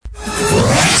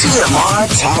TMR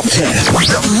Top 10.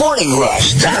 The Morning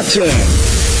Rush Top 10.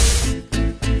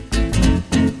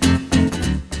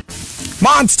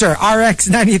 Monster RX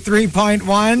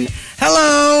 93.1.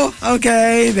 Hello.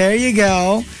 Okay, there you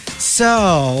go.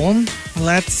 So,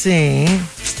 let's see.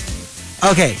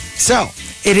 Okay, so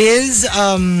it is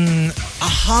a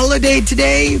holiday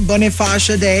today,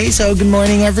 Bonifacio Day. So, good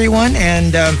morning, everyone.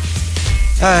 And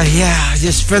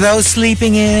just for those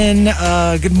sleeping in,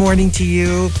 good morning to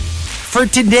you. For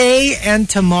today and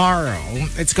tomorrow,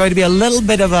 it's going to be a little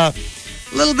bit of a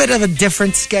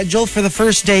different schedule. For the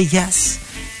first day, yes,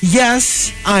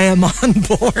 I am on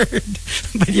board.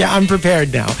 But yeah, I'm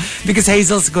prepared now because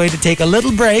Hazel's going to take a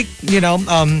little break.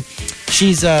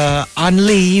 She's on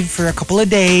leave for a couple of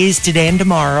days today and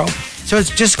tomorrow. So it's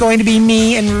just going to be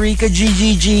me and Rica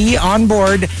GGG on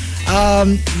board.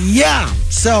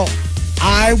 So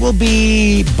I will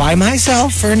be by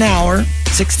myself for an hour,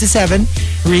 6 to 7.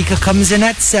 Rica comes in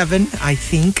at 7, I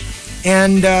think.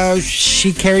 And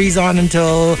she carries on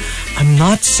until I'm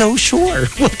not so sure.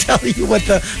 We'll tell you what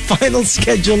the final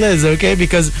schedule is, okay?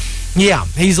 Because,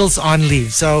 Hazel's on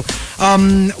leave. So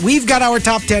we've got our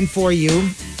top 10 for you.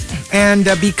 And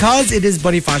because it is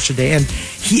Bonifacio Day, and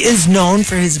he is known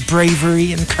for his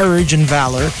bravery and courage and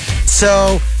valor.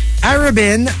 So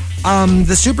Arabin,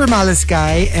 the Super Malas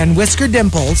guy, and Whisker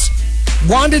Dimples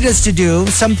wanted us to do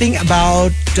something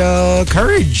about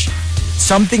courage.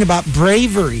 Something about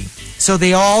bravery. So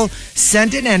they all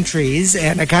sent in entries,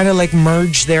 and I kind of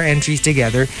merged their entries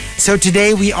together. So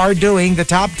today we are doing the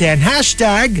top 10.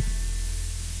 Hashtag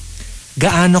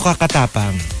GAANO ka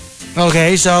katapang.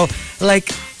 Okay, so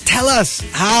tell us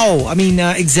how.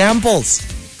 Examples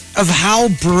of how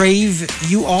brave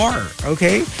you are.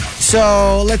 Okay,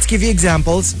 so let's give you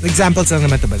examples. Examples lang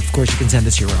naman to, but of course you can send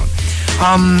us your own.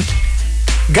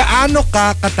 Gaano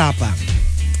ka katapang?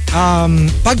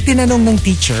 Pag tinanong ng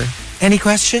teacher, any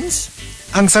questions?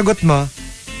 Ang sagot mo,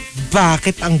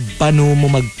 bakit ang banu mo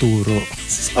magturo?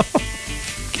 So,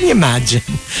 can you imagine?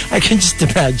 I can just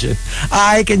imagine.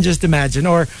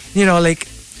 Or,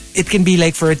 it can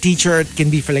be for a teacher, it can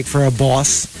be for a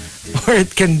boss, or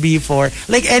it can be for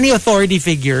any authority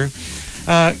figure.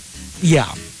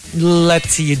 Let's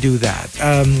see you do that.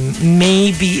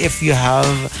 Maybe if you have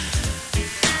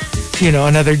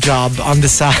another job on the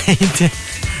side.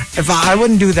 I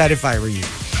wouldn't do that if I were you.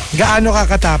 Gaano ka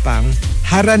katapang?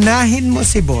 Haranahin mo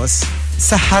si boss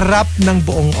sa harap ng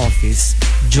buong office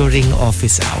during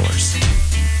office hours.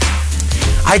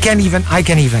 I can even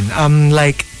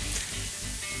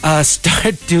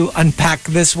start to unpack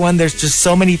this one. There's just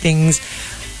so many things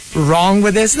wrong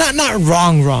with this. Not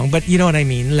wrong, but you know what I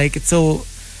mean. It's so,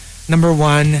 number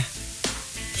one,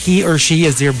 he or she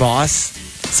is your boss.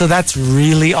 So that's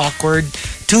really awkward.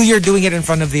 2, you're doing it in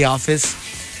front of the office.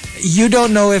 You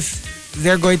don't know if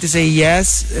they're going to say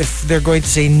yes, if they're going to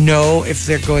say no, if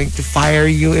they're going to fire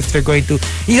you, if they're going to...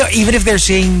 even if they're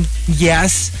saying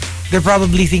yes, they're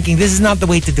probably thinking, this is not the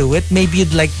way to do it. Maybe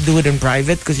you'd do it in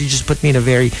private because you just put me in a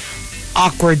very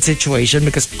awkward situation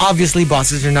because obviously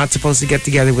bosses are not supposed to get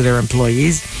together with their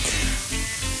employees.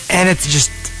 And it's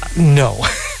just no.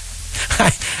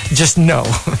 Just no.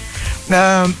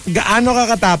 Gaano ka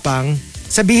katapang?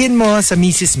 Sabihin mo sa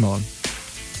misis mo,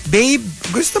 babe,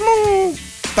 gusto mong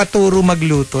paturo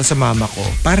magluto sa mama ko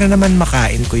para naman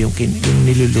makain ko yung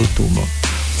niluluto mo.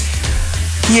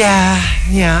 Yeah,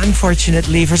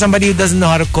 unfortunately, for somebody who doesn't know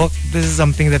how to cook, this is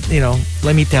something that,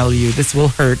 let me tell you, this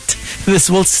will hurt. This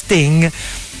will sting.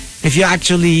 If you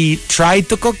actually try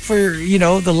to cook for,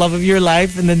 the love of your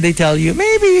life, and then they tell you,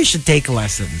 maybe you should take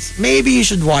lessons. Maybe you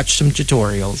should watch some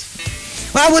tutorials.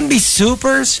 Well, I wouldn't be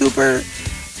super, super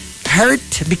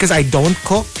hurt because I don't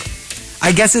cook.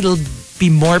 I guess it'll be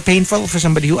more painful for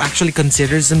somebody who actually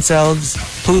considers themselves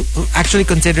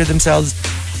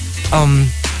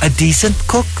a decent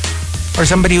cook or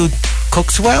somebody who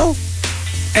cooks well,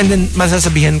 and then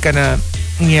masasabihan ka na,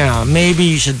 maybe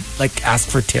you should ask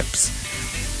for tips.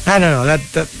 I don't know,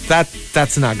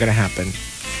 that's not gonna happen.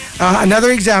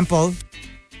 Another example,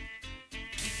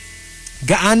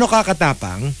 gaano ka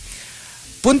katapang?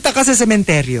 Punta ka sa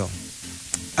sementeryo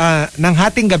ng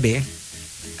hating gabi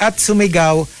at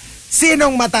sumigaw,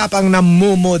 sinong matapang na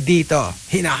mumo dito?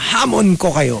 Hinahamon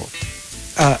ko kayo.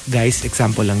 Guys,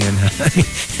 example lang yan, ha?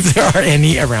 If there are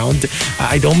any around.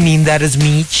 I don't mean that as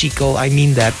me, Chico. I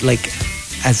mean that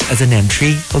as an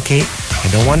entry, okay? I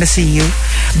don't want to see you.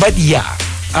 But yeah,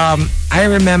 I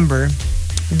remember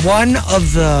one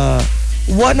of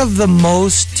the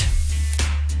most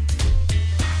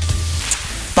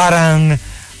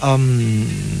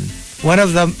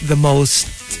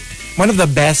one of the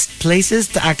best places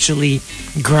to actually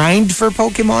grind for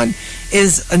Pokemon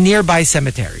is a nearby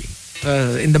cemetery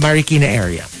in the Marikina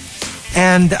area.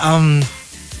 And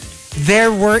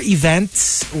there were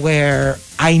events where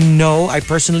I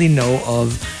personally know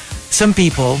of some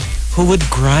people who would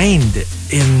grind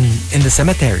in the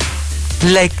cemetery.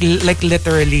 Like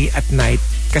literally at night.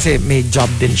 Kasi may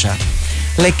job din siya.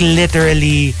 Like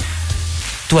literally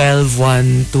 12,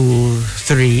 1, 2,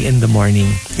 3 in the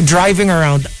morning. Driving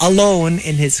around alone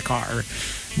in his car.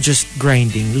 Just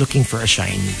grinding, looking for a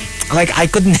shiny. Like,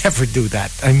 I could never do that.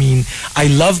 I mean,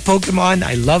 I love Pokemon.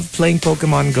 I love playing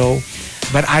Pokemon Go.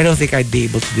 But I don't think I'd be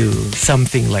able to do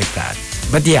something like that.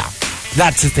 But yeah,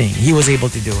 that's the thing. He was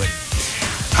able to do it.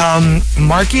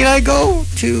 Marky and I go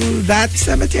to that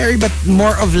cemetery, but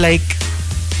more of like,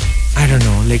 I don't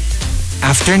know, like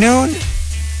afternoon?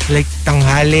 Like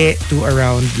tanghali to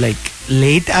around like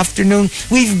late afternoon.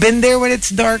 We've been there when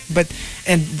it's dark,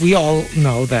 and we all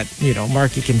know that, you know,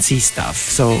 Marky can see stuff.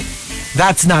 So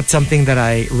that's not something that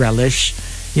I relish.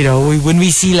 You know, when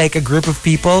we see like a group of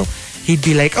people, he'd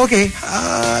be like, okay,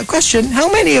 question, how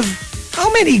many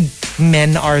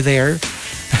men are there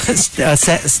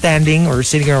standing or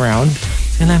sitting around?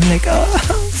 And I'm like,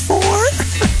 4?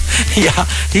 Yeah,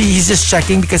 he's just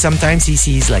checking because sometimes he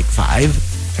sees like 5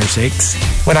 or 6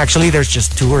 when actually there's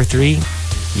just 2 or 3.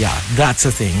 Yeah, that's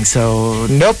a thing. So,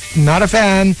 nope, not a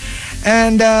fan.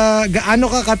 And gaano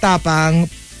ka katapang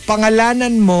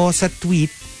pangalanan mo sa tweet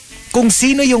kung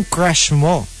sino yung crush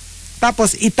mo.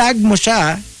 Tapos itag mo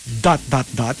siya ...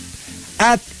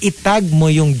 at itag mo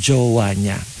yung jowa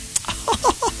niya.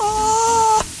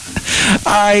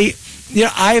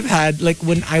 I've had, like,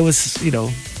 when I was, you know,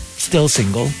 still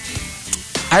single,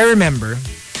 I remember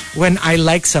when I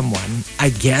like someone,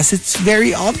 I guess it's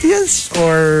very obvious,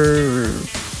 or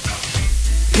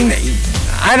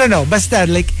I don't know, basta,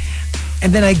 like,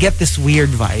 and then I get this weird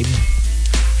vibe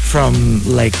from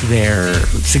like their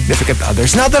significant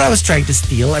others. Not that I was trying to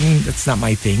steal. I mean, that's not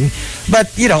my thing.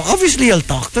 But, you know, obviously you'll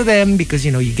talk to them because,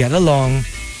 you know, you get along.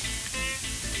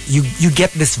 You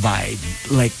get this vibe.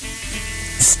 Like,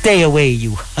 stay away,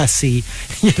 you hussy.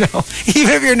 You know,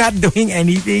 even if you're not doing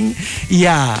anything.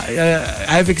 Yeah,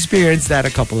 I've experienced that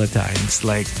a couple of times.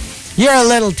 Like, you're a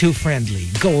little too friendly.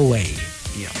 Go away.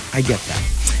 Yeah, I get that.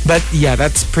 But yeah,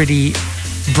 that's pretty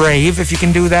brave if you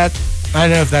can do that. I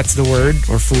don't know if that's the word,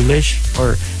 or foolish,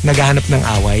 or naghahanap ng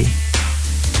away.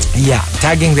 Yeah,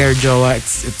 tagging their jowa,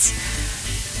 it's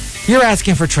you're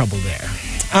asking for trouble there.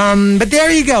 But there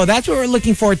you go. That's what we're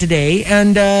looking for today.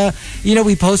 And, you know,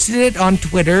 we posted it on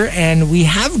Twitter, and we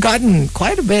have gotten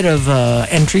quite a bit of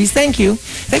entries. Thank you.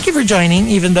 Thank you for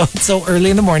joining, even though it's so early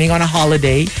in the morning on a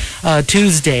holiday,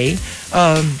 Tuesday.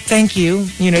 Thank you.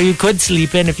 You know, you could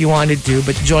sleep in if you wanted to,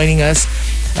 but joining us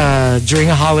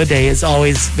during a holiday is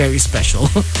always very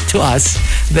special to us.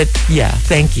 But yeah,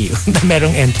 thank you.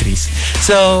 Merong entries.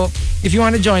 So if you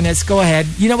want to join us, go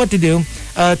ahead. You know what to do.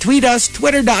 Tweet us,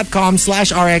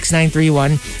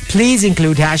 twitter.com/RX931. Please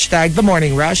include hashtag The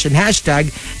Morning Rush and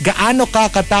hashtag Gaano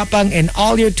Ka Katapang in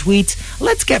all your tweets.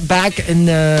 Let's get back and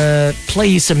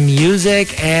play you some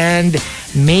music, and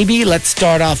maybe let's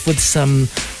start off with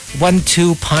some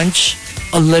 1-2 punch,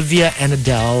 Olivia and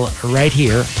Adele, right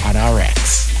here on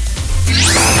RX.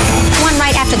 One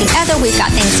right after the other. We've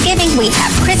got Thanksgiving, we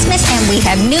have Christmas, and we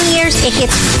have New Year's. It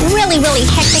gets really, really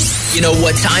hectic. You know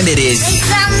what time it is. Make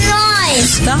some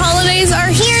noise. The holidays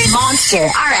are here. Monster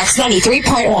RX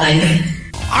 93.1.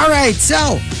 All right,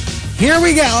 so here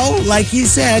we go. Like you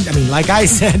said, like I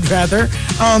said, rather.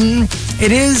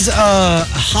 It is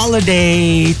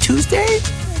holiday Tuesday.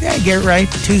 Did I get it right?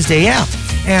 Tuesday, yeah.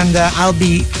 And I'll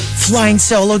be flying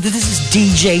solo. This is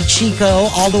DJ Chico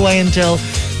all the way until,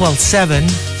 7.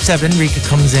 Rica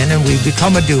comes in and we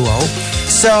become a duo.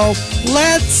 So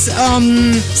let's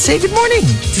say good morning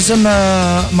to some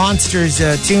monsters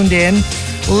tuned in.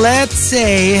 Let's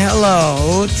say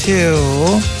hello to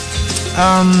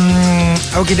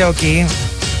okie dokie.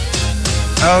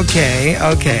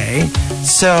 Okay.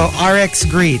 So RX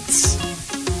greets.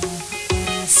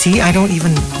 See, I don't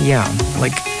even,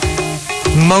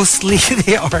 mostly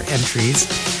they are entries.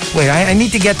 Wait, I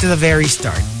need to get to the very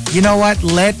start. You know what?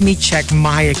 Let me check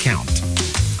my account.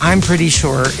 I'm pretty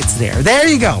sure it's there. There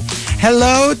you go.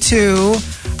 Hello to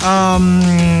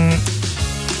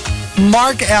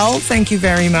Mark L. Thank you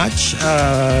very much.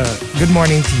 Good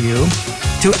morning to you.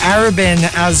 To Arabin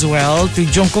as well. To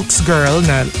Jungkook's girl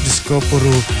na, Diyos ko,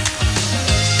 puro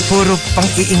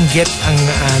pang-iinggit ang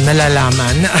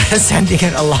nalalaman. Sending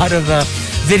in a lot of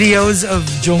videos of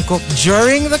Jungkook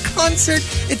during the concert.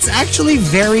 It's actually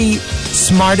very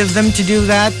smart of them to do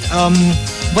that.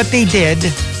 What they did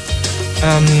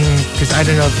Because I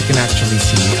don't know if you can actually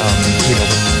see,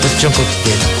 what Jungkook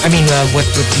did. I mean, what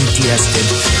BTS did.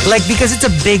 Like, because it's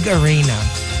a big arena.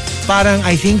 Parang,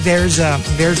 I think there's a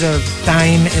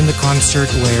time in the concert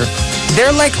where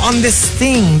they're like on this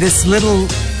thing, this little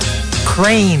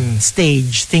crane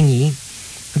stage thingy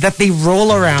that they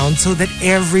roll around so that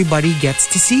everybody gets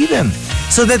to see them.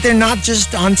 So that they're not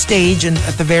just on stage and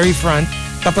at the very front,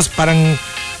 tapos parang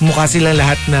mukha sila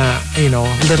lahat na,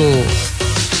 little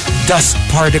dust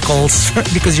particles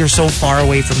because you're so far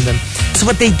away from them. So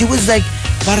what they do is like,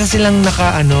 para silang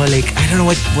I don't know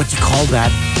what you call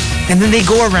that. And then they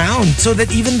go around so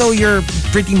that even though you're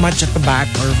pretty much at the back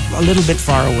or a little bit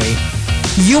far away,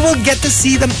 you will get to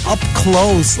see them up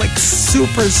close. Like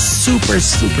super, super,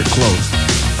 super close.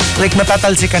 Like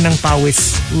matatalsi ka ng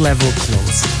pawis level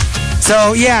close.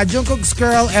 So yeah, Jungkook's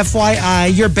Girl,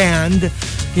 FYI, you're banned,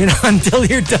 until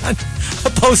you're done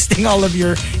posting all of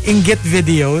your ingit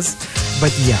videos.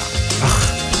 But yeah.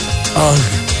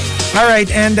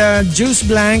 Alright, and Juice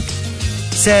Blank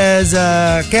says,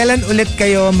 kailan ulit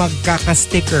kayo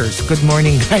magkaka-stickers? Good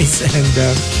morning, guys.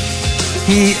 And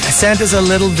he sent us a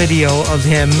little video of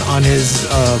him on his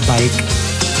bike.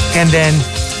 And then,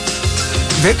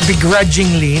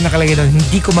 begrudgingly, nakalagay doon,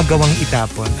 hindi ko magawang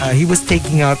itapon. He was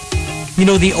taking out,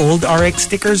 the old RX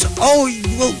stickers. Oh,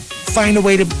 we'll find a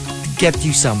way to get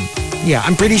you some. Yeah,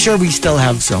 I'm pretty sure we still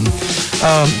have some.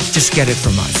 Just get it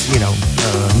from us.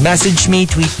 Message me,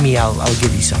 tweet me, I'll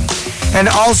give you some. And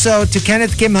also to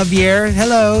Kenneth Kim Javier,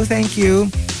 hello, thank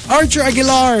you. Archer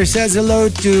Aguilar says hello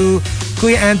to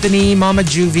Kuya Anthony, Mama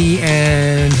Juvie,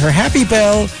 and her happy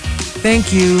pill.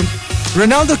 Thank you.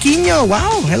 Ronaldo Quino,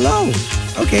 wow, hello.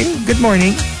 Okay, good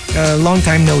morning. Long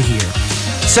time no hear.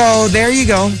 So there you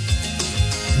go.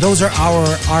 Those are our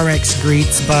RX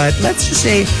greets, but let's just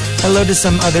say hello to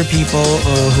some other people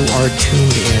who are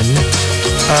tuned in.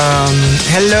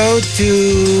 Hello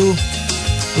to,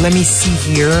 let me see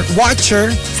here, Watcher.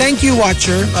 Thank you,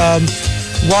 Watcher.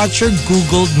 Watcher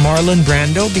Googled Marlon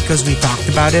Brando because we talked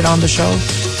about it on the show.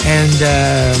 And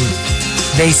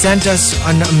they sent us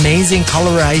an amazing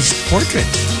colorized portrait.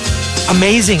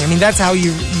 Amazing. I mean, that's how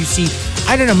you see,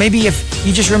 I don't know, maybe if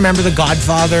you just remember the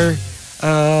Godfather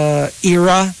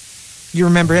era, you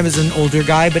remember him as an older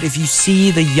guy, but if you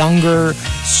see the younger,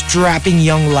 strapping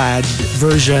young lad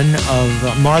version of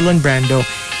Marlon Brando,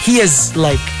 he is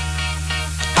like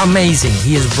amazing.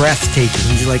 He is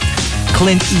breathtaking. He's like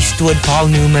Clint Eastwood, Paul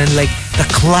Newman, like the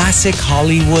classic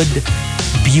Hollywood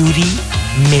beauty,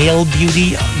 male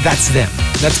beauty. That's them.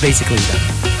 That's basically them.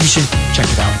 You should check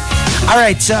it out. All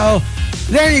right, so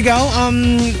there you go.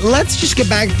 Let's just get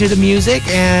back to the music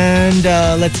and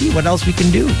let's see what else we can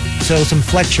do. So some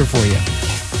Fletcher for you.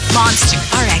 Monster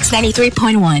RX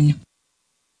 93.1.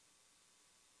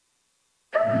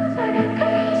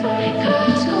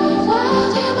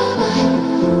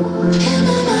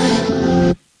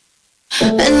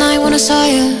 And I when I saw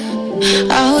you,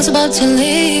 I was about to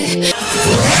leave.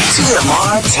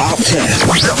 TMR Top 10.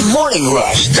 The Morning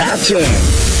Rush Top 10.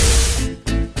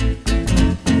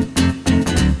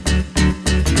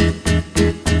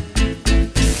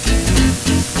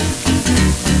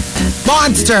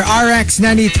 Monster RX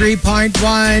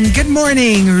 93.1. Good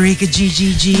morning, Rica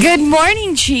GGG. Good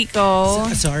morning, Chico.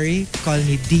 Sorry, call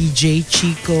me DJ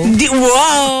Chico.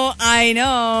 Whoa, I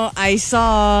know. I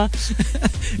saw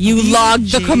you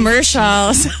logged the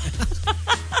commercials.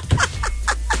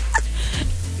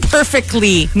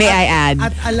 Perfectly, may I add.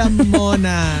 At alam mo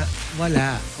na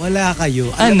wala kayo.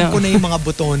 Alam ko na yung mga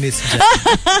botones dyan.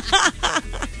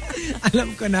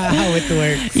 Alam ko na how it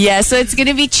works. Yeah, so it's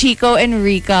gonna be Chico and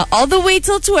Rica all the way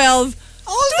till 12.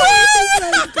 All the way till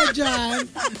 12 ka dyan.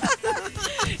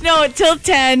 No, till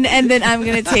 10 and then I'm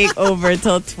gonna take over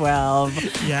till 12.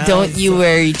 Yeah, Don't you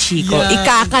worry, Chico. Yeah.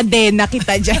 Ikakadena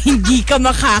kita dyan. Hindi ka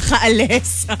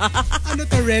makakaalis. Ano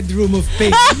to, Red Room of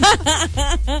Pain?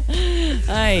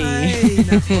 Ay,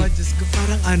 nako, Diyos ko.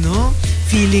 Parang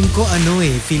feeling ko.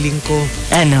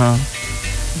 Ano?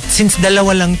 Since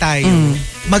dalawa lang tayo,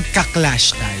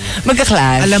 magka-clash tayo.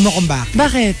 Magka-clash? Alam mo kung bakit?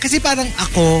 Bakit? Kasi parang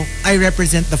ako, I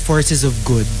represent the forces of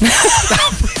good.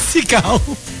 Tapos ikaw,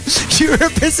 you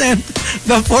represent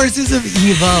the forces of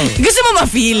evil. Gusto mo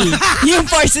ma-feel yung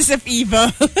forces of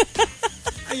evil?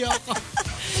 Ayoko.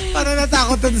 Parang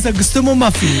natakot ako sa gusto mo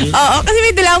ma-feel. Oo, kasi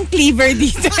may dala akong cleaver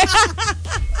dito.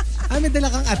 May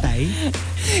dala kang atay?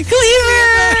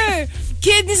 Cleaver!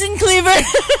 Kidneys and cleaver.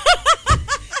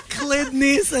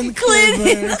 Kidneys and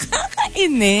cleaver.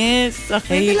 Nakakainis. Okay.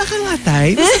 May dala kang atay?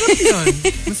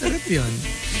 Masarap yun.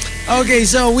 Okay,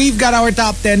 so we've got our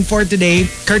top 10 for today,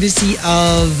 courtesy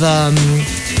of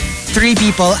 3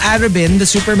 people, Arabin, the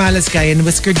super malas guy, and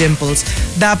Whisker Dimples.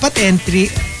 Dapat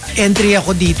entry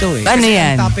ako dito eh. Ano Kasi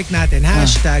yan? ang topic natin,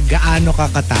 hashtag gaano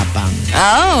ka katapang.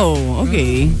 Oh,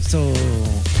 okay. So,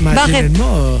 imagine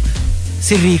mo,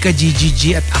 si Rica,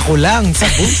 GGG at ako lang sa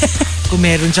booth. Kung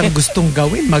meron siyang gustong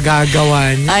gawin,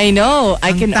 magagawa niya. I know.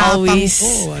 I can always...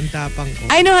 Ang tapang ko.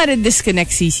 I know how to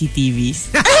disconnect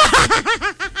CCTVs.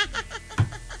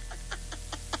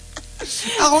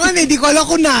 Ako nga, hindi ko alam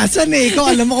kung nasan eh. Ikaw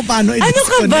alam mo kung paano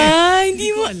i-disconnect. Ano ka ba? Hindi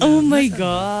mo... Oh my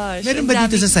gosh. Meron ba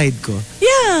dito sa side ko?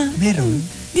 Yeah. Meron.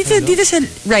 Dito sa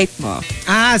right mo.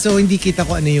 So hindi kita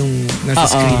ko ano yung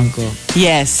nasa screen ko.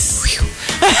 Yes.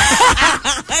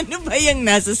 Ano ba yung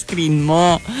nasa screen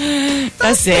mo?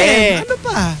 Kasi... Ano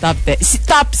pa? Top 10.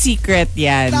 Top secret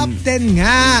yan. Top 10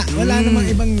 nga. Wala namang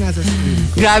ibang nasa screen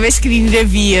ko. Grabe, screen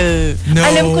reveal. No.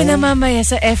 Alam ko na mamaya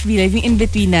sa FB Live, yung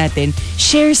in-between natin,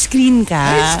 share screen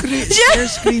ka. Share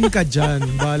screen ka dyan.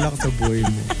 Bahala ka sa buhay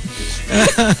mo.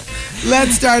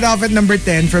 Let's start off at number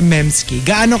 10 from Memski.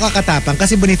 Gaano ka katapang?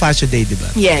 Kasi Bonifacio Day, di ba?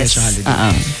 Yes.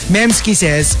 Memski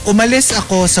says, umalis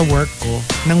ako sa work ko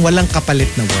nang walang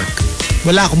kapalit na work.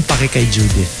 Wala akong pake kay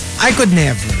Judith. I could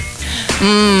never.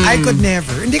 I could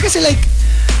never. Hindi kasi like,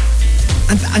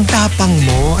 ang tapang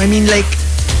mo. I mean like,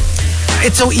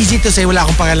 it's so easy to say wala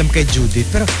akong pakialam kay Judith.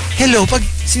 Pero hello, pag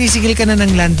sinisigil ka na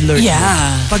ng landlord mo,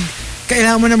 pag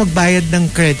kailangan mo na magbayad ng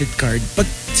credit card, pag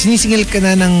sinisingil ka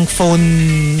na ng phone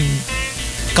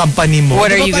company mo.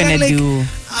 What are you gonna do?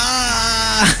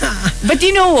 But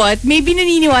you know what? Maybe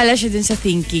naniniwala siya dun sa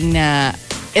thinking na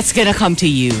it's gonna come to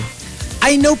you.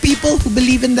 I know people who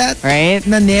believe in that. Right?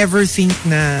 Na never think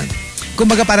na,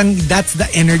 kumbaga parang that's the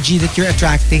energy that you're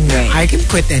attracting. Right. I can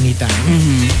quit anytime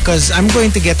because I'm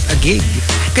going to get a gig.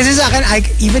 Kasi sa akin,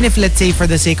 even if let's say for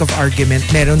the sake of argument,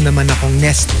 meron naman akong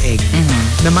nest egg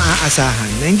na maaasahan,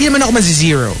 na hindi naman ako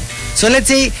mazi-zero. So let's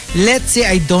say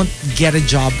I don't get a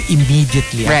job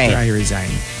immediately after I resign.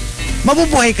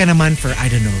 Mabubuhay ka naman for, I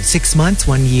don't know, 6 months,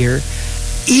 1 year.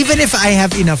 Even if I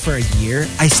have enough for a year,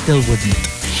 I still wouldn't.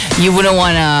 You wouldn't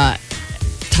wanna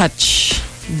touch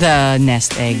the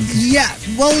nest egg. Yeah,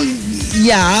 well,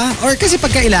 yeah. Or kasi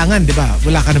pag kailangan, di ba,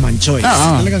 wala ka naman choice.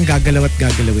 Talagang gagalaw at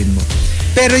gagalawin mo.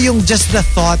 Pero yung just the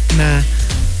thought na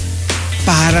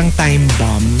parang time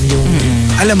bomb, yung,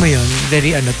 alam mo yun,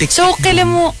 very tick. So, kailan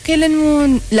mo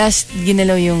last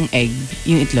ginalaw yung egg,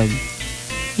 yung itlog?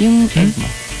 Yung egg mo?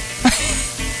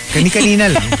 Kani-kanina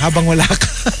lang, habang wala ka.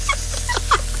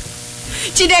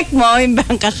 Chinek mo yung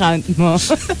bank account mo.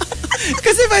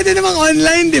 Kasi pwede namang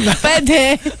online, di ba?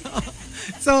 Pwede.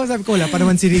 So, sabi ko, wala pa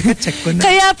naman si Rica, check ko na.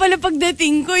 Kaya pala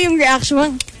pagdating ko, yung reaction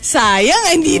mo,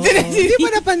 sayang, andito na si Rica. Hindi mo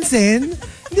napansin?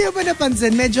 Hindi mo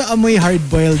napansin? Medyo amoy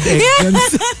hard-boiled egg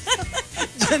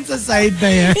dyan sa side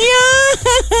na yan. Yeah!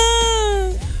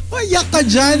 Yak ka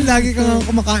dyan. Lagi ka nga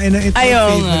kumakain ng ito.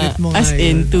 Favorite mo as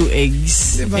in 2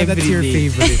 eggs. Diba? That's your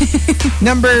favorite.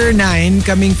 Number 9,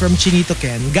 coming from Chinito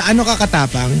Ken. Gaano ka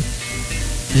katapang?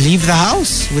 Leave the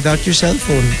house without your cell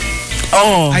phone.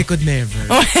 Oh. I could never.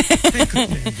 I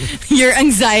could never. Your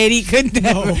anxiety could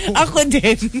never. No. Ako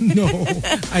din. No,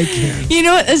 I can't. You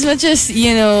know, as much as,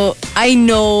 I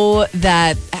know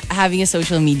that having a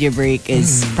social media break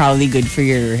is probably good for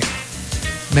your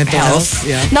mental health.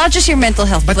 Yeah. Not just your mental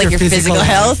health, but like your physical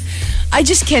health. I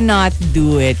just cannot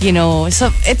do it, So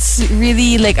it's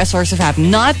really like a source of happiness.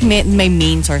 Not my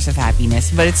main source of happiness,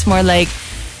 but it's more like,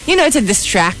 it's a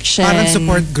distraction. Parang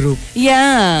support group.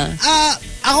 Yeah.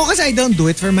 Ako kasi I don't do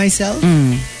it for myself.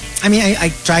 I mean, I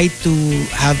try to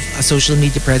have a social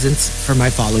media presence for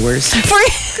my followers.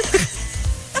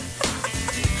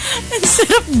 Ang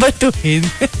sarap batuhin.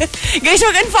 Guys,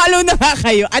 mag-unfollow na nga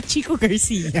kayo at Chico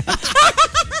Garcia.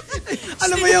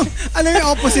 alam mo yung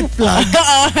opposite plug.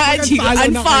 Chico,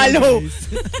 unfollow.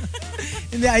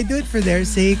 Hindi, I do it for their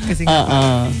sake. Kasi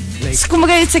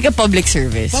kumbaga, it's like a public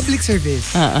service. Public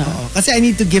service. Kasi I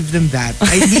need to give them that.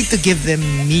 I need to give them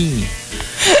me.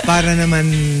 Para naman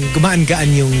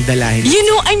gumaan-gaan yung dalahin.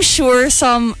 I'm sure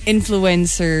some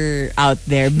influencer out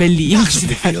there believes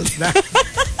that.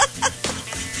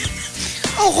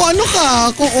 Kung ano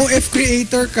ka, kung OF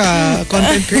creator ka,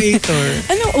 content creator.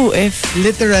 Anong OF?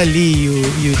 Literally,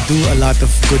 you do a lot of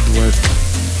good work.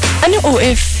 Anong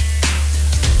OF?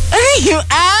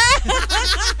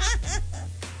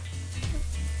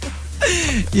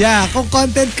 Yeah, kung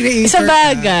content creator sa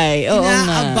bagay, oo nga.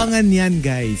 Inaabangan yan,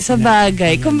 guys. Sa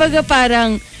bagay. Kumbaga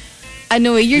parang,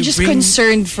 you're just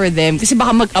concerned for them. Kasi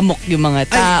baka mag-amok yung mga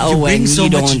tao you bring when so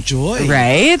you don't. Much joy.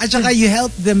 Right? At saka you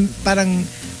help them parang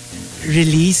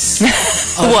release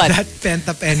all What? that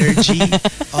pent-up energy,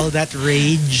 all that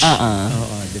rage. Oo,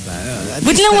 diba?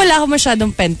 Buti lang wala ako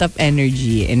masyadong pent-up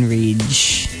energy and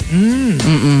rage.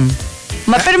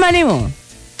 Pero malay mo.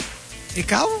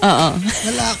 Ikaw? Oo.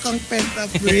 Wala kang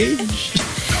pent-up rage?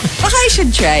 Baka I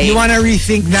should try. You wanna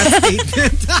rethink that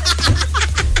statement?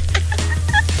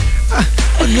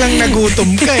 Pag lang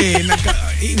nagutom ka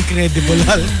incredible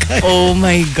Hulk ka. Oh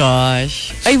my gosh.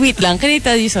 Ay, wait lang. Can I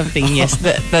tell you something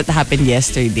that happened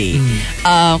yesterday?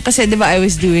 Kasi diba I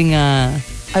was doing a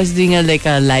like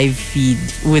a live feed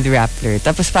with Rappler.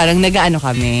 Tapos parang nag-ano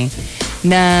kami,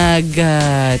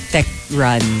 tech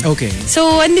run. Okay.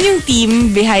 So, andun yung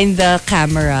team behind the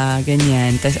camera,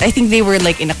 ganyan. Tapos, I think they were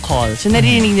like in a call. So,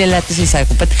 narinig nila to si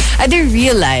Psycho. But I didn't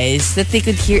realize that they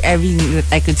could hear everything that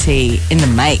I could say in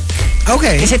the mic.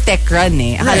 Okay. Kasi tech run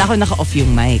Akala ko naka-off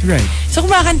yung mic. Right. So,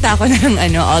 kumakanta ako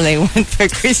ng All I Want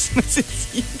for Christmas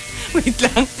is You. Wait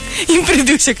lang. Yung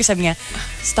producer ko sabi niya,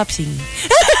 stop singing.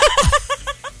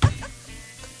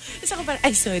 Tapos ako parang,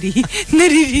 ay sorry,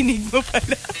 naririnig mo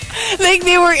pala. Like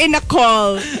they were in a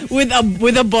call with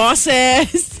the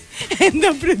bosses and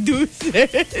the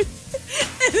producers.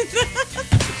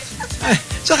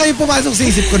 Tsaka yung pumasok sa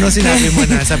isip ko sinabi mo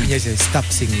na, sabi niya siya, stop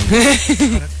singing.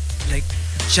 Parang, like,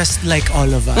 just like all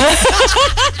of us.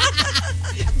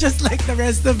 Just like the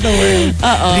rest of the world.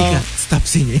 Rica, stop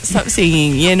singing. Stop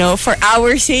singing, for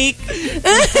our sake.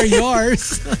 For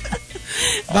yours.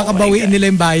 Baka bawiin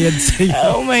nila yung bayad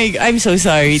sa'yo. Oh my God. I'm so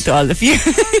sorry to all of you.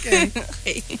 Okay.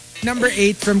 Number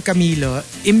 8 from Camilo.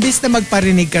 Imbis na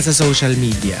magparinig ka sa social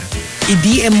media,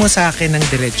 i-DM mo sa akin ng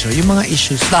diretso yung mga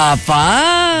issues.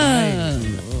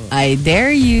 I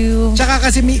dare you. Tsaka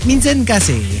kasi minsan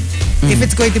kasi, if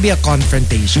it's going to be a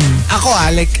confrontation, ako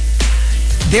like,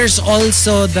 there's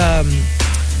also the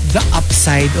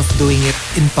upside of doing it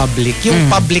in public. Yung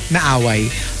public na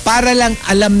away, para lang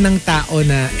alam ng tao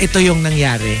na ito yung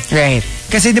nangyari. Right.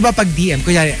 Kasi di ba pag DM,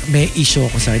 kunyari may issue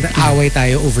ako sa'yo, away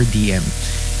tayo over DM.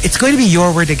 It's going to be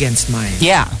your word against mine.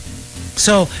 Yeah.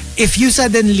 So, if you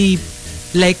suddenly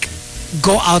like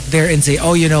go out there and say,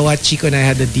 oh, you know what, Chico and I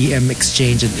had a DM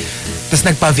exchange, and tapos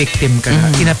nagpa-victim ka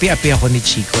na, inapi-api ako ni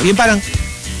Chico. Yung parang,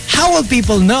 how will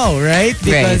people know, right?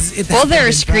 Because it there are happened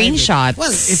in private. screenshots.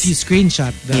 Well, if you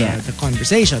screenshot the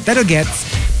conversation. Pero gets,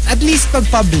 at least pag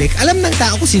public, alam ng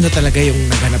tao kung sino talaga yung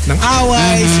naghanap ng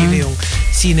away,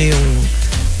 sino yung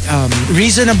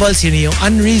reasonable, sino yung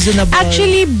unreasonable.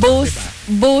 Actually, both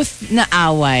na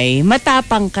away,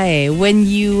 matapang ka when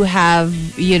you have,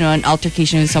 an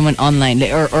altercation with someone online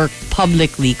or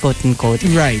publicly, quote-unquote.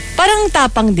 Right. Parang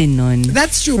tapang din nun.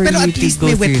 That's true. Pero at least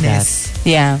may witness.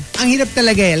 Yeah. Ang hirap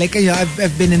talaga like,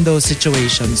 I've been in those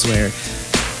situations where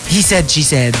he said, she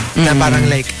said, na parang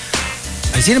like,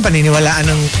 ay, sino paniniwalaan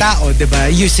ng tao,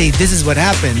 diba? You say, this is what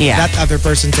happened. Yeah. That other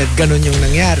person said, ganun yung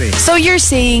nangyari. So you're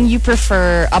saying you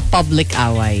prefer a public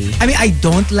away? I mean, I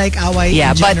don't like away in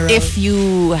general. But if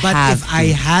you have if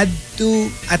I had to,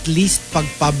 at least pag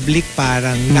public,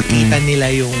 parang nakita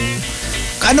nila yung,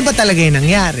 ano ba talaga yung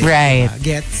nangyari? Right.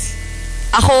 Gets?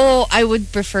 Ako, I would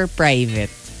prefer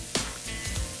private.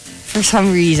 For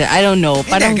some reason. I don't know.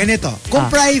 Parang, hindi, ganito.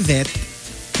 Kung private,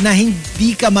 na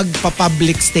hindi ka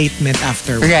magpa-public statement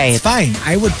afterwards. Right. Fine.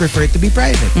 I would prefer it to be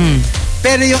private.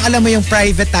 Pero yung alam mo yung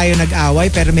private tayo nag-away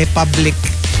pero may public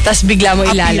tas bigla mo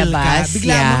appeal ilalabas. Ka,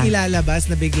 bigla mo ilalabas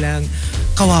na biglang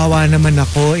kawawa naman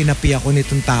ako, inapi ako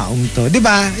nitong taong to.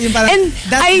 Diba? Yung parang,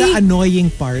 that's the annoying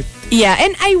part. Yeah,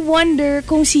 and I wonder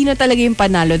kung sino talaga yung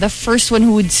panalo. The first one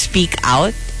who would speak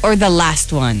out or the last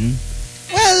one?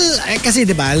 Well, kasi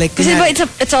diba, like... Kasi diba,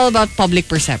 it's all about public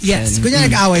perception. Yes. Kunya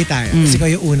nag-away tayo. Kasi ko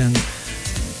yung unang...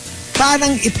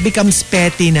 Parang it becomes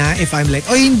petty na if I'm like,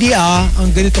 oh hindi ang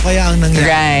ganito kaya ang nangyari.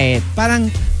 Right.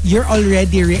 Parang you're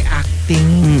already reacting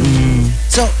to...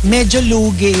 So, medyo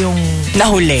lugi yung...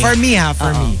 Nahuli. For me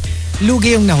for me.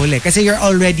 Lugi yung nahuli. Kasi you're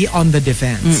already on the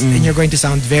defense. And you're going to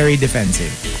sound very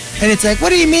defensive. And it's like, what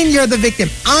do you mean you're the victim?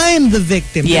 I'm the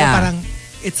victim. Yeah. Pero parang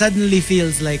it suddenly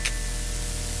feels like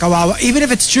kawawa. Even if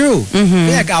it's true.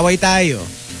 Kaya nag-away tayo.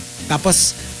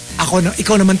 Tapos,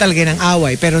 ikaw naman talaga ng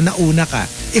away, pero nauna ka.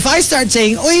 If I start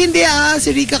saying, oy, hindi si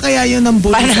Rica kaya yun ang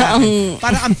bully sa akin.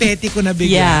 Parang ang petty ko na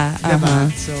bigla. Yeah. Diba?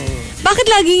 So, bakit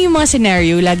laging yung mga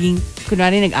scenario, laging,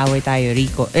 kunwari nag-away tayo,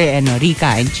 Rica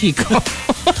and Chico.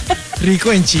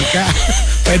 Rico and Chica.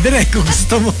 Pwede rin kung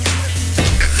gusto mo.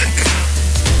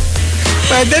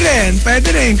 Pwede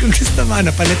rin kung gusto mo.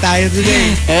 Napalit tayo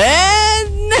today.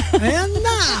 Ayan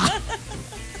na.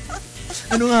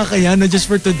 Ano nga kaya na just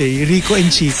for today, Rico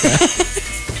and Chica.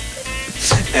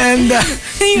 And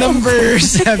number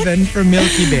 7 from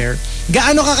Milky Bear.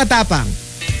 Gaano ka katapang?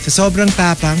 Sa sobrang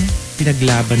tapang,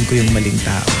 pinaglaban ko yung maling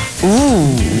tao.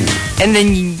 Ooh. And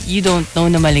then you don't know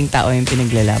na maling tao yung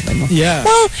pinaglalaban mo. Yeah.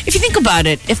 Well, if you think about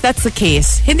it, if that's the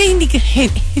case, hindi.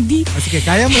 Sige,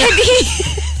 kaya mo yan.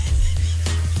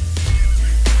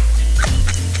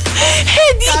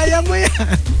 Kaya mo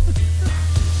yan.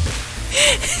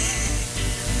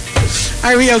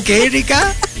 Are we okay,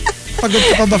 Rica? Pagod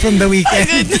ka pa ba from the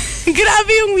weekend?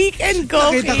 Grabe yung weekend ko.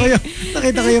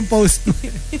 Nakita ko yung post mo.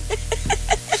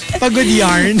 Pagod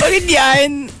yarn. Pagod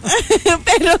yarn.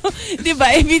 Pero, di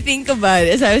ba, if you think about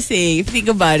it, as I was saying, if you think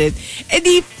about it,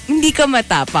 hindi ka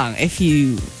matapang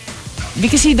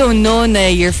because you don't know na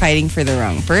you're fighting for the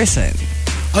wrong person.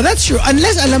 Oh, that's true.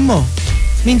 Unless alam mo.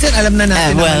 Minsan alam na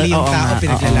natin na mali yung tao,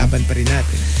 pinaglalaban pa rin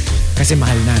natin. Kasi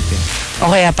mahal natin. O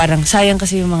kaya parang sayang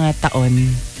kasi yung mga taon.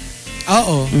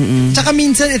 Oo. Tsaka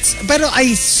minsan pero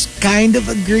I kind of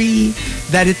agree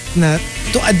that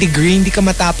to a degree hindi ka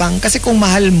matapang kasi kung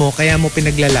mahal mo kaya mo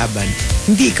pinaglalaban,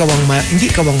 hindi ikaw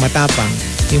ang matapang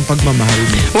yung pagmamahal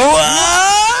mo.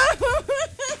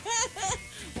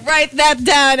 Write that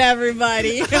down,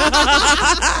 everybody.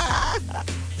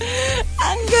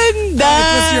 Ang ganda. It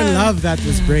was your love that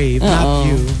was brave, not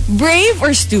you. Brave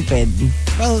or stupid?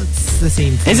 Well, it's the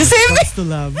same thing. It's the same thing? To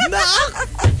love.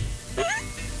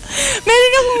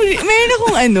 Meron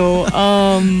akong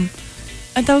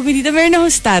ang tawag ko dito, meron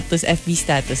akong status, FB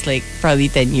status, like probably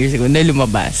 10 years ago, na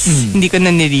lumabas. Hindi ko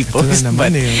na nirepost.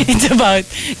 But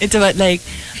it's about like,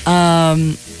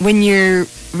 when you're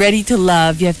ready to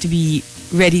love, you have to be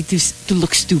ready to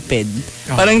look stupid.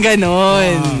 Parang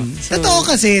ganon. So, totoo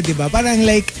kasi, di ba? Parang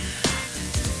like,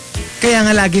 kaya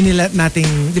nga lagi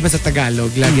nating, di ba sa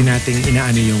Tagalog, lagi nating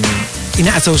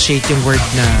ina-associate yung word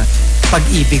na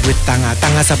pag-ibig with tanga.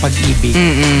 Tanga sa pag-ibig.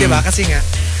 Di ba? Kasi nga,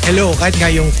 hello, kahit nga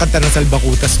yung kanta ng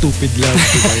Salbakuta, stupid love.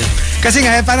 Diba? Kasi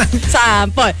nga, parang...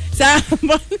 Sample.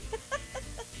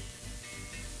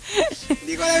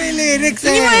 Hindi ko alam yung lyrics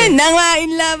Hindi mo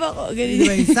in love ako.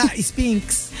 Diba,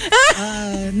 Spinks.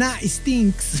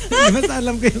 Stinks. Diba,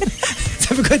 alam ko yun.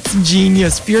 Sabi ko, it's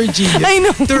genius. Pure genius. I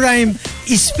know. To rhyme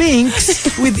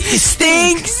Spinks with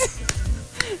Stinks.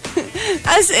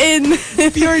 As in...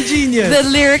 Pure genius. The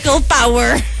lyrical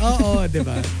power. Oo,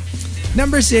 diba?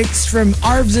 Number 6, from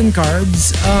Arbs and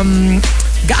Carbs.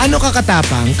 Gaano ka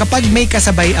katapang kapag may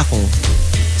kasabay ako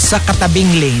sa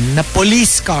katabing lane na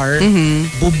police car,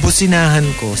 bubusinahan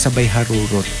ko sabay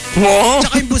harurot. Wow.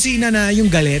 Tsaka yung busina na,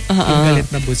 yung galit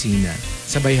na busina,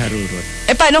 sabay harurot.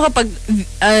 Paano kapag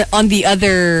on the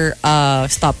other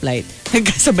stoplight,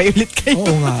 nagkasabay ulit kayo?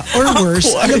 Oo nga. Or worse,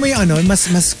 alam mo yung mas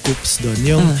scoops doon.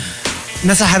 Yung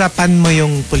nasa harapan mo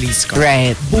yung police car.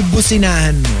 Right.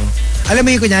 Bubusinahan mo. Alam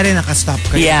mo yung kunyari nakastop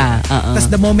kayo. Yeah. Tapos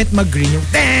the moment mag-green, yung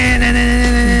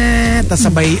tapos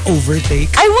sabay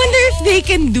overtake. I wonder if they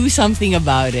can do something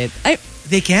about it.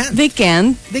 They can't. They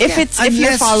can. If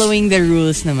you're following the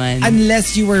rules naman.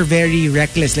 Unless you were very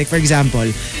reckless. Like for example,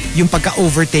 yung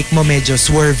pagka-overtake mo medyo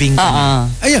swerving ka.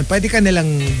 Ayun, pwede ka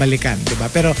nilang balikan,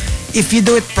 diba? Pero if you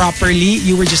do it properly,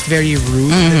 you were just very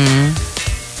rude.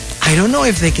 I don't know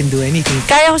if they can do anything.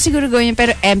 Kaya ko siguro gawin yun,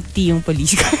 pero empty yung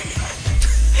police car.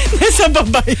 Nasa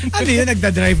baba yung ano yun?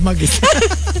 Nagda-drive mag-isa.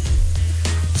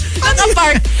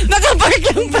 Nakapark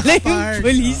lang pala yung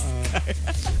police car.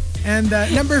 And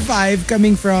number 5,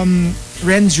 coming from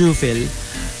Renz Rufil,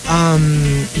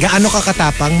 gaano ka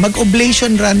katapang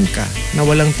mag-oblation run ka na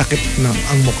walang takip na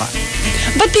ang muka.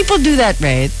 But people do that,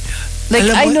 right? Like,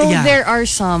 I know there are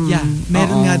some. Yeah,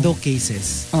 meron nga daw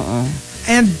cases.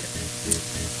 And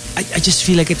I just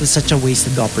feel like it was such a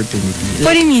wasted opportunity.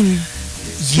 What do you mean?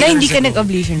 Na hindi ka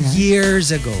nag-oblation run? Years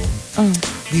ago,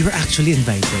 we were actually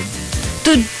invited.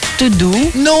 To do?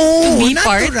 No, to be not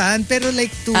part? to run, pero like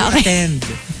to attend.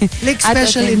 Like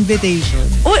special invitation.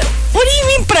 What do you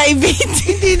mean private?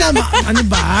 Hindi naman. Ano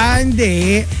ba?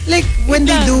 Hindi. Like when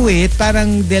they do it,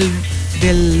 parang they'll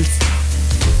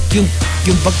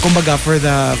yung kumbaga for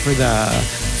the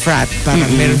frat, parang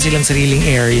meron silang sariling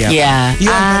area. Yeah.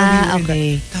 Yun,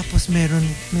 okay. Tapos meron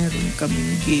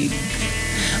kaming gig.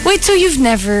 Wait, so you've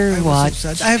never watched?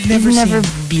 So I have never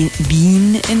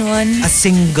been in one? A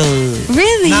single.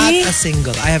 Really? Not a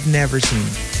single. I have never seen.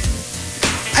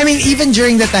 I mean, even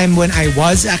during the time when I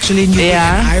was actually in UP,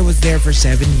 I was there for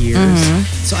 7 years.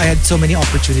 So I had so many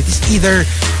opportunities. Either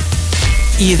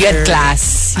you had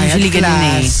class. Usually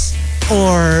ganun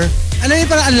or ano yung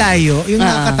parang ang layo, yung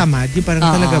nakakatamad, yung parang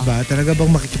talaga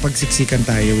bang makikipagsiksikan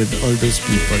tayo with all those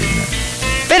people na.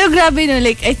 Pero grabe no,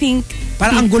 like I think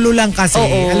parang ang gulo lang kasi.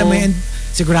 Alam mo yan,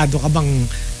 sigurado ka bang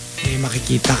may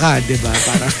makikita ka, di ba?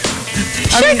 Parang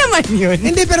sure naman yun.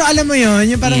 Hindi, pero alam mo yun,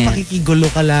 yung parang makikigulo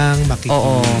ka lang,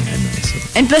 so.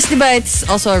 And plus, di ba, it's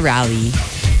also a rally.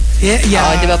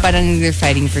 Yeah. Diba parang they're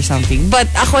fighting for something. But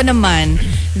ako naman,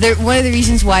 one of the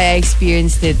reasons why I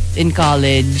experienced it in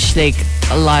college, like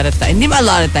a lot of times, hindi a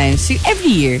lot of times,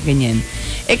 every year, ganyan.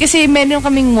 Kasi meron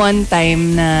kaming one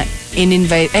time na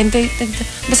in-invite,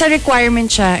 basta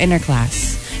requirement siya in our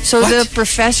class. So the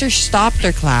professor stopped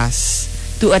our class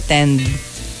to attend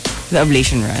the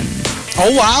oblation run.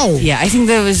 Oh, wow. Yeah, I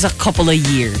think that was a couple of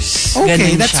years. Okay,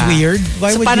 Ganun that's siya. weird.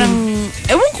 Why would parang, you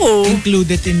ewan ko. include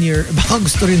it in your... Baka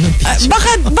gusto rin ng teacher.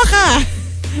 Baka.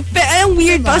 Pero ang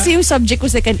weird pa kasi yung subject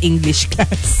was like an English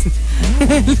class.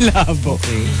 Labo.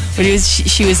 Okay. But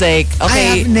she was like,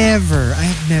 okay. I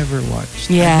have never watched.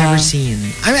 Yeah. I've never seen.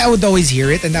 I mean, I would always hear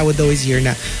it and I would always hear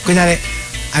na, kunyari,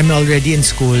 I'm already in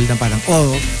school na parang,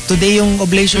 today yung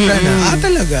oblation run na.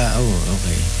 Talaga? Oh,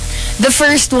 okay. The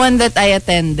first one that I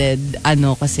attended,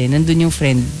 kasi, nandun yung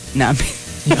friend namin.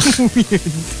 Weird.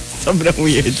 Sobrang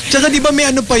weird. Tsaka di ba may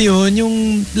ano pa yun,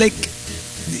 yung like,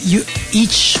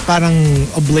 each parang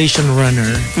oblation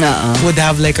runner would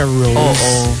have like a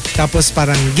rose. Tapos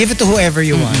parang give it to whoever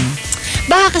you want.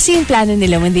 Baka kasi yung plano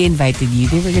nila when they invited you,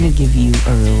 they were gonna give you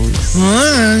a rose.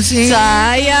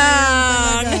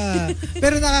 Sayang!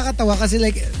 Pero nakakatawa kasi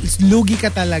like, lugi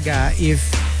ka talaga if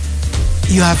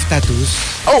you have tattoos.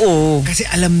 Oo. Kasi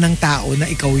alam ng tao na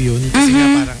ikaw yun. Kasi nga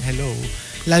parang, hello.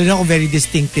 Lalo na kung very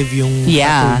distinctive yung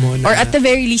tattoo mo. Na, or at the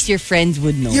very least, your friends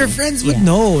would know. Your friends would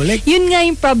know. Like, yun nga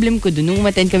yung problem ko dun, nung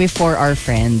umattend kami for our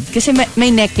friend. Kasi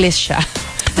may necklace siya.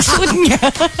 Suot niya.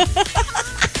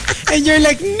 And you're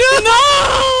like, no!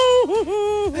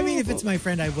 I mean, if it's my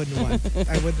friend, I wouldn't want.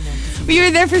 We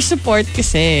were there for support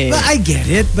kasi. But I get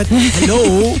it. But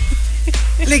hello?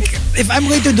 Like, if I'm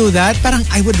going to do that, parang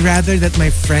I would rather that my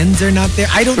friends are not there.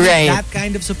 I don't get that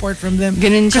kind of support from them.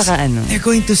 Ganun siya ka ano. They're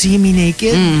going to see me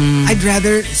naked. I'd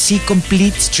rather see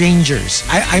complete strangers.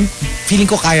 I'm feeling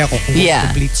ko kaya ko kung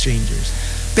complete strangers.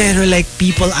 Pero like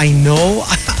people I know,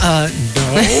 no.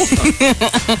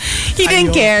 He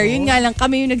didn't care. Yun nga lang,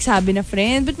 kami yung nagsabi na,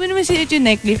 friend, ba't mo naman sinuot yung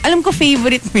necklace? Alam ko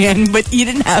favorite mo yan, but you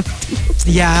didn't have to.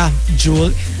 Yeah,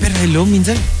 Jewel. Pero hello,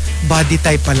 minsan body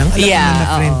type pa lang. Alam mo na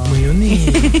friend mo yun eh.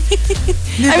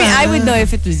 Diba? I mean, I would know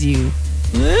if it was you.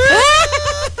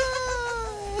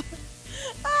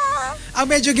 Ang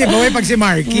medyo giveaway pag si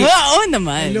Marky. Oo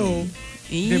naman. Hello.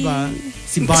 Diba?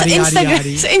 Si Body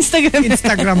Yari. Sa Instagram.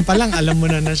 Instagram pa lang, alam mo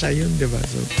na siya yun, diba?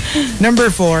 So, number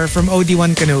 4 from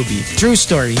OD1 Kenobi. True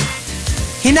story.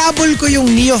 Hinabol ko yung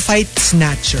neophyte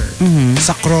snatcher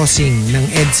sa crossing ng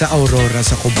EDSA Aurora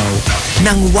sa Cubao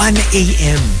ng 1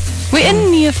 a.m. Wait,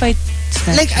 ano neophyte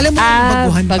snatcher? Like, alam mo,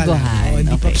 baguhan pa lang.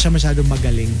 Hindi pa siya masyadong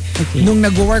magaling. Okay. Nung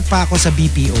nag-work pa ako sa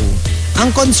BPO,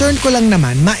 ang concern ko lang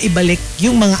naman, maibalik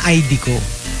yung mga ID ko.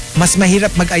 Mas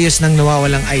mahirap mag-ayos ng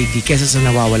nawawalang ID kesa sa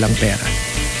nawawalang pera.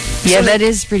 Yeah, so, that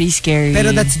is pretty scary.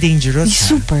 Pero that's dangerous.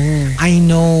 Super. I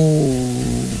know,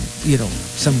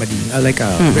 somebody, like a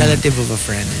relative of a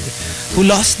friend who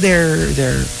lost their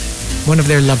one of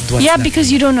their loved ones. Yeah,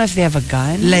 because you don't know if they have a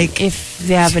gun. Like, if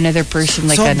they have another person,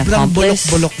 like an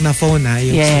accomplice. Sobrang bulok na phone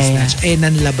yung snatch.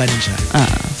 Nanlaban siya.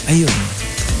 Ayun.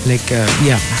 Like,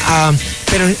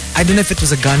 pero I don't know if it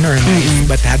was a gun or a knife,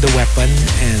 but had a weapon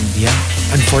and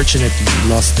unfortunately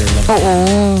lost their loved one.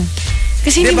 Oo.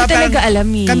 Kasi hindi mo talaga alam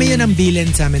eh. Kami yun ang bilin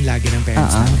sa amin lagi ng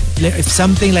parents namin. If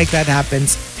something like that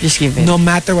happens, just give it. No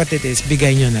matter what it is,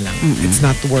 bigay nyo na lang. It's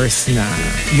not worth na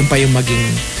yung pa yung maging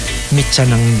mitsa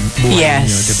ng buhay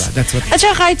nyo, diba? That's what. At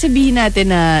saka kahit sabihin natin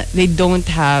na they don't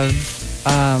have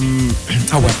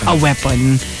a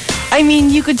weapon. I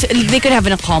mean, they could have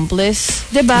an accomplice,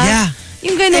 diba? Yeah.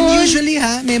 Yung ganun. And usually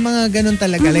may mga ganun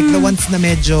talaga. Like the ones na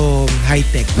medyo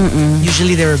high-tech.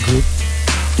 Usually they're a group.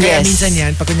 Kaya minsan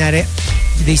yan, pag kunyari,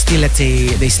 they steal, let's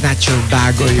say, they snatch your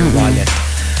bag or your wallet.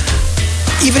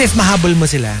 Even if mahabol mo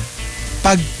sila,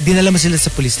 pag dinala mo sila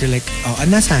sa police, they're like,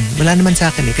 nasaan? Wala naman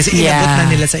sa akin eh. Kasi inabot na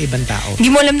nila sa ibang tao.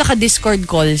 Hindi mo alam naka-Discord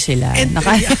call sila. And,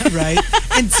 right?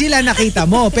 And sila nakita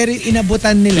mo, pero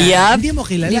inabutan nila. Hindi mo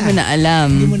kilala. Hindi mo na alam.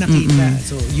 Hindi mo nakita.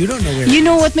 So, you don't know where. You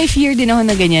know what? May fear din ako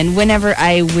na ganyan. Whenever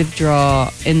I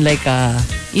withdraw in like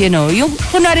yung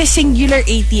kunwari singular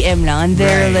ATM lang and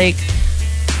there are like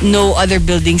no other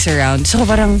buildings around. So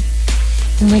parang,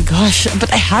 oh my gosh, but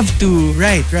I have to.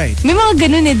 Right. May mga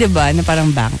ganun diba? Na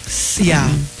parang banks. Yeah.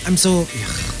 I'm so,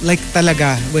 like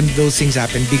talaga, when those things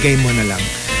happen, bigay mo na lang.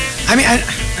 I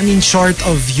mean, short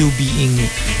of you being,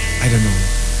 I don't know,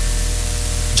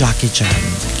 Jackie Chan,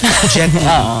 Jet Li,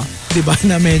 diba,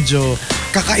 na medyo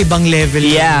kakaibang level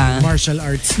ng martial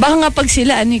arts. Baka nga pag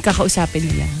sila, yung kakausapin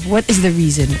nila? What is the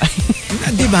reason why?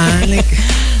 Diba? Like,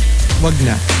 wag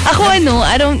na. Ako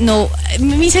I don't know.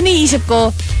 Minsan naiisip ko,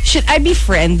 should I be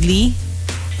friendly?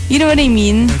 You know what I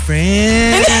mean? My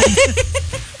friend.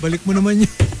 Balik mo naman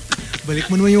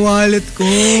yung wallet ko.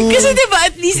 Kasi diba,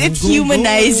 at least it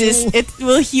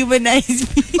will humanize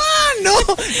me.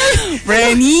 Paano?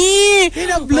 Brenny!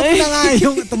 Hinablok na nga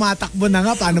yung tumatakbo na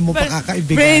nga. Paano mo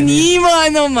pakakaibigan? Brenny,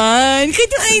 mga naman.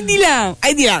 Kahit yung ID lang.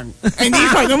 Hindi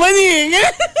ko naman eh.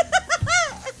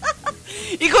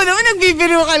 Ikaw naman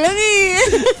nagbibiro ka lang eh.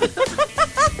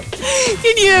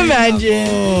 Can you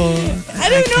imagine? I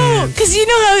don't know. Kasi you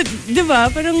know how, diba,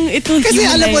 parang it will kasi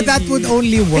humanize alam mo, that would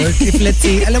only work if let's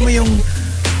say, alam mo yung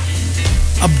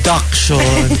abduction,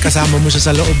 kasama mo siya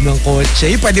sa loob ng kotse,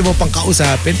 yung pwede mo pang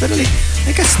kausapin, pero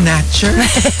like a snatcher.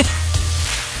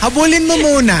 Habulin mo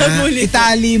muna,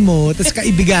 itali mo, tapos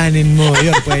kaibiganin mo.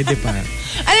 Yun, pwede pa.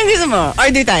 Anong gusto mo?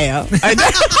 Order tayo?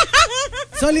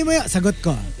 Soli mo yun, sagot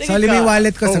ko. Soli mo yung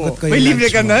wallet ko, sagot ko yung may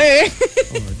libre ka na eh.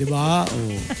 Diba?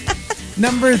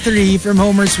 Number 3 from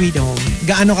Homer Sweet Home.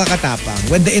 Gaano ka katapang?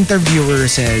 When the interviewer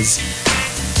says,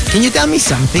 can you tell me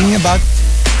something about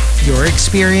your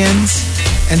experience?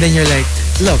 And then you're like,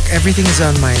 look, everything is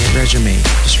on my resume.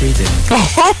 Just read it.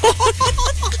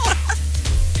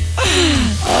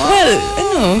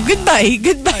 Well,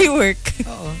 goodbye work.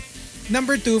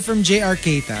 Number 2 from JR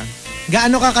Keita.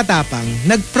 Gaano ka katapang?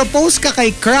 Nag-propose ka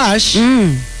kay crush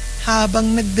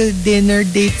habang nagde-dinner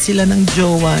date sila ng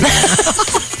jowa na.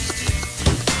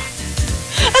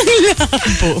 Ang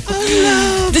labo.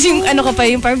 Tapos yung ano ka pa,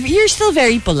 yung parang, you're still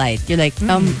very polite. You're like,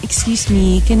 excuse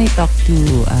me, can I talk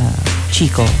to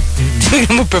Chico?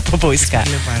 Mag-propose ka.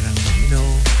 Parang,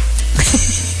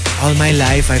 all my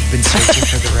life I've been searching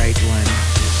for the right one.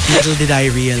 Little did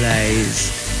I realize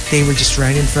they were just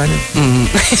right in front of me.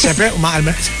 Siyempre,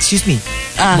 excuse me,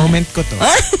 moment ko to.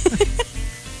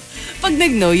 Pag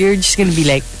nag-no, you're just gonna be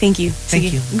like, thank you.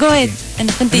 Thank you. Go ahead.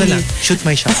 And continue. Shoot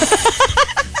my shot.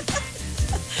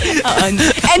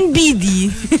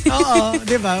 NBD. Oo,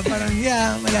 diba? Parang,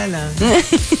 wala lang.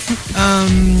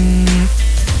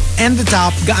 And the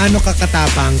top, gaano ka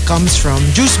katapang, comes from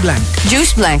Juice Blank.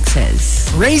 Juice Blank says,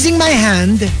 raising my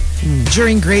hand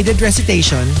during graded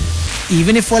recitation,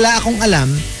 even if wala akong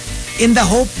alam, in the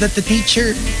hope that the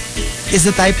teacher is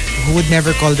the type who would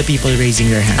never call the people raising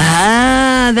their hand.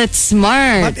 Ah, that's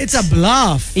smart. But it's a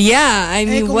bluff. Yeah, I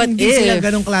mean, what if? Kung hindi sila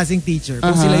ganong klaseng teacher,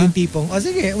 kung sila yung tipong,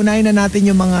 sige, unahin na natin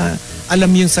yung mga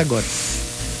alam yung sagot.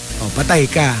 Patay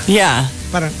ka. Yeah.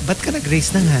 Parang, ba't ka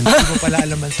nag-raise ng hand? Hindi mo pala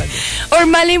alam ang sagot. Or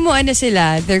mali mo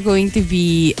sila, they're going to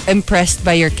be impressed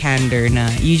by your candor na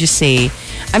you just say,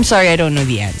 I'm sorry, I don't know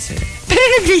the answer. Pero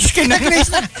nag-raise ka na. Nag-raise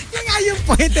na. Yung nga yung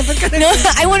point. No,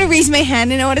 I want to raise my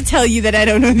hand and I want to tell you that I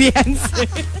don't know the answer.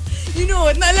 You know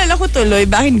what? Naalala ko tuloy,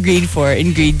 back in grade 4,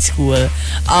 in grade school,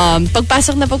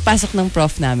 pagpasok ng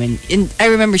prof namin,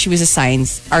 I remember she was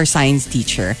our science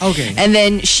teacher. Okay. And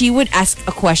then she would ask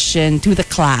a question to the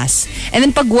class. And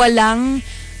then pag walang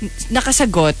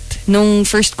nakasagot nung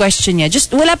first question niya,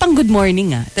 just wala pang good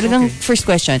morning talagang first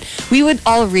question, we would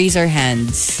all raise our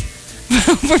hands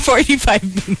for 45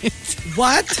 minutes.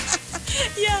 What?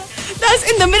 Yeah. That's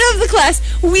in the middle of the class,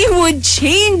 we would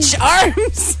change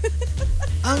arms.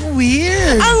 Ang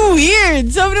weird.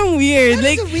 Sobrang weird.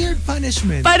 That is a weird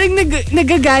punishment. Parang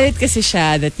nagagalit kasi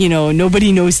siya that, nobody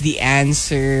knows the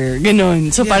answer. Ganon.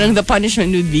 So parang the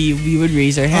punishment would be, we would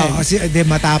raise our hands. Kasi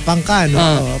matapang ka, no?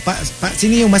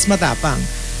 Sino yung mas matapang?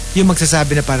 Yung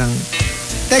magsasabi na parang,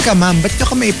 teka ma'am, ba't nyo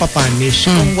kami ipapunish?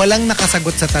 Kung walang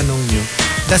nakasagot sa tanong nyo,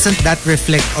 doesn't that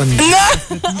reflect on you?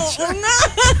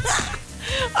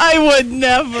 I would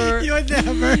never. You would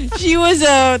never? She was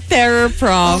a terror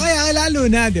prof. Kaya lalo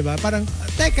na, di ba? Parang,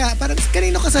 teka, parang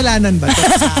kanino kasalanan ba?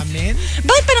 Ito sa amin?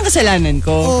 Bakit parang kasalanan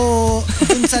ko? O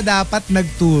dun sa dapat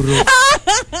nagturo?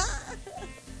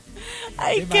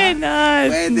 I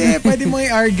cannot. Pwede mo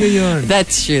i-argue yun.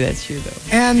 That's true though.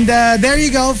 And there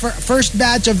you go for first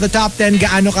batch of the top 10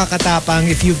 Gaano Ka Katapang.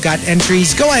 If you've got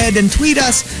entries, go ahead and tweet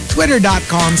us,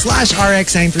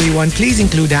 twitter.com/RX931. Please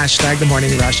include hashtag The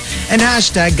Morning Rush and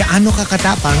hashtag Gaano Ka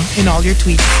Katapang in all your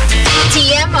tweets.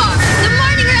 TMR, The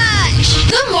Morning Rush.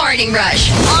 The Morning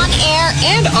Rush. On air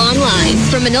and online.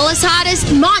 From Manila's hottest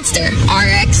Monster,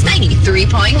 RX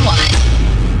 93.1.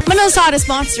 Manila's hottest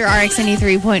Monster, RX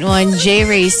 93.1, J.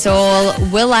 Ray Soul,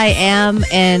 Will I Am,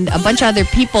 and a bunch of other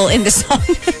people in the song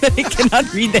that I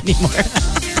cannot read anymore.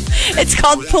 It's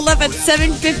called Pull Up at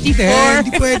 7:54.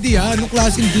 Hindi pwede yan. Anong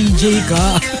klaseng DJ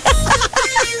ka?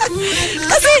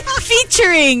 Kasi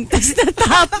featuring.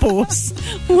 Tapos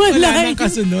wala nang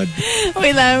kasunod.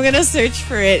 Wait lang, I'm gonna search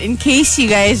for it in case you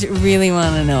guys really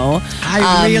wanna know.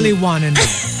 I really wanna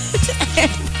know.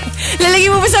 Lalagay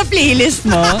mo ba sa playlist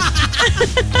mo?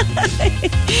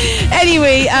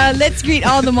 Anyway, let's greet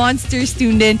all the monsters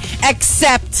tuned in,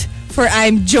 except for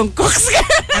I'm Jungkook's girl.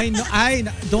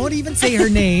 Don't even say her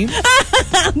name.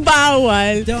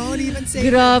 Bawal. Don't even say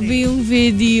her Grabe name. yung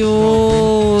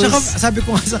videos. Tsaka sabi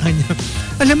ko nga sa kanya,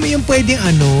 alam mo yung pwedeng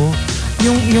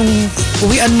yung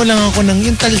uwian mo lang ako ng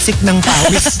yung talsik ng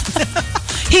pawis.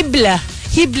 Hibla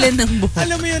ng buhok.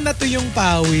 Alam mo yun, nato yung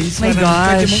pawis. My Parang gosh.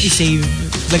 pwede mong i-save.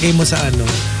 Lagay mo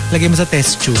sa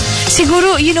test tube.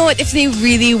 Siguro, you know what, if they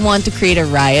really want to create a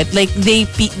riot, like they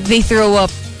throw a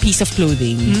piece of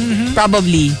clothing.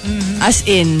 Probably. As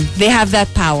in, they have that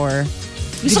power.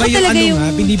 Gusto Diba ko talaga yung...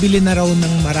 binibili na raw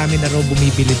ng marami na raw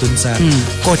bumibili dun sa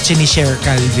kotse ni Cher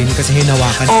Calvin kasi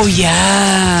hinawakan. Oh,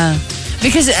 yeah.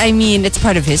 Because, I mean, it's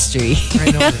part of history.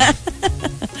 I know.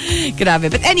 Grabe.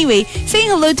 But anyway, saying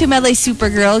hello to Melay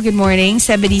Supergirl. Good morning.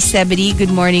 7070.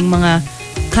 Good morning, mga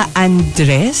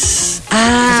ka-Andres.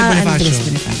 Andres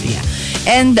Bonifacio, yeah.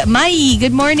 And Mai,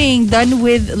 good morning. Done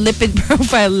with lipid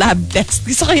profile lab test.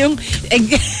 Gusto ko yung...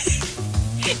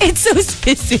 It's so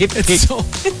specific. It's so...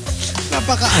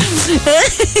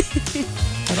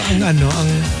 Parang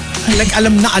like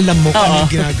alam mo kung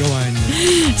anong ginagawa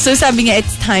niya. So sabi nga,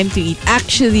 it's time to eat.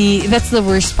 Actually, that's the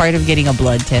worst part of getting a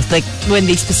blood test. Like when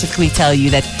they specifically tell you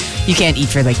that you can't eat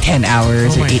for like 10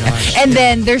 hours or 8 hours. And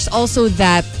then there's also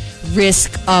that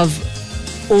risk of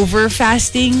over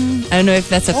fasting. I don't know if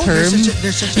that's a term.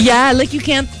 There's such a Yeah, like you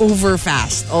can't over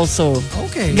fast also.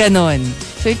 Okay. Ganon.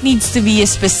 So it needs to be a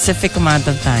specific amount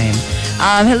of time.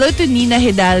 Hello to Nina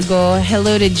Hidalgo.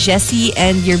 Hello to Jessie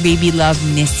and your baby love,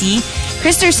 Nissy.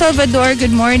 Krister Salvador,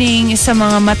 good morning. Sa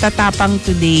mga matatapang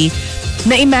today,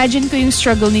 na-imagine ko yung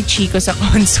struggle ni Chico sa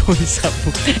console sa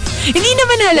book. Hindi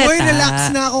naman halata. Oy, relax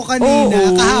na ako kanina.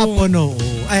 Kahapon,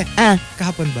 Ay,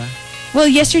 kahapon ba? Well,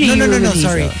 yesterday you were with Hazel.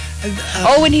 Sorry.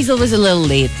 When Hazel was a little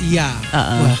late. Yeah.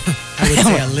 Well, I would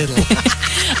say a little.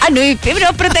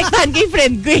 Protektahan ko yung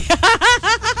friend ko.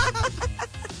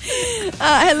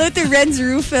 Hello to Renz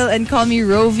Rufil and call me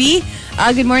Rovi.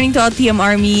 Good morning to all TM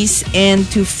Armies and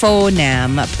to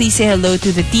Fonam. Please say hello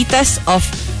to the titas of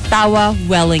Tawa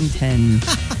Wellington.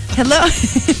 Hello.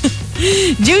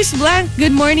 Juice Blanc,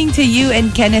 good morning to you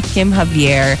and Kenneth Kim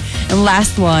Javier. And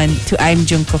last one to I'm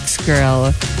Jungkook's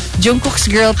girl. Jungkook's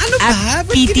girl at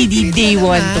PTD Day 1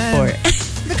 to 4.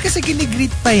 Ba't kasi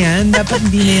ginigreet pa yan? Dapat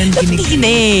hindi na yan ginigreet.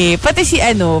 Hindi.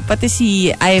 Pati si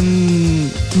I'm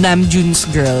Namjoon's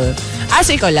girl.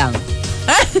 So ikaw lang.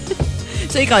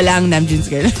 So ikaw lang, Namjoon's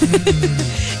girl.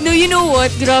 No, you know what?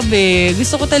 Grabe.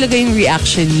 Gusto ko talaga yung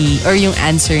reaction or yung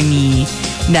answer ni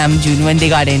Namjoon when they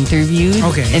got interviewed.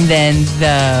 Okay. And then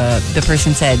the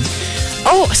person said,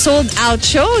 "Oh, sold out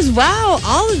shows. Wow,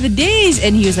 all of the days."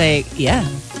 And he was like, "Yeah,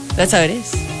 that's how it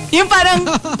is." Yung parang,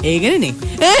 ganun eh.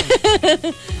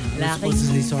 Are we supposed to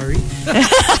say sorry? Are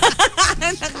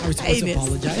we supposed to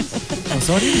apologize? Oh,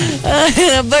 sorry.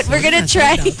 But we're gonna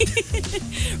try.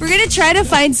 We're gonna try to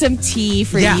find some tea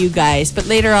for you guys.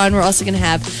 But later on, we're also gonna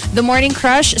have the morning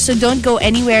crush. So don't go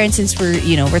anywhere. And since we're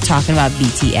talking about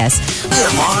BTS,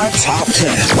 TMR Top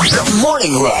 10. The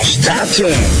Morning Rush Top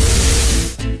 10.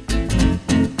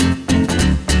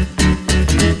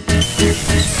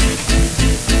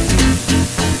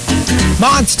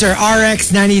 Monster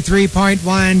RX 93.1.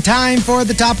 Time for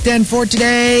the top 10 for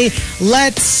today.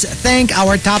 Let's thank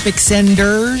our topic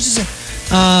senders.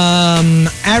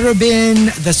 Arabin,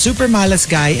 the Super Malas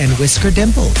Guy, and Whisker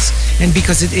Dimples. And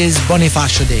because it is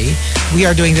Bonifacio Day, we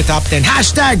are doing the top 10.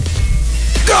 Hashtag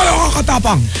GAANO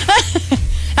KATAPANG.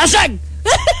 Hashtag!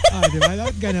 Diba?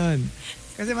 Dapat ganon.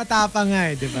 Kasi matapang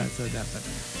nga diba? So dapat.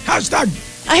 Hashtag!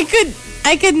 I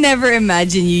could never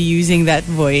imagine you using that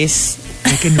voice.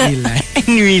 Like in real life.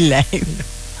 In real life.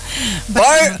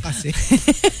 Ba't kasi?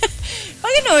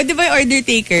 Pag di ba yung order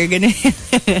taker? Ganun.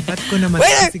 Ba't ko naman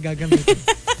kasi gagamitin?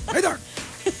 Waiter!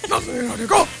 Nasa yung order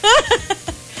ko!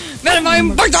 Meron mo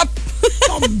yung board up!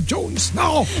 Tom Jones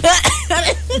now!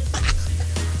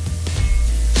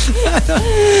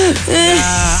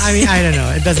 I mean, I don't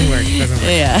know. It doesn't work.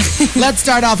 Yeah. Let's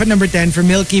start off at number 10 for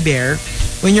Milky Bear.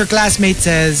 When your classmate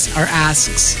says or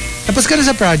asks, tapos ka na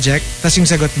sa project, tapos yung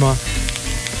sagot mo,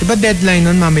 diba deadline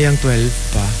nun mamayang 12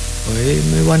 pa? Uy,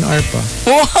 may 1 hour pa.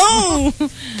 Wow!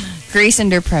 Grace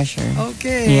under pressure.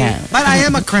 Okay. Yeah. But I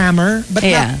am a crammer, but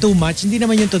not too much. Hindi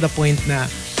naman yun to the point na,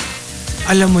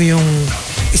 alam mo yung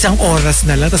isang oras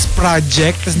na lang, tapos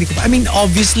project, tapos hindi ko pa. I mean,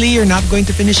 obviously, you're not going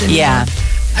to finish anymore. Yeah.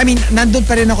 I mean, nandun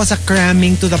pa rin ako sa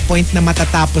cramming to the point na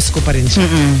matatapos ko pa rin siya.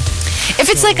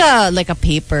 If it's like a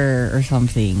paper or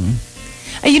something.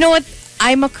 You know what?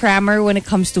 I'm a crammer when it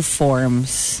comes to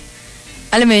forms.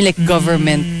 alam mo yun, like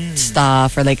government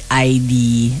stuff or like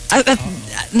ID.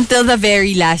 Until the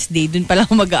very last day, dun pala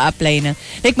ako mag-a-apply ng,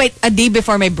 like a day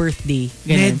before my birthday.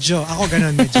 Ganun. Ako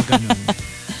ganun.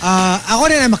 Ako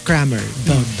rin, I'm a crammer.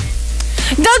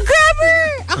 Dog crammer!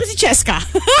 Ako si Cheska.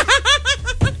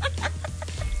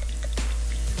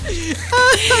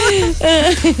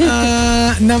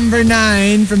 Number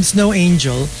 9 from Snow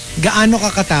Angel, gaano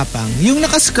ka katapang? Yung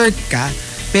nakaskirt ka,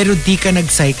 pero di ka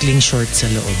nag-cycling short sa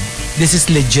loob. This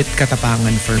is legit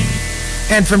katapangan for me.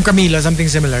 And from Camilo, something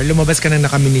similar. Lumabas ka na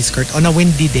naka-mini skirt on a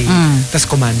windy day, tas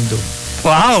commando.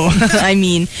 Wow. I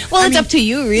mean, it's up to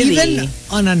you, really. Even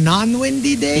on a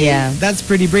non-windy day, that's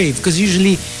pretty brave. Because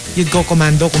usually, you'd go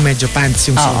commando kung medyo pants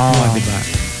yung suot mo, di ba?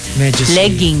 Medyo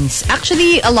leggings.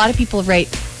 Actually, a lot of people right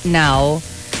now,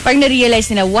 parang na-realize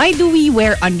nila, why do we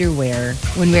wear underwear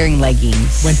when wearing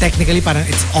leggings? When technically, parang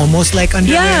it's almost like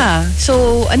underwear. Yeah.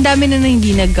 So, ang dami na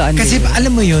hindi nagka-underwear. Kasi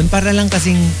alam mo yun, para lang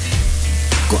kasing,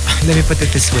 let me put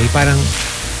it this way, parang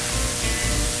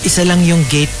isa lang yung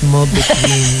gate mo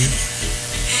between...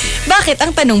 Bakit?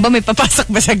 Ang tanong ba, may papasok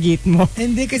ba sa gate mo?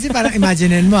 Hindi, kasi parang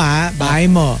imaginein mo bahay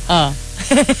mo.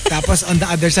 Tapos on the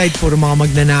other side, puro mga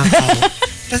magnanakaw.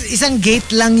 Tapos isang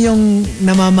gate lang yung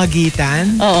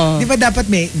namamagitan. Di ba dapat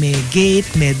may gate,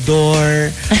 may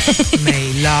door,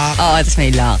 may lock. Tapos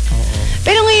may lock.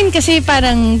 Pero ngayon kasi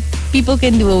parang people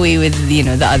can do away with, the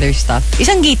other stuff.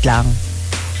 Isang gate lang.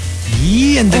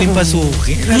 Ang daling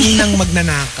pasukin. Ang nang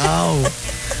magnanakaw.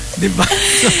 Diba?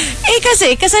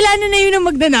 Kasi kasalanan na yun ang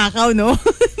magnanakaw, no?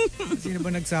 Sino ba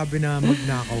nagsabi na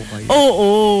magnakaw kayo?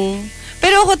 Oo.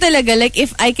 Pero ako talaga, like,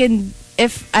 if I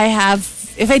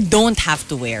don't have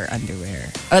to wear underwear,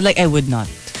 I would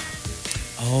not.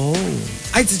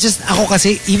 It's just, ako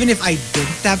kasi, even if I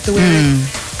didn't have to wear it,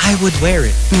 I would wear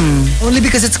it. Only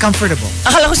because it's comfortable.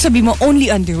 Akala ko sabi mo, only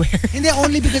underwear. Hindi,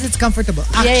 only because it's comfortable.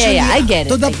 Actually, I get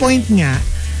it. To the point nga,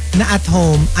 na at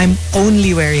home, I'm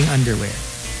only wearing underwear.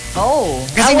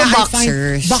 Kasi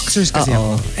boxers. Boxers kasi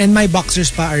ako. And my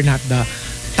boxers pa are not the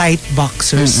tight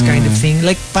boxers kind of thing.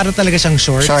 Like, para talaga siyang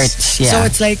shorts. Yeah. So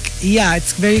it's like,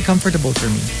 it's very comfortable for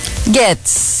me.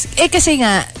 Gets. Kasi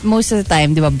nga, most of the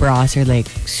time, di ba, bras are like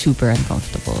super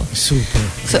uncomfortable. Super.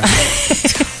 So,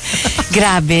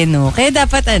 grabe, no? Kaya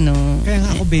dapat Kaya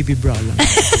nga ako baby bra lang.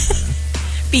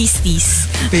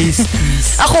 Pasties.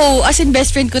 Pasties. Ako, as in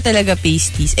best friend ko talaga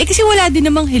pasties. Kasi wala din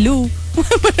namang hello.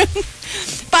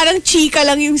 Parang chika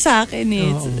lang yung sa akin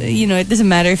eh. It doesn't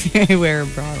matter if you wear a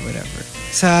bra or whatever.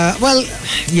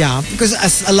 Because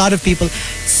as a lot of people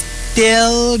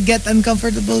still get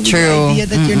uncomfortable with the idea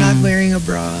that you're not wearing a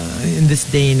bra in this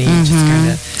day and age. It's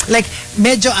kind of like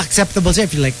medyo acceptable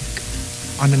if you're like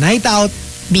on a night out,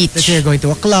 beach. That you're going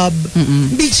to a club.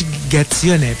 Beach gets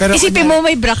yun eh. Pero isipin mo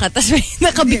may bra ka tapos may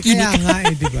nakabikini ka. Kaya nga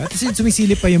eh, diba? Tapos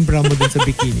sumisilip pa yung bra mo dun sa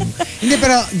bikini mo. Hindi,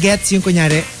 pero gets yung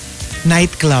kunyari,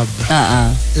 nightclub.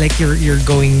 Like you're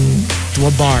going to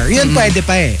a bar. Yun pwede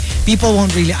pa eh. People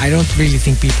I don't really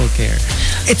think people care.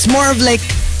 It's more of like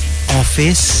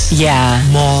office. Yeah.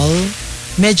 Mall.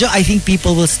 Medyo I think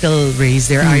people will still raise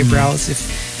their eyebrows if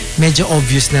medyo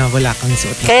obvious na wala kang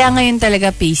suot. Kaya ngayon talaga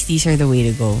pasties are the way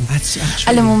to go. That's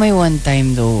actually... Alam mo, may one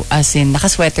time though, as in,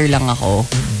 naka-sweater lang ako.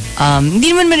 Hindi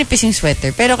naman manipis yung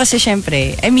sweater, pero kasi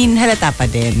syempre, halata pa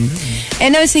din.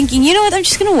 And I was thinking, you know what, I'm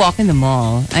just gonna walk in the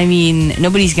mall.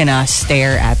 Nobody's gonna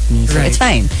stare at me, so it's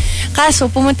fine. Kaso,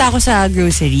 pumunta ako sa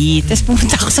grocery, tapos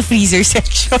pumunta ako sa freezer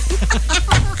section.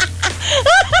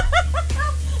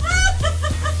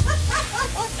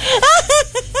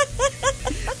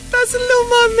 Tapos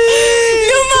lumamig!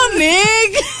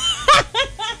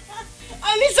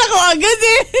 Alis ako agad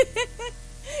eh.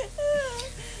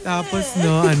 Tapos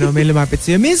may lumapit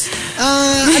sa'yo. Miss,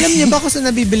 alam niyo ba kung saan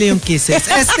nabibili yung Kisses?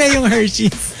 Yung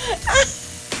Hershey's.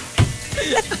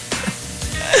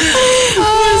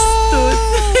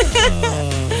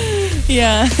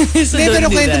 Yeah. So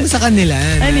pero kwento mo sa kanila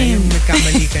na yung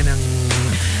nagkamali ka ng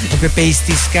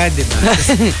magpe-pasties ka, di ba?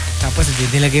 Tapos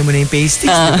nilagay mo na yung pasties,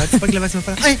 di ba? Tapos paglabas mo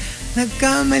parang, ay,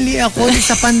 nagkamali ako.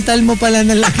 Sa pantal mo pala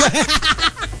nalagay.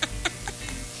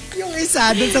 Yung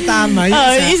isa doon sa tama.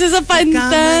 Yung isa sa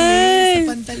pantal.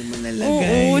 Sa pantal mo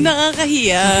nalagay. Oo,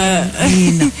 nakakahiya.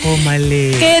 Ay, nako,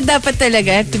 mali. Kaya dapat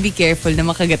talaga, have to be careful na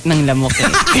makagat ng lamok eh.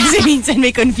 Kasi minsan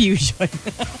may confusion.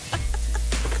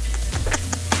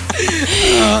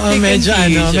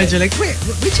 Medyo like, wait,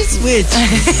 which is which?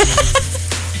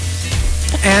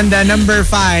 And number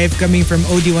 5, coming from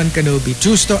OD1 Kenobi,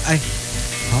 true story.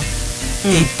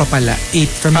 8 pa pala. 8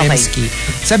 from Emski.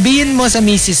 Sabihin mo sa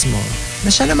misis mo na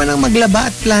siya naman ang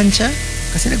maglaba at plancha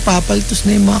kasi nagpapaltos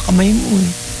na yung mga kamay mo.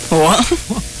 Wow.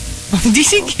 Di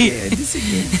sige. Di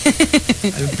sige.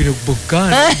 Alam, pinugbog ka.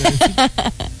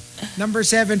 Number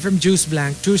 7 from Juice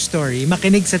Blank, true story,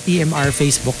 makinig sa TMR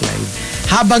Facebook Live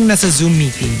habang nasa Zoom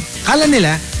meeting. Kala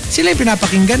nila, sila yung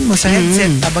pinapakinggan mo sa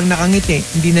headset habang nakangiti.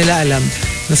 Hindi nila alam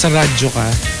na sa radyo ka,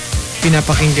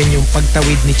 pinapakinggan yung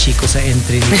pagtawid ni Chico sa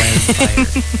entry ni Wildfire.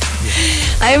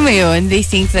 Ayaw mo yun, they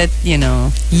think that, you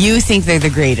think they're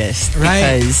the greatest.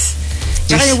 Right. Because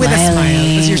Tsaka you're with a smile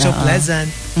because you're so pleasant.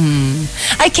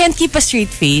 I can't keep a straight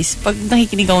face pag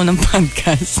nakikinig ako ng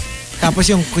podcast. Tapos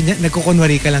yung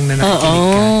nagkukunwari ka lang na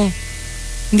nakikinig ka.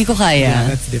 Hindi ko kaya.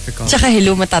 Yeah, that's difficult. Tsaka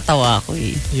hello, matatawa ako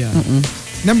eh. Yeah.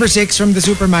 Number 6 from the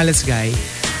Super Malas guy,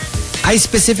 I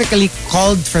specifically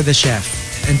called for the chef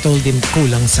and told him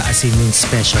kulang sa asin yung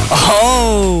special.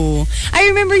 Oh! I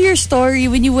remember your story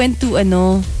when you went to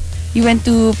the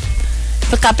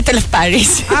capital of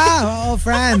Paris.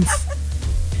 France.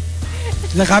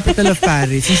 The capital of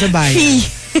Paris. Yung sa bayan.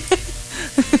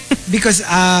 Because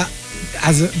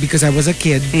because I was a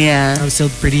kid. Yeah. I was still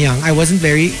pretty young. I wasn't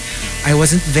very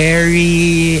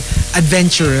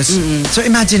adventurous. So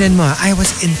imagine mo, I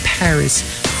was in Paris,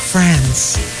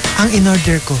 France. Ang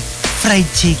in-order ko, fried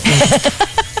chicken.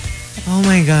 Oh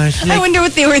my gosh. I wonder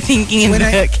what they were thinking in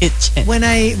the kitchen. When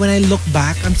I look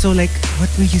back, I'm so like,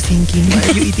 what were you thinking? Why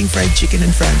are you eating fried chicken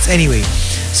in France? Anyway,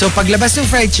 so paglabas ng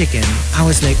fried chicken, I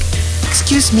was like,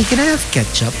 excuse me, can I have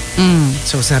ketchup?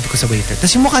 So sabi ko sa waiter.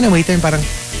 Tapos yung mukha ng waiter parang,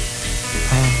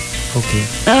 okay.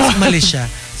 Malis siya.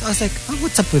 So I was like,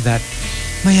 what's up with that?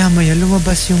 Maya-maya,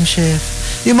 lumabas yung chef.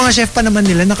 Yung mga chef pa naman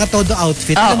nila, nakatodo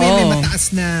outfit. Alam mo may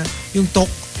mataas na, yung tok.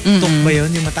 Tok ba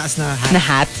yun? Yung mataas na hat. Na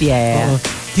hat, yeah. Oo.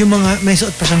 Yung mga, may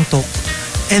suot pa siyang tok.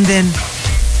 And then,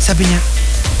 sabi niya,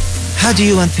 how do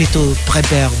you want me to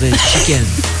prepare the chicken?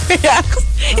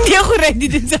 Hindi ako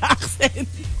ready din sa accent.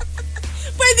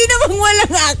 Pwede namang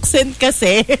walang accent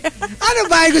kasi. Ano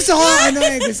ba? Gusto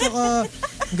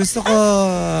ko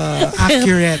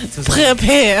accurate. So,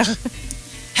 Prepare.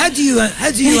 How do you want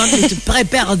me to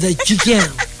prepare the chicken?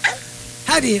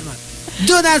 How do you want?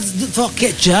 Do not for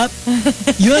ketchup.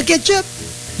 You want ketchup?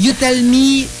 You tell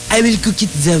me, I will cook it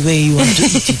the way you want to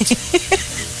eat it.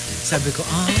 Sabi ko,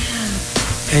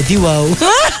 di wow.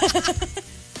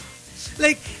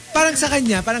 Like, parang sa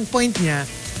kanya, parang point niya,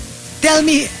 tell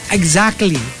me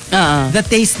exactly the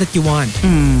taste that you want.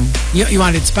 You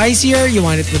want it spicier, you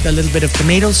want it with a little bit of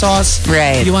tomato sauce.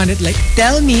 Right. You want it like,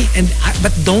 tell me,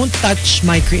 but don't touch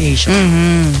my creation.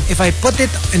 If I put it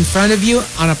in front of you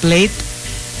on a plate,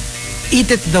 eat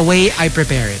it the way I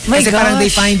prepare it. My Kasi gosh. parang they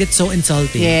find it so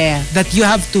insulting. Yeah. That you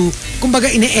have to,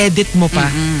 kumbaga ine-edit mo pa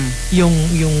yung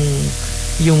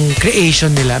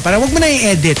creation nila. Parang wag mo na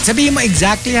i-edit. Sabihin mo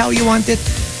exactly how you want it.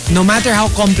 No matter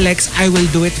how complex, I will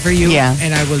do it for you. Yeah.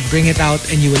 And I will bring it out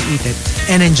and you will eat it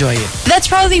and enjoy it. That's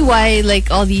probably why,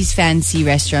 like, all these fancy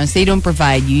restaurants, they don't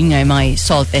provide you mga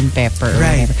salt and pepper or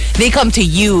Right. whatever. They come to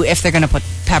you if they're gonna put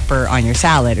pepper on your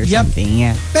salad or something.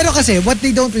 Yeah. Pero kasi, what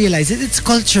they don't realize is it's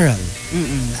cultural.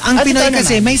 Ang Pinoy totoo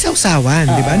kasi naman. may sausawan,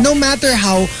 di ba? No matter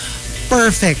how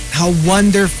perfect, how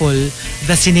wonderful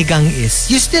the sinigang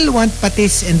is, you still want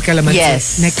patis and calamansi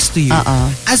Yes. next to you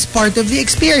as part of the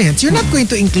experience. You're not going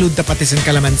to include the patis and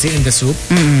calamansi in the soup.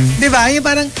 Di ba? Yung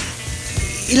parang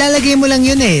ilalagay mo lang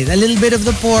yun eh. A little bit of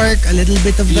the pork, a little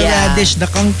bit of the radish, the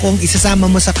kangkong,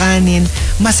 isasama mo sa kanin.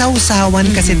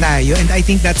 Masausawan kasi tayo. And I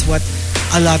think that's what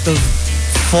a lot of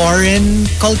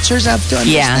foreign cultures have to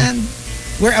understand.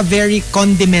 We're a very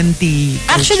condimenty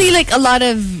culture. Actually, like, a lot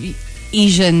of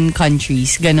Asian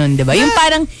countries, ganun, diba? Yung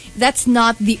parang, that's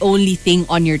not the only thing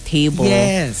on your table.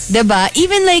 Yes. Diba?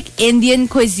 Even like Indian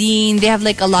cuisine, they have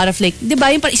like a lot of like,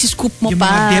 diba? Yung parang isiscoop mo Yung pa.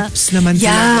 mga dips naman sila.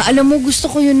 Yeah, alam mo, gusto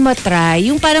ko yun matry.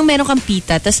 Yung parang meron kang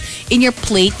pita, tas in your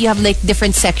plate, you have like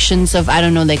different sections of, I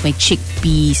don't know, like may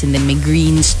chickpeas and then may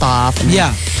green stuff. And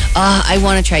Yeah. I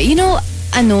wanna try. You know,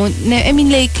 I mean,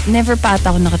 like, never pa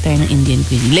ata ako nakatry ng Indian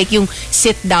cuisine. Like yung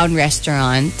sit-down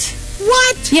restaurant.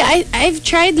 What? Yeah, I've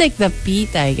tried like the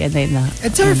pita.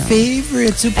 It's our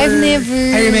favorite. Super. I've never.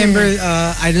 I remember.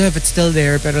 I don't know if it's still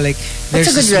there, but like there's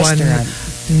What's a good this restaurant?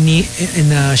 one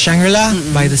in Shangri-La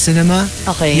by the cinema.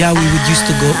 Okay. Yeah, we used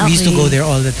to go. We used to okay. go there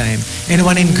all the time. And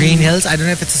one in Green Hills. I don't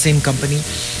know if it's the same company,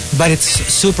 but it's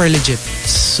super legit.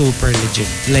 Super legit.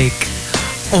 Like,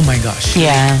 oh my gosh.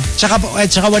 Yeah.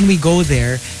 Tsaka when we go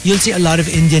there, you'll see a lot of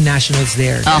Indian nationals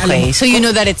there. Kaya alam Okay, mo, so you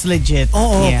know that it's legit.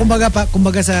 Oo, Yeah.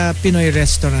 kumbaga sa Pinoy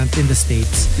restaurant in the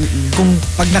States, kung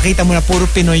pag nakita mo na puro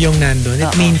Pinoy yung nandun,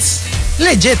 it means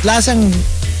legit, lasang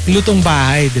lutong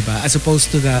bahay, di ba? As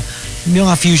opposed to yung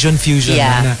fusion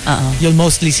Yeah, na you'll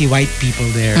mostly see white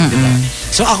people there, di ba?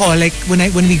 So ako, like,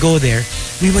 when we go there,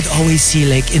 we would always see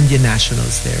like Indian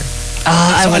nationals there.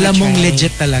 So alam mong try.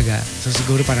 legit talaga. So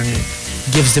siguro parang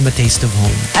gives them a taste of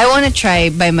home. I wanna try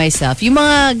by myself. Yung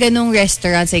mga ganong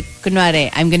restaurants, like,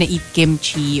 kunwari, I'm gonna eat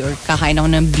kimchi or kakain ako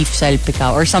ng beef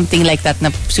salpikaw or something like that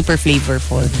na super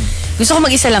flavorful. Gusto ko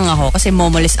mag-isa lang ako kasi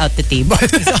momoles out the table.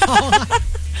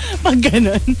 Pag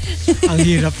ganon. Ang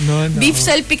hirap nun. Beef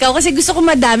salpikaw kasi gusto ko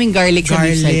madaming garlic sa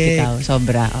beef salpikaw.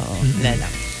 Sobra, oo. Lala.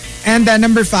 And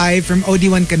number 5 from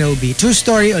OD1 Kenobi. True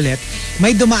story ulit.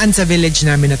 May dumaan sa village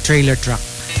namin na trailer truck.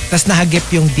 Tapos nahagip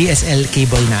yung DSL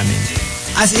cable namin.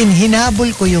 As in, hinabol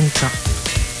ko yung truck.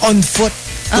 On foot.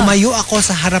 Tumayo ako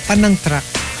sa harapan ng truck.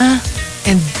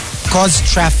 And caused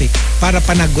traffic para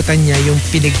panagutan niya yung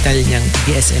pinigtal niyang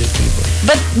DSL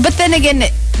cable. But then again,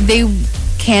 they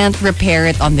can't repair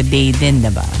it on the day din,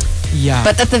 diba? Yeah.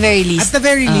 But at the very least... At the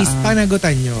very least,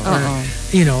 panagutan nyo. Or,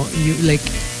 you know, you like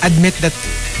admit that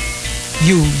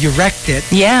you wrecked it.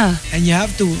 Yeah. And you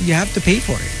have to pay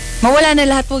for it. Mawala na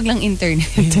lahat, wag lang internet.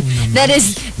 That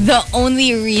is the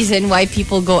only reason why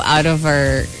people go out of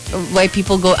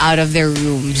their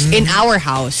rooms in our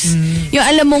house. Yung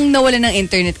alam mong nawala ng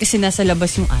internet kasi nasa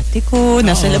labas yung ate ko,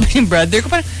 nasa labas yung brother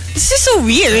ko. Parang, this is so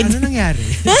weird. Ano nangyari?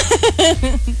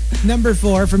 Number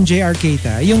 4 from JR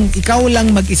Keita, yung ikaw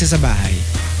lang mag-isa sa bahay.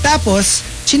 Tapos,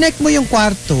 chinek mo yung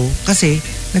kwarto kasi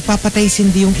nagpapatay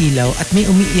sindi yung ilaw at may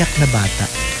umiiyak na bata.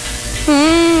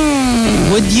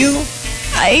 Would you?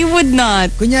 I would not.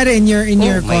 Kunyari in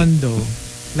your condo,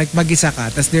 like mag-isa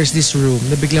ka, tas there's this room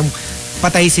na biglang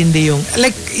patay sindi yung,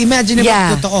 like imagine if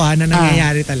totoo na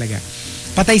nangyayari talaga.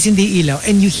 Patay sindi ilaw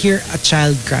and you hear a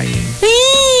child crying.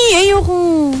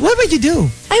 Ayoko. What would you do?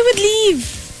 I would leave.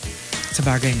 Sa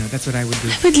bagay, no? That's what I would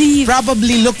do. I would leave.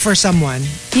 Probably look for someone.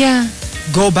 Yeah.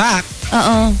 Go back.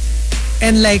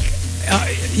 And like,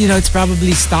 you know, it's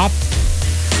probably stopped.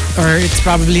 Or it's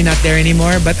probably not there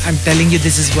anymore, but I'm telling you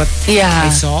this is what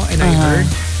I saw and I heard.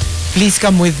 Please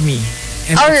come with me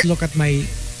and let's look at my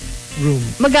room.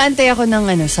 Mag-aantay ako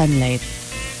ng sunlight.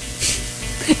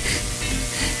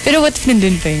 Pero what if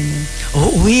nandun pa yun?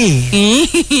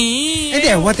 And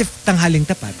there, what if tanghaling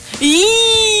tapat?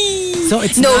 So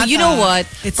it's no, not you know what?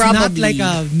 It's probably not like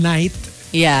a night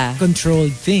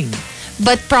controlled thing.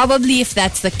 But probably if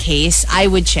that's the case, I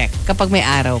would check kapag may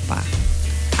araw pa.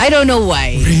 I don't know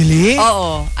why. Really?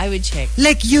 Oo, I would check.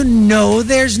 Like, you know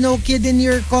there's no kid in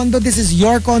your condo. This is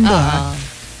your condo, ha?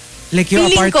 Like your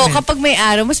Feeling apartment. ko, kapag may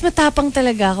araw, mas matapang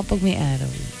talaga kapag may araw.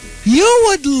 You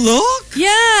would look?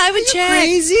 Yeah, I would check.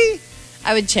 Crazy?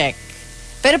 I would check.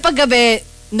 Pero pag gabi,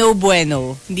 no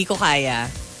bueno. Hindi ko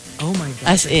kaya. Oh my God.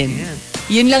 As in.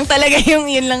 Yun lang talaga yung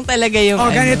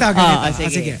ganito.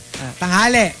 Sige.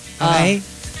 Tanghali. Okay?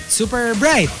 Super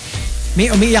bright. May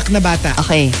umiiyak na bata.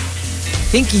 Okay.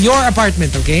 Think your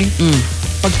apartment, okay?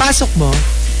 Pagpasok mo,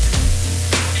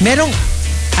 merong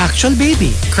actual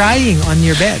baby crying on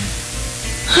your bed.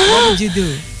 What would you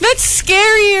do? That's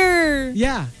scarier.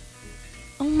 Yeah.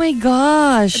 Oh my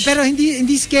gosh. Pero hindi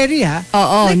scary, ha?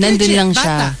 Oo, like, nandun legit, lang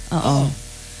bata. siya. Oo.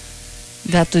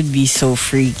 That would be so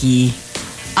freaky.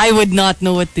 I would not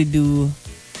know what to do.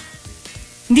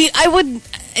 Hindi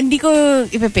ko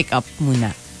ipe-pick up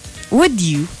muna. Would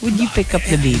you pick up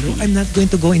the baby? I'm not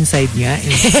going to go inside niya.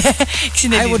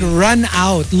 I would run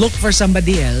out, look for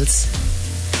somebody else,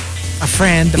 a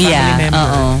friend, a family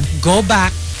member, go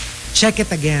back, check it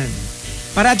again.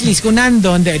 Para at least kung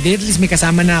nandun, at least may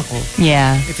kasama na ako.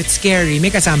 Yeah. If it's scary,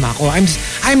 may kasama ako.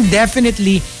 I'm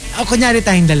definitely, kunyari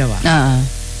tayong dalawa.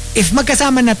 If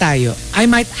magkasama na tayo,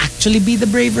 I might actually be the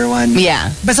braver one.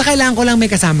 Yeah. Basta kailangan ko lang may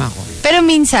kasama ako. Pero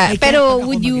minsan,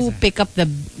 would you pick up the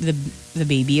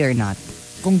baby or not?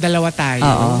 Kung dalawa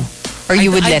tayo. Or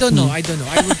you would let me? I don't know.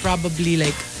 I would probably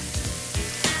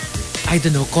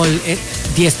call it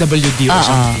DSWD or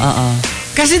something.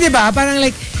 Kasi diba, parang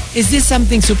like, is this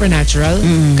something supernatural?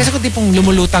 Kasi kung tipong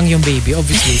lumulutang yung baby,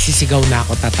 obviously, sisigaw na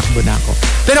ako, tatakbo na ako.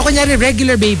 Pero kunyari,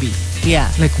 regular baby.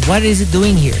 Yeah. Like, what is it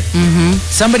doing here?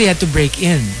 Somebody had to break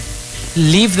in,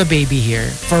 leave the baby here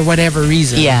for whatever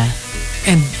reason. Yeah.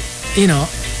 And, you know,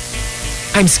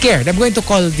 I'm scared. I'm going to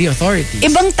call the authorities.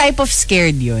 Ibang type of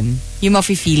scared yun. Yung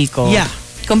mafe-feel ko. Yeah.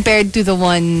 Compared to the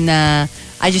one na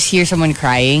I just hear someone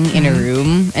crying in a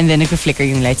room and then nagpa-flicker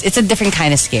yung lights. It's a different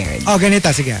kind of scared. Oh, ganito.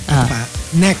 Sige.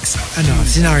 Next,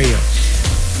 scenario.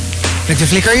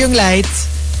 Nagpa-flicker yung lights.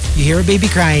 You hear a baby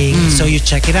crying, so you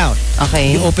check it out.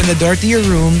 Okay. You open the door to your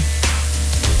room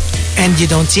and you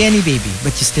don't see any baby,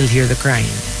 but you still hear the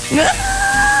crying.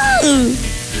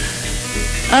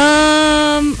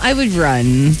 I would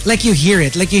run. Like you hear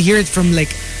it. Like you hear it from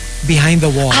like behind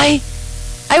the wall. I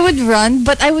would run,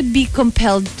 but I would be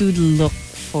compelled to look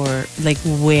for like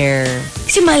where.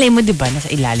 Kasi malay mo, diba, nasa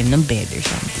ilalim ng bed or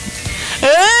something.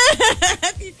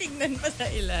 Tingnan pa sa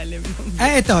ilalim.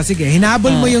 Ito, sige.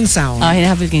 Hinabol mo yung sound.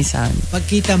 Hinahabol ko yung sound.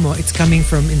 Pagkita mo, it's coming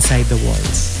from inside the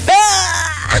walls.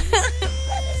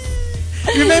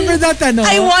 Remember that,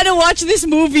 I wanna watch this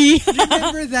movie.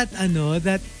 Remember that,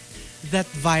 that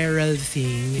viral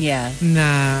thing? Yeah.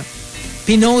 Na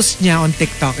pinost niya on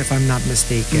TikTok, if I'm not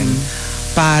mistaken.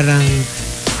 Parang,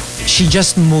 she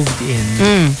just moved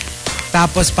in.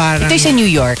 Tapos parang... Ito sa New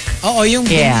York. Oo, yung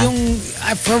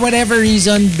for whatever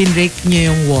reason, binrake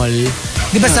niya yung wall.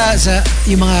 Di ba sa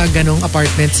yung mga ganong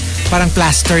apartments, parang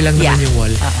plaster lang naman yung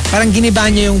wall. Parang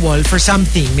giniba niya yung wall for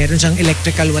something. Meron siyang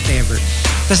electrical whatever.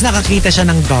 Tapos nakakita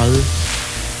siya ng doll.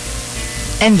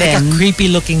 And then... Like a creepy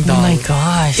looking doll. Oh my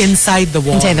gosh. Inside the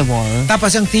wall. Inside the wall.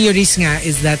 Tapos yung theories nga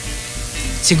is that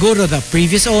siguro the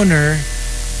previous owner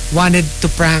wanted to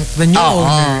prank the new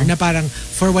owner na parang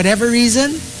for whatever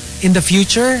reason, in the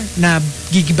future, na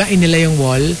gigibain nila yung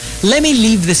wall, let me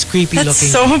leave this creepy looking. That's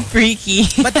so freaky.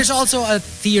 But there's also a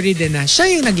theory din na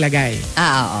siya yung naglagay.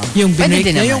 Oo. Yung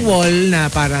binake na yung wall na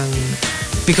parang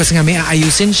because nga may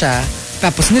aayusin siya,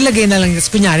 tapos nilagay na lang,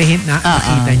 kunyari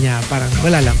nakita niya, parang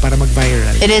wala lang, para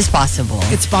mag-viral. It is possible.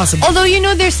 It's possible. Although,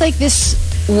 there's like this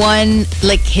one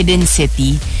like hidden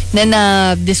city na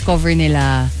na-discover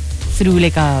nila through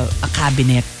like a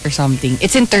cabinet or something.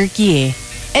 It's in Turkey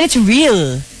and it's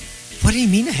real. What do you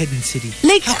mean a hidden city?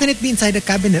 Like, how can it be inside a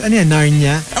cabinet? Ano yan,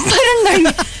 Narnia? Parang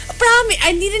Narnia. Promise,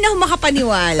 hindi rin ako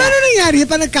makapaniwala. Paano nangyari?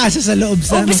 Paano nagkasya sa loob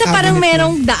sa basta parang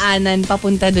merong daanan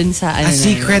papunta dun sa a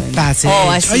secret passage.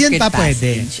 A secret yun pa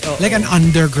passage. Pwede. Like an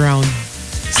underground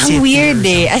city. Ang weird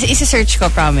As isa-search ko,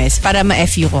 promise, para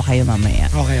ma-FU ko kayo mamaya.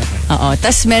 Okay. Oo.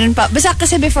 Tapos meron pa, basta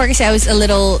kasi before kasi I was a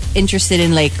little interested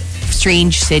in like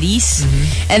strange cities.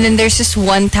 And then there's this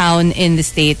one town in the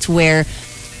States where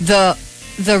the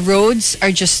roads are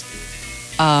just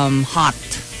hot.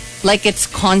 Like it's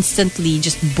constantly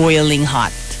just boiling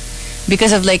hot.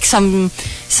 Because of like some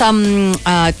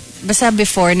basta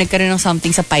before nagkaroon ng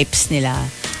something sa pipes nila.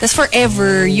 Tapos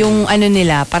forever yung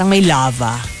nila parang may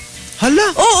lava.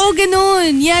 Hala? Oo,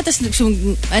 ganun. Yeah, tapos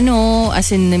as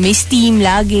in may steam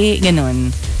lagi,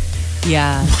 ganun.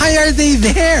 Yeah. Why are they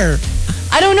there?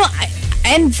 I don't know.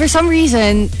 And for some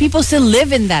reason, people still live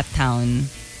in that town.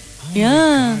 Oh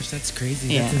my gosh, that's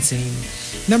crazy. Yeah. That's insane.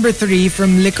 Number 3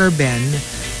 from Liquor Ben.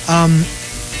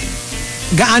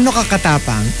 Gaano ka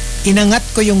katapang? Inangat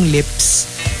ko yung lips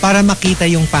para makita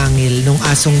yung pangil nung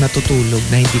asong natutulog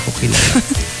na hindi ko kilala.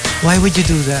 Why would you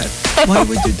do that? Why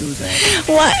would you do that?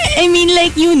 Why? I mean,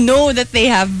 like, that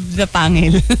they have the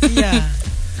pangil. Yeah.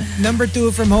 Number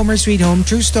 2 from Homer Sweet Home.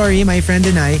 True story, my friend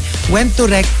and I went to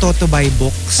Recto to buy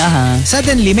books.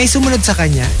 Suddenly, may sumunod sa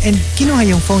kanya and kinuha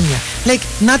yung phone niya. Like,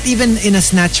 not even in a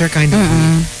snatcher kind of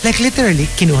way. Like, literally,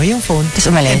 kinuha yung phone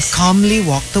and calmly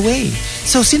walked away.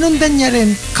 So, sinundan niya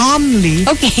rin calmly.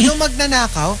 Okay. Yung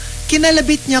magnanakaw,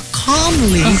 kinalabit niya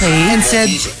calmly and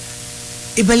said,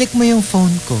 ibalik mo yung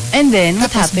phone ko. And then, what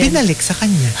Tapos, happened? binalik sa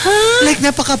kanya. Like,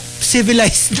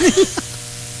 napaka-civilized nila.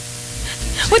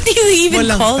 What do you even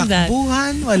call that?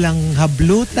 Walang takbuhan, walang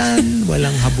hablutan,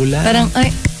 walang habulan. Parang,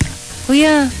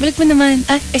 kuya, balik mo naman.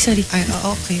 Sorry.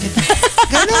 Okay.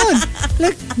 Ganon.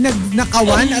 Like,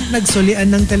 nakawan at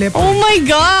nagsulian ng telepono. Oh my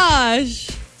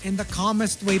gosh! In the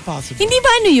calmest way possible. Hindi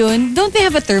ba yun? Don't they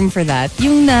have a term for that?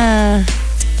 Yung ano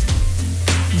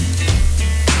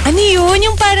yun?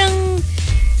 Yung parang,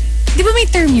 di ba may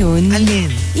term yun? Alin?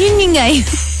 Yun nga.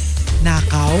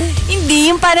 Nakaw?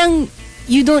 Hindi, yung parang,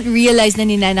 you don't realize na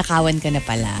ninanakawan ka na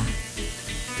pala.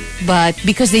 But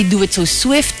because they do it so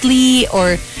swiftly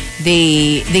or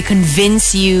they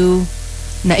convince you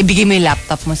na ibigay mo yung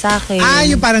laptop mo sa akin.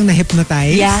 Yung parang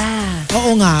na-hypnotize? Yeah.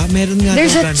 Oo nga, meron nga.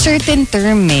 There's a certain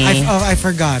term I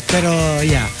forgot. Pero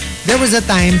yeah. There was a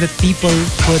time that people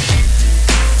could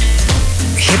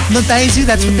hypnotize you.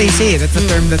 That's what they say. That's a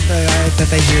term that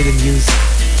I hear them use.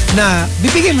 Na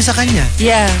bibigay mo sa kanya.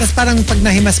 Yeah. Tapos parang pag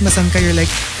nahimasmasan ka, you're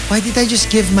like, why did I just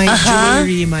give my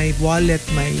jewelry, my wallet,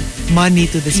 my money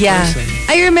to this person?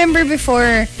 I remember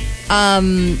before,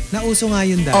 nauso nga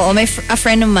yun dahil. Oo, a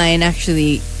friend of mine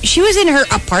actually, she was in her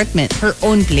apartment, her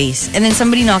own place, and then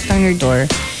somebody knocked on her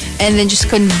door and then just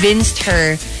convinced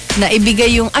her na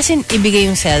ibigay yung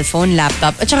cellphone,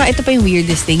 laptop, at saka ito pa yung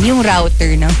weirdest thing, yung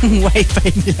router ng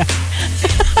wifi nila.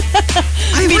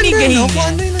 I wonder,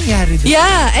 kung ano yung nangyari doon.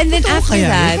 Yeah, and then after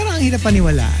that, parang ang hirap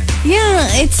paniwalaan. Yeah,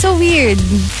 it's so weird.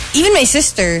 Even my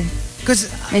sister,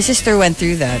 because my sister went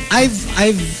through that. I've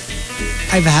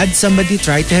had somebody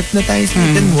try to hypnotize me.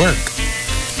 It didn't work.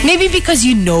 Maybe because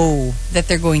you know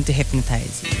that they're going to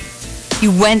hypnotize you. You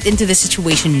went into the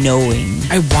situation knowing.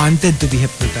 I wanted to be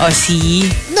hypnotized. Oh, see?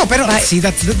 No, pero see,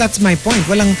 that's my point.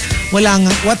 Walang,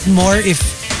 what more if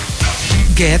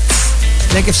gets.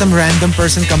 Like if some random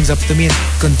person comes up to me and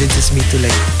convinces me to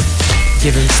like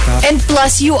give him stuff. And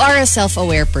plus, you are a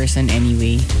self-aware person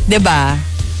anyway. Diba?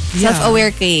 Yeah.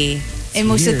 Self-aware ka eh. And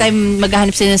most of Weird. the time,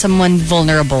 maghahanap sila ng someone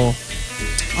vulnerable.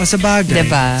 Oh, sa bagay.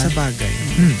 Diba? Sa bagay.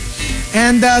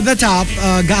 And the top,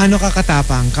 gaano ka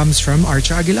katapang, comes from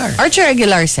Archer Aguilar. Archer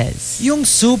Aguilar says, Yung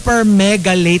super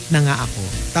mega late na nga ako.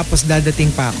 Tapos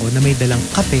dadating pa ako na may dalang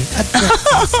kape at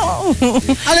breakfast.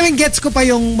 Alam mo, gets ko pa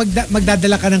yung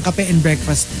magdadala ka ng kape and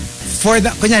breakfast for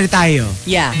the, kunyari tayo.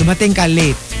 Yeah. Dumating ka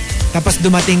late. Tapos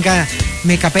dumating ka,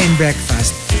 may kape and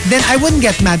breakfast. Then I wouldn't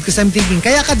get mad because I'm thinking,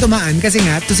 kaya ka dumaan kasi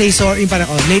nga, to say sorry,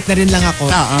 parang, late na rin lang ako.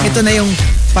 Ito na yung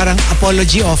parang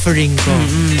apology offering ko.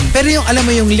 Pero yung, alam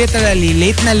mo, yung literally,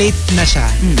 late na siya.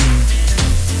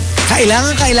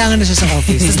 Kailangan na siya sa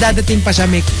office. Tapos dadating pa siya,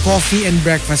 may coffee and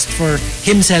breakfast for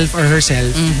himself or herself.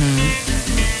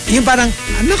 Yung parang,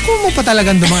 naku mo pa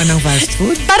talagang dumaan ng fast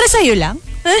food. para sa'yo lang?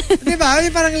 Diba?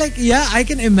 Yung parang like, yeah, I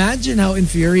can imagine how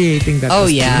infuriating that was. Oh,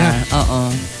 yeah. Oo.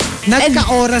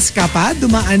 Nagka-oras ka pa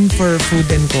dumaan for food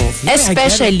and coffee.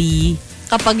 Especially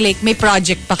kapag like may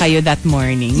project pa kayo that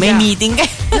morning. May meeting kayo.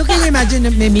 You can imagine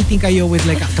may meeting kayo with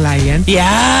like a client.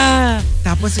 Yeah.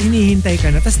 Tapos hinihintay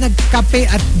ka na. Tapos nagkape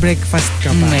at breakfast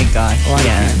ka pa. Oh my gosh.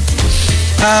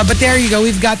 Yeah. But there you go.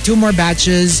 We've got 2 more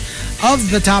batches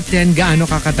of the top 10 Gaano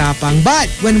Ka Katapang. But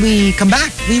when we come back,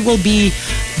 we will be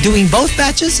doing both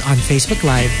batches on Facebook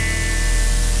Live.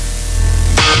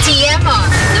 TMR,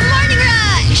 The Morning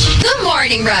Rush. The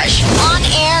Morning Rush. On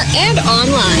air and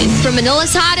online. From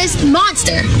Manila's hottest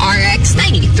Monster, RX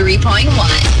 93.1.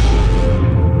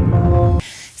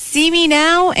 See me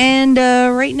now, and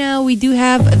right now we do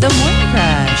have the Morning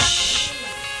Crush.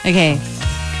 Okay.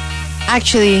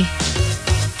 Actually,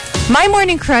 my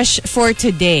Morning Crush for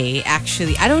today,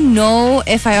 actually, I don't know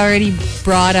if I already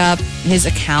brought up his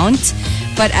account,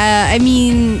 but I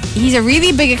mean, he's a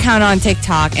really big account on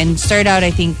TikTok and started out,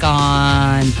 I think,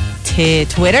 on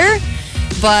Twitter.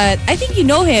 But I think you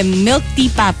know him, Milk Tea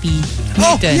Papi.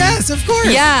 Oh, Newton. yes, of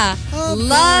course. Yeah. Of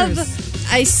Love. course.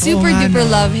 I super duper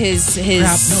love his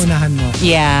Crap, naunahan mo.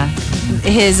 yeah,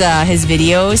 his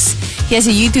videos. He has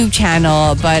a YouTube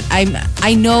channel, but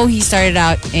I know he started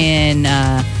out in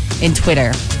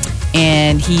Twitter,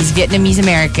 and he's Vietnamese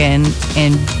American.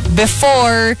 And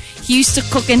before he used to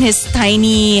cook in his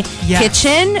tiny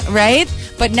kitchen, right?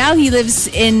 But now he lives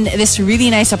in this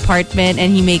really nice apartment,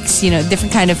 and he makes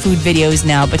different kind of food videos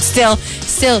now. But still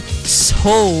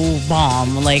so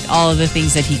bomb, like all of the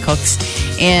things that he cooks.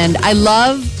 And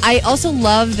I also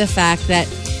love the fact that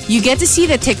you get to see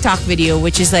the TikTok video,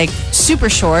 which is like super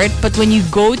short. But when you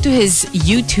go to his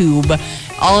YouTube,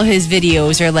 all of his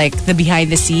videos are like the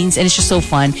behind the scenes, and it's just so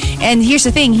fun. And here's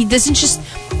the thing, he doesn't just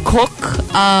cook.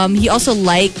 He also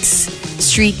likes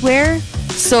streetwear.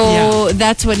 So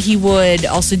that's what he would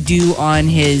also do on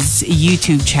his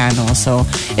YouTube channel. So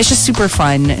it's just super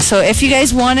fun. So if you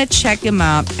guys want to check him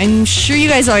out, I'm sure you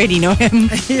guys already know him.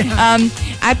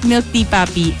 At Milk Tea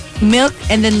Papi. Milk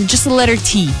and then just the letter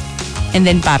T and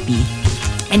then Papi.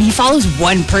 And he follows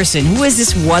one person. Who is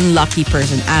this one lucky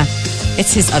person?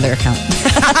 It's his other account.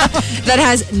 That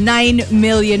has 9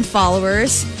 million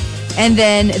followers. And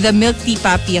then the Milk Tea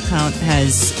Papi account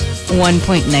has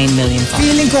 1.9 million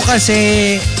followers.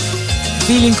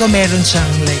 Feeling ko meron siyang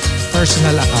like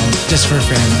personal account just for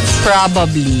friends.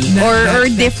 Probably. Or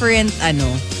different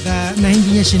Na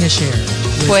hindi niya sinashare.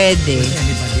 Pwede. With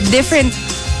anybody. Different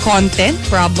content,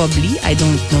 probably. I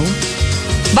don't know.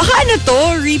 Baka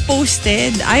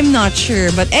reposted. I'm not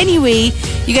sure. But anyway,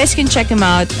 you guys can check him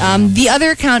out. The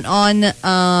other account on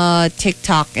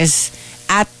TikTok is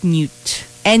 @Newt.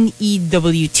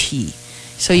 NEWT.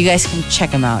 So you guys can check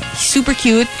him out. He's super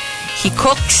cute. He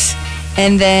cooks.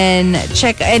 And then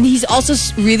and he's also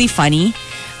really funny.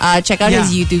 Check out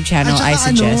his YouTube channel, I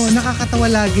suggest. Nakakatawa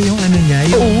lagi yung niya.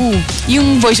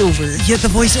 Yung voiceover. Yeah, the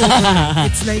voiceover.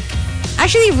 It's like...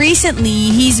 Actually,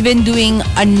 recently, he's been doing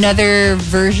another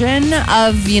version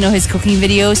of, his cooking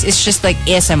videos. It's just like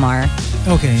ASMR.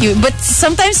 Okay. But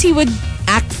sometimes he would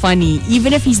act funny,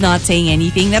 even if he's not saying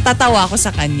anything. Natatawa ako sa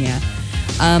kanya.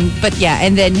 But yeah,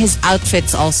 and then his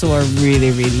outfits also are really,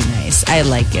 really nice. I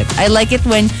like it. I like it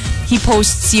when he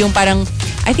posts yung parang,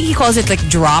 I think he calls it like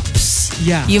drops.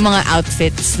 Yeah. Yung mga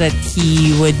outfits that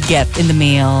he would get in the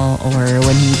mail or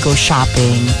when he goes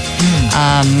shopping.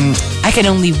 I can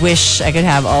only wish I could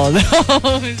have all of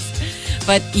those.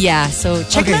 But yeah, so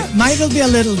check it out. Mine will be a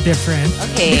little different.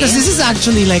 Okay. Because this is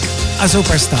actually like a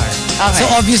superstar. Okay. So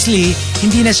obviously,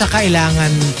 hindi na siya kailangan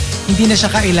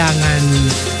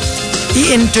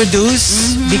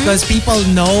i-introduce because people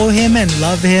know him and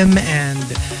love him and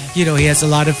he has a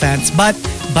lot of fans. But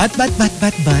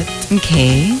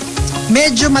Okay.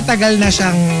 medyo matagal na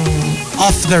siyang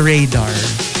off the radar.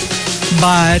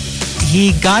 But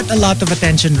he got a lot of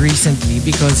attention recently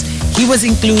because he was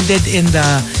included in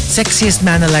the sexiest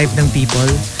man alive ng people.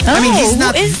 I mean, he's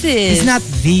not who is this? he's not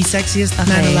the sexiest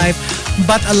man alive,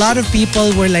 but a lot of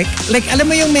people were like alam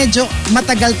mo yung medyo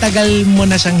matagal-tagal mo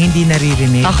na siyang hindi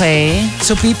naririnig. Okay.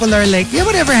 So people are like, yeah,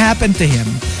 whatever happened to him?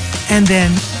 And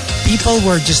then people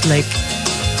were just like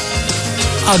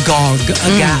agog,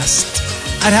 aghast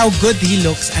at how good he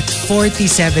looks at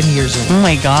 47 years old. Oh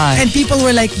my gosh. And people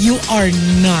were like, you are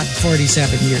not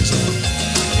 47 years old.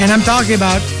 And I'm talking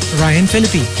about Ryan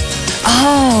Phillippe.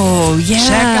 Oh, yeah.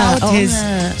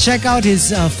 Check out his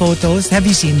photos. Have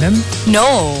you seen them?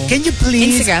 No. Can you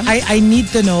please? Instagram? I need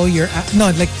to know your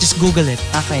just Google it.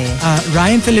 Okay.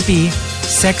 Ryan Phillippe,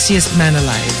 sexiest man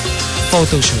alive,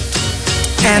 photo shoot.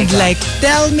 And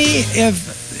tell me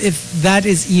if that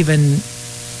is even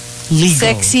legal.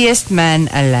 Sexiest man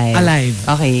alive.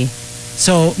 Okay.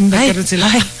 So, nagkaroon sila.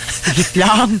 Higit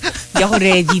lang. Di ako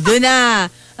ready doon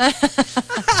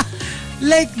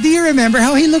do you remember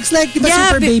how he looks like? Diba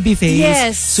super baby face?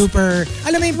 Yes. Super,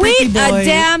 alam mo yung pretty Wait boy. a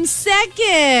damn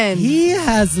second. He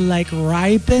has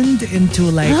ripened into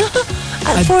a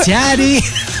daddy.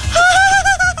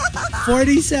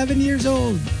 47 years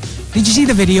old. Did you see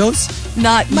the videos?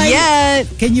 Not yet.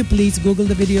 Can you please Google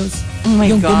the videos? Oh my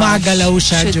yung gosh. gumagalaw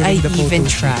siya Should during I the photo even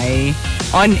shoot. try?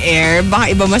 On air?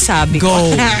 Baka iba masabi ko.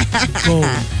 Go.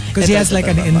 Because he has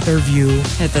an interview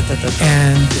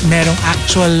and merong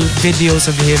actual videos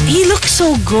of him. He looks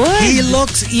so good. He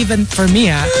looks even, for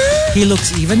me he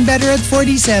looks even better at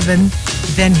 47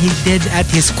 than he did at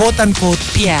his quote-unquote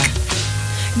peak. Yeah.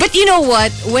 But you know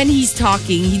what? When he's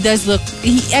talking, he does look...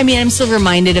 I'm still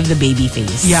reminded of the baby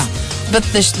face. Yeah. But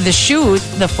the shoot,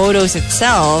 the photos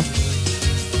itself,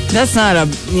 that's not a...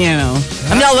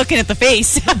 I'm not looking at the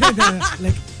face.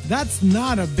 That's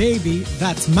not a baby.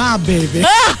 That's my baby.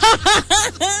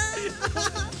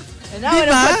 And now I'm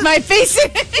gonna put my face in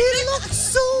it. He looks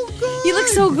so good. He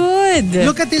looks so good.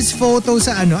 Look at his photo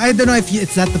sa I don't know if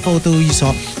it's that the photo you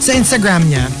saw. Sa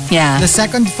Instagram niya. Yeah. The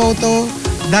second photo,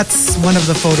 that's one of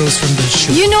the photos from the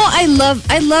shoot. I love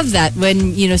that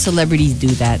when, celebrities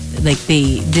do that. Like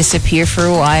they disappear for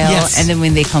a while and then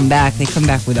when they come back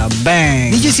with a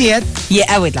bang. Did you see it?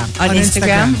 Yeah, wait lang. On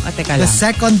Instagram? O, teka The lang.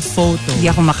 second photo. Hindi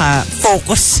ako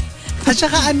maka-focus. At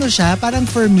saka siya, parang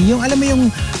for me, yung alam mo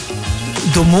yung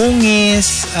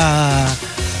dumungis,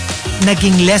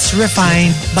 naging less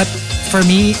refined, but for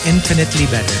me, infinitely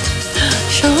better.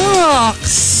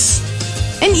 Shucks.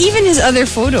 And even his other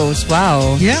photos,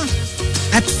 wow. Yeah.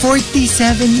 At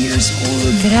 47 years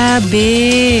old.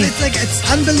 Grabe. It's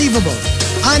unbelievable.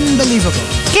 Unbelievable.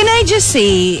 Can I just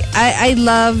say, I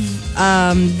love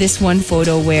this one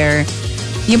photo where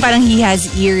yung parang he has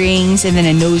earrings and then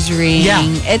a nose ring. Yeah.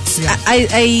 It's,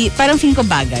 I parang feeling ko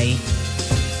bagay.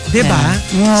 Diba?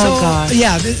 Yeah. Oh, gosh.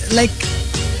 Yeah,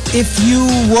 if you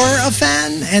were a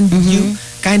fan and you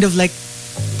kind of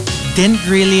didn't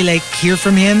really hear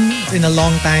from him in a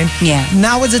long time. Yeah.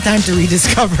 Now is the time to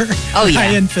rediscover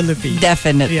Ryan Phillippe.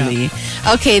 Definitely.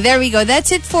 Yeah. Okay, there we go.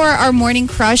 That's it for our morning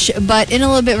crush. But in a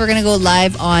little bit, we're going to go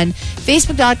live on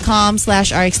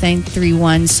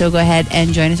Facebook.com/RX931. So go ahead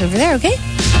and join us over there, okay?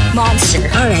 Monster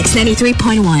RX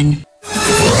 93.1.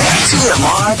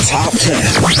 TMR Top 10.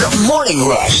 The Morning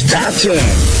Rush Top 10.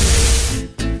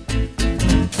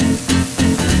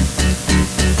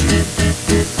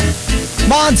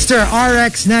 Monster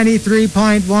RX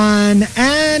 93.1.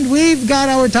 And we've got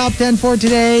our top 10 for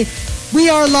today. We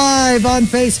are live on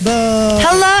Facebook.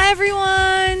 Hello,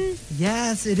 everyone.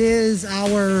 Yes, it is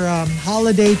our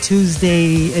Holiday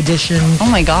Tuesday edition. Oh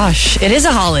my gosh, it is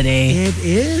a holiday. It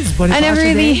is. I never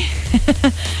really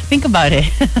think about it.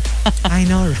 I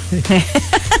know, right?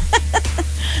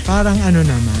 Parang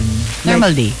naman.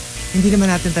 Normal day. Hindi naman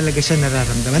natin talaga siya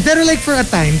nararamdaman. Pero for a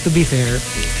time, to be fair,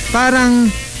 parang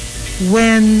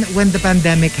when the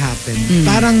pandemic happened,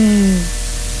 parang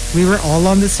we were all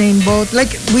on the same boat.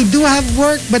 We do have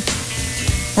work, but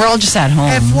we're all just at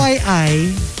home. FYI,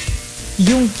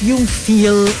 yung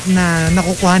feel na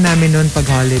nakukuha namin noon pag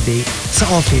holiday sa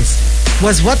office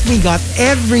was what we got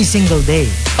every single day.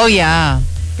 Oh yeah.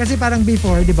 Kasi parang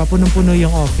before, di ba, punong-puno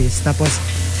yung office. Tapos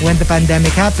when the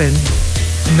pandemic happened,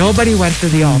 nobody went to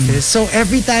the office. So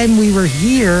every time we were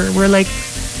here, we're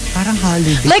parang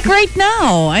holiday. Right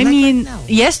now. I mean, right now.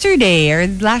 yesterday or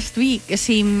last week,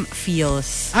 same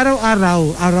feels.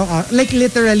 Araw-araw.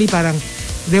 Literally parang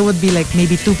there would be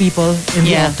maybe 2 people in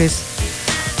the office.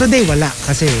 Today wala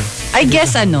kasi I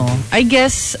guess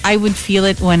I would feel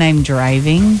it when I'm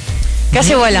driving.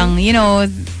 Kasi walang,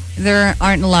 there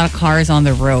aren't a lot of cars on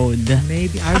the road.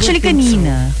 Maybe. Actually,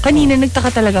 kanina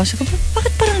nagtaka talaga ako.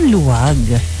 Bakit parang luwag?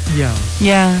 Yeah.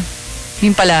 Yeah.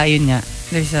 Yun pala, yun nga.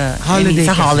 There's a holiday. It's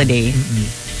a holiday.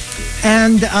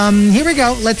 And here we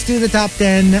go. Let's do the top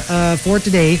 10 for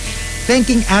today.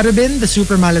 Thanking Arabin, the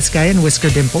Super Malaskay, and Whisker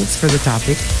Dimples for the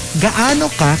topic. Gaano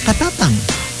ka katapang?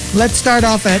 Let's start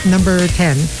off at number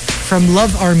 10 from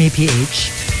Love Army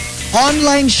PH.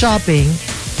 Online shopping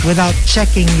without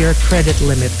checking your credit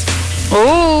limit.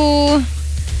 Oh!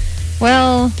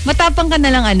 Well, matapang ka na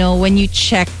lang when you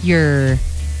check your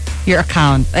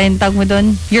account. Ayun, tawag mo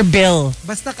doon? Your bill.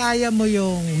 Basta kaya mo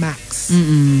yung max.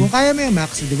 Kung kaya mo yung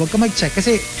max, huwag ka mag-check.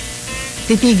 Kasi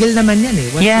titigil naman yan eh.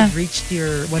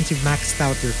 Once you've maxed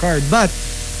out your card. But,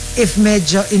 if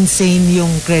medyo insane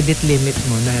yung credit limit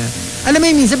mo na, alam mo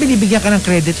yung minsan binibigyan ka ng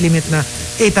credit limit na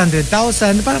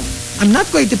 800,000, parang, I'm not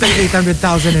going to pay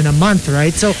 800,000 in a month,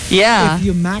 right? So, if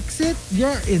you max it,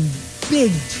 you're in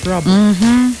big trouble.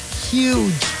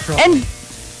 Huge trouble. And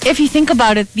if you think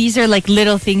about it, these are like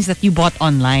little things that you bought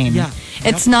online. Yeah.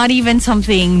 It's not even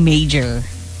something major.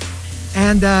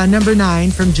 And number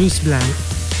 9 from Juice Blank,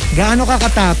 gaano ka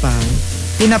katapang,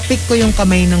 tinapik ko yung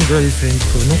kamay ng girlfriend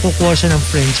ko nung kukuha siya ng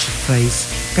french fries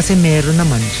kasi meron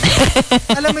naman siya.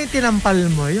 Alam mo yung tinampal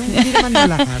mo, yung hindi naman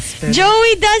malakas. Pero,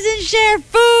 Joey doesn't share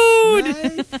food!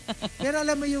 Right? Pero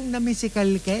alam mo yung namisikal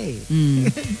ka eh.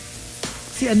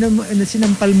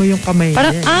 Sinampal mo yung kamay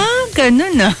parang, niya.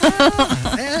 Ganun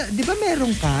Di ba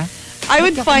meron ka? I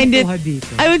would find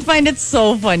it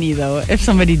so funny though if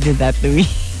somebody did that to me.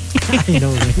 I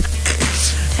know, right?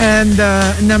 And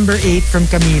number 8 from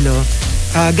Camilo,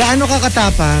 gaano ka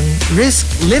katapang risk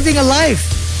living a life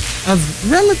of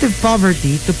relative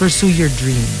poverty to pursue your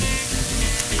dream?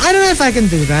 I don't know if I can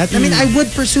do that. I mean, I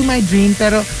would pursue my dream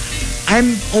pero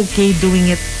I'm okay doing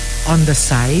it on the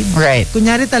side. Right.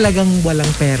 Kunyari talagang walang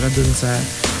pera dun sa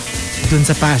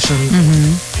passion ko.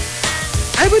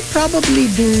 I would probably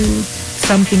do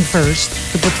something first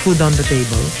to put food on the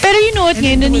table. Pero you know what,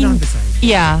 ngayon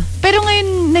pero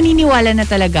ngayon naniniwala na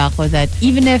talaga ako that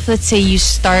even if, let's say, you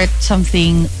start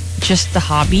something just a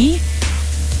hobby,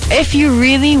 if you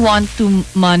really want to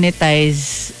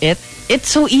monetize it, it's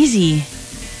so easy.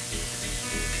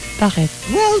 Bakit?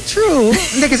 Well, true.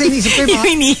 Hindi kasi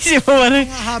iniisip mo parang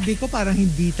mga hobby ko parang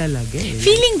hindi talaga eh.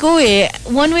 Feeling ko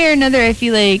one way or another, I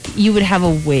feel like you would have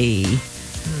a way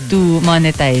to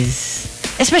monetize.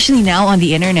 Especially now on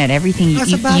the internet, everything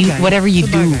whatever you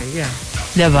do. Yeah.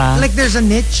 Diba? Like there's a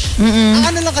niche. Ang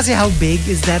ano lang kasi how big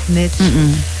is that niche?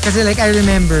 Kasi like I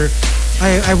remember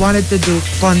I wanted to do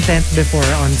content before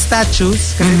on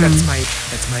statues kasi that's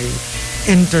my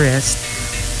interest.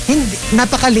 Hindi,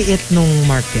 napakaliit nung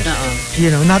market.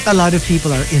 You know, not a lot of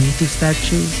people are into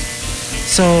statues.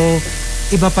 So,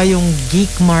 iba pa yung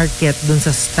geek market dun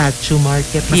sa statue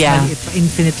market. Mas maliit pa,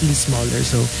 infinitely smaller.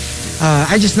 So,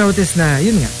 I just noticed na,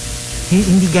 yun nga,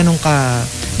 hindi ganun ka...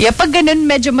 Yeah, pag ganun,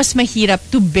 medyo mas mahirap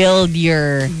to build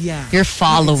your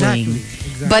following. Exactly.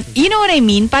 But you know what I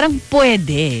mean? Parang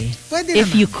pwede if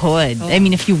naman. You could. I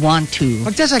mean, if you want to.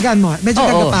 Pagtsatsagaan mo, medyo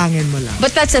kagapangin mo lang.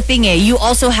 But that's the thing you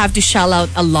also have to shell out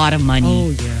a lot of money.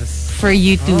 Oh, yes. For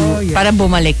you to, para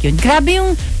bumalik yun. Grabe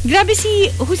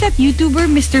who's that YouTuber?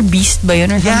 Mr. Beast ba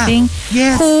yun or something?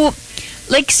 Yes. Who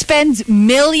like spends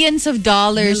millions of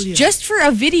dollars just for a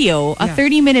video, a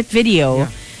 30-minute video. Yeah.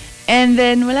 And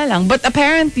then, wala lang. But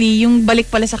apparently, yung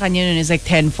balik pala sa kanya nun is like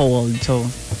tenfold. So,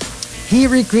 he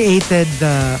recreated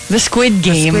the Squid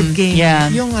Game. The Squid Game. Yeah.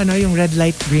 Yung yung red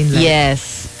light, green light.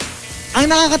 Yes. Ang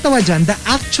nakakatawa dyan, the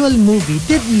actual movie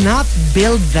did not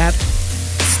build that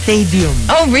stadium.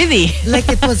 Oh, really? Like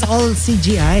it was all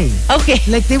CGI. Okay.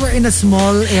 Like they were in a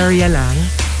small area lang.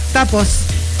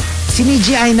 Tapos,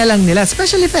 CGI na lang nila.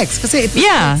 Special effects. Kasi it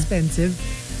was expensive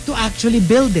to actually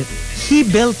build it. He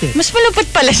built it. Mas malupit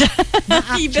pala siya. Na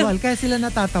actual. Kaya sila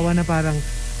natatawa na parang,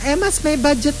 mas may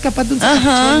budget ka pa dun sa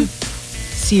actual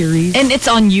series. And it's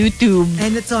on YouTube.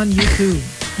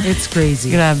 It's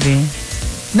crazy. Grabe.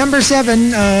 Number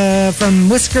 7 from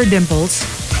Whisker Dimples.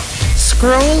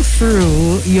 Scroll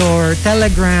through your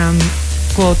Telegram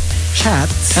quote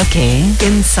chats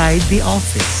inside the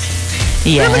office.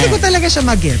 Yeah. Pero hindi ko talaga siya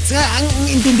mag-gets. Ang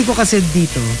intindi ko kasi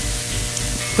dito,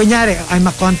 kunyari, I'm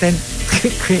a content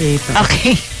creator.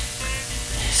 Okay.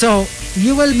 So,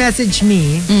 you will message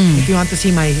me if you want to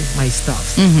see my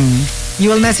stuff. You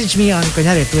will message me on,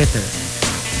 kunyari, Twitter.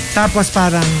 Tapos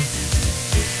parang,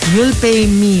 you'll pay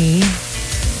me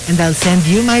and I'll send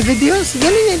you my videos.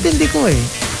 Ganun yung intindi ko eh.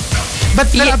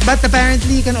 But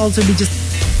apparently, you can also be just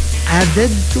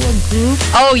added to a group.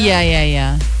 Oh,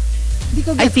 yeah. Hindi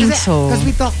ko I get, think so. Because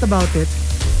we talked about it.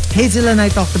 Hazel and I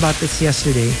talked about this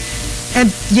yesterday. And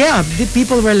yeah, the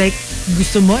people were like,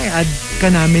 gusto mo i-add ka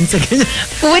namin sa ganyan.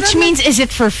 Which means, is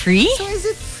it for free? So is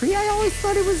it free? I always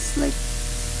thought it was like...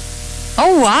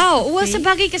 Oh, wow. Well, sa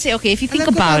bagay kasi, okay, if you think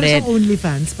about it,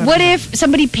 OnlyFans, what if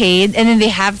somebody paid and then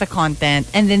they have the content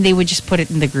and then they would just put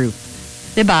it in the group?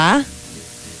 Diba?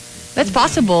 That's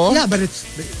possible. Yeah, but it's...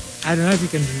 I don't know if you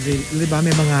can... Diba,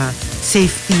 may mga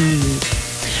safety...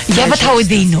 Yeah, but how would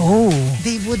they know?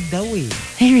 They would daw eh.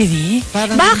 Hey, really?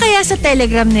 Parang, baka kaya sa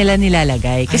Telegram nila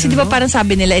nilalagay? Kasi di ba parang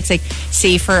sabi nila it's like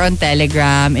safer on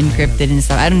Telegram, encrypted and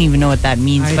stuff. I don't even know what that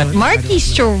means. But Marquis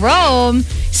Jerome,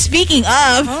 speaking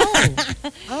of,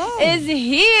 is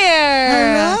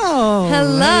here.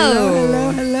 Hello.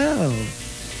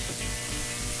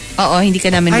 Oo, hindi ka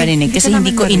namin marinig kasi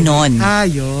hindi ko inon.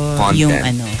 Ayun. Yung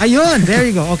ano. Ayun, there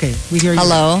you go. Okay, we hear you.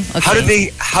 Hello? Okay.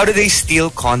 How do they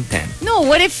steal content? No,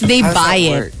 what if they buy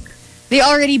it? They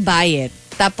already buy it.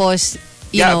 Tapos,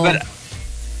 you know.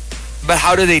 But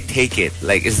how do they take it?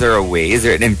 Like, is there a way? Is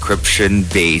there an encryption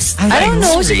based? I don't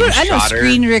know. Siguro,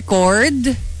 screen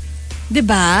record?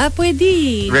 Diba?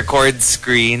 Pwede. Record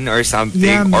screen or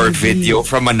something, or video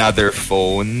from another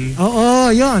phone. Oo,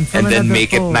 yun. And then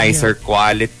make it nicer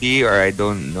quality, or I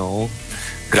don't know.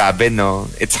 Grabe,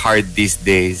 no? It's hard these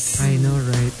days. I know,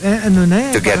 right? Ano na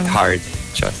yan? To get hard.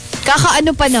 Just.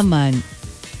 Kakaano pa naman?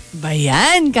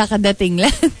 Bayan, kakadating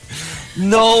lang.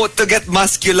 No, to get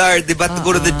muscular, diba? To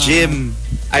go to the gym.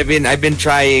 I've been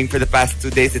trying for the past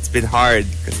 2 days. It's been hard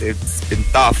because it's been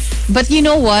tough. But you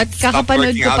know what?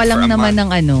 Kakapanood ko pa lang naman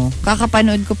ng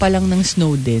kakapanood ko pa lang ng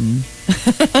Snowden.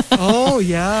 Oh,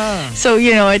 yeah. So,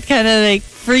 you know, it kind of like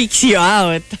freaks you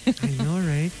out. I know,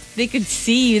 right? They could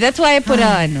see you. That's why I put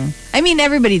I mean,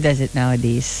 everybody does it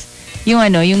nowadays.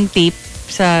 Yung tape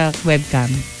sa webcam.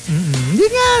 Hindi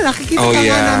nga, nakikita ka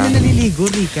nga namin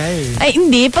naliligo, Rica eh. Ay,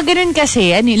 hindi. Pag ganun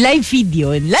kasi, live feed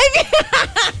yun.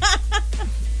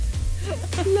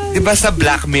 Diba sa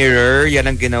Black Mirror, yan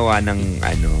ang ginawa ng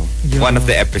one of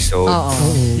the episodes.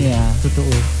 Oo. Yeah.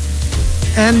 Totoo.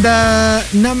 And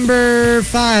number 6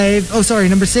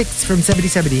 from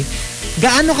 7070.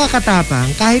 Gaano ka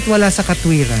katapang kahit wala sa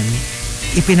katwiran,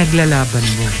 ipinaglalaban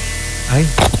mo? Ay,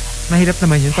 mahirap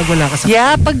naman yun pag wala ka sa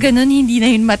Yeah, pag ganun, hindi na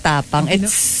yun matapang.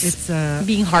 It's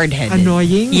being hard-headed.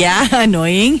 Annoying. Yeah,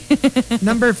 annoying.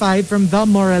 Number 5 from The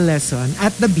Moral Lesson.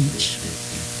 At the beach,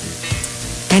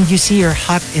 and you see your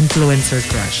hot influencer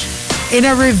crush in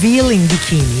a revealing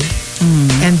bikini,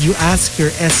 and you ask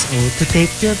your SO to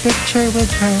take your picture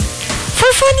with her.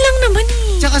 For fun lang naman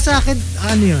eh. Tsaka sa akin,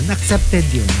 accepted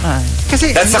yun.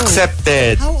 Kasi, that's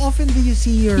accepted. How often do you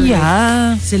see your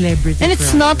celebrity And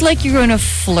it's crush? not like you're gonna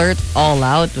flirt all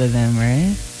out with them,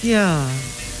 right? Yeah.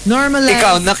 Normally.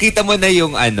 Ikaw, nakita mo na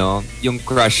yung yung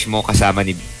crush mo kasama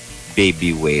ni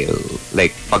Baby Whale.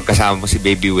 Like, pag kasama mo si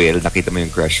Baby Whale, nakita mo yung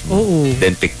crush mo. Oo.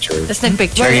 Then picture. Tapos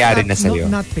nag-picture. Nangyari na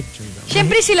sa'yo. Not picture though.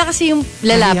 Siyempre sila kasi yung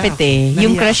lalapit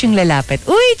Yung crush yung lalapit.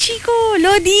 Uy, Chico!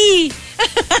 Lodi!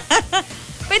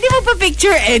 Pwede mo pa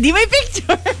picture, Eddie? May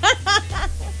picture.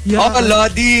 Yeah. Oh,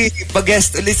 Lodi!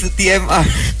 Pag-guest ulit sa TMR.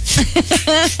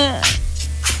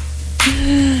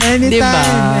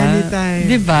 Anytime.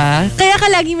 Diba? Kaya ka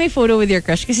laging may photo with your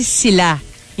crush kasi sila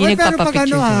yung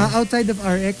nagpapapicture. Pero pag outside of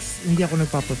RX, hindi ako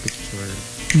nagpapapicture.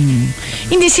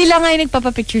 Hindi, sila nga yung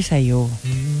nagpapapicture sa'yo.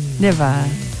 Diba?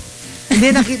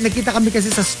 Hindi, nakita kami kasi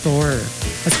sa store.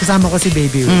 Mas kasama ko si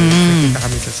Baby Will. Nakita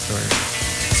kami sa store.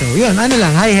 So, yun. Hi,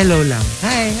 hello lang.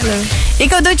 Hi, hello.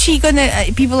 Ikaw daw, Chico,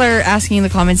 people are asking in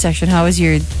the comment section, how was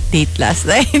your date last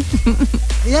night?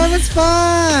 Yeah, it was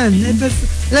fun. It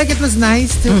was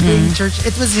nice to be in church.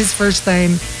 It was his first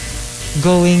time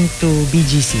going to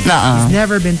BGC. He's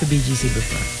never been to BGC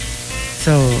before.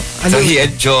 So he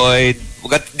enjoyed.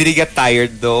 Did he get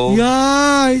tired though?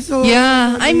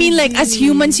 Yeah. I mean, like, as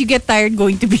humans, you get tired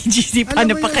going to BGC.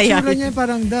 Paano pa kaya? Alam mo yung niya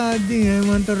parang, Daddy, I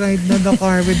want to ride the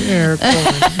car with aircon.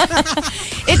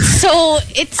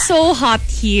 It's so hot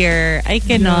here. I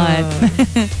cannot.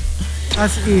 Yeah.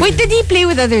 Wait, did he play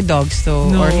with other dogs though?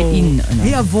 No. Or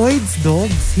he avoids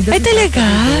dogs. He doesn't talaga?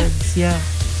 like dogs. Yeah.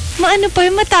 Maano pa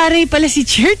yung mataray pala si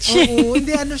Church Oo,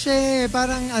 hindi siya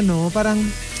parang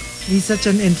he's such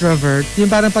an introvert. Yung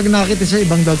parang pag nakita siya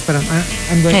ibang dogs, parang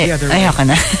I'm going the other way. Ayoko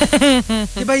na.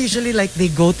 Diba usually like they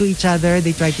go to each other,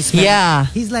 they try to spend. Yeah.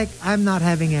 He's like, I'm not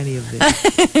having any of this.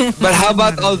 But how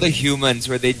about all the humans?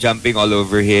 Were they jumping all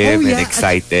over him and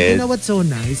excited? You know what's so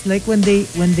nice? Like when they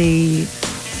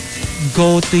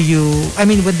go to you,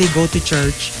 when they go to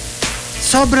church,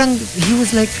 he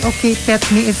was like, okay, pet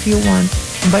me if you want.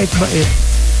 Bait.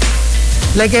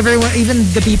 Like everyone, even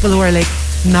the people who are like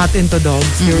not into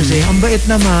dogs, they were saying, ang bait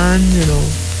naman, you know.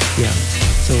 Yeah.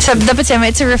 So dapat sabi,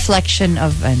 it's a reflection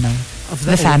of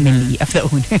the family, of the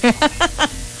owner.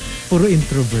 Puro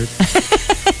introvert.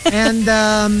 And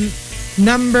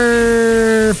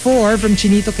number 4 from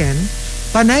Chinito Ken,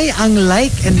 panay ang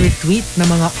like and retweet ng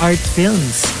mga art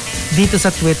films dito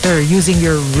sa Twitter using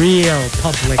your real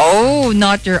public. Oh,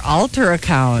 not your alter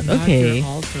account. Not okay. your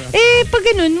alter account. Pag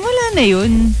ganun, wala na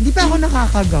yun. Hindi pa ako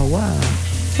nakakagawa.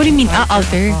 What do you mean,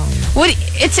 alter? What?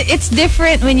 It's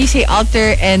different when you say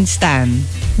alter and stan.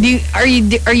 Are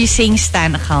you saying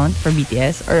stan account for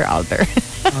BTS or alter?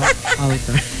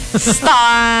 Alter.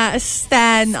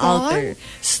 Stan alter.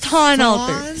 Stan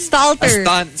alter. Stalter.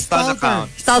 Stan account.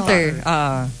 Stalter.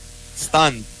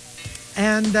 Stan.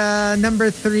 And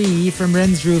number 3 from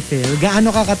Renz Rufil,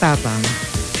 gaano ka katapang?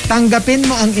 Tanggapin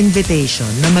mo ang invitation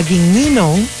na maging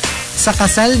ninong sa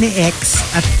kasal ni ex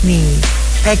at ni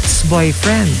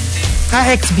ex-boyfriend.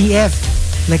 Ex-BF.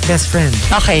 Like best friend.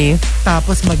 Okay.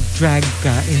 Tapos mag-drag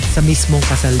ka sa mismong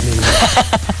kasal nila.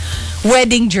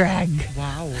 Wedding drag.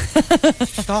 Wow.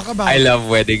 Talk about I love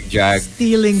wedding drag.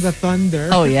 stealing the thunder.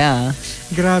 Oh, yeah.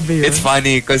 Grabe yun. It's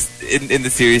funny because in the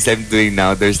series I'm doing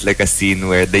now, there's like a scene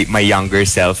where my younger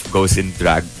self goes in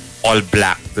drag, all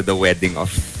black, to the wedding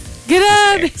of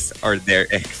ex or their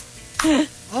ex.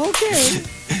 Okay.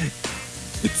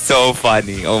 It's so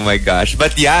funny. Oh my gosh.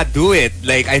 But yeah, do it.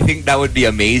 Like, I think that would be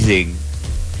amazing.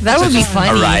 That would be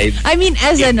funny. Arrive I mean,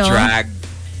 as drag.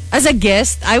 As a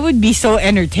guest, I would be so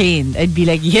entertained. I'd be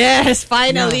like, yes,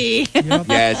 finally. Yep.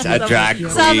 Yes, a drag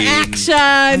queen. Some action.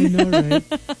 I know, right?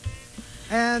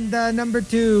 And number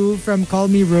 2 from Call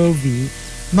Me Rovi,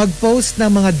 mag-post ng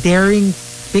mga daring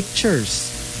pictures.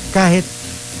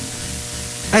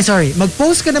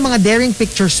 Mag-post ka ng mga daring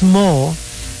pictures mo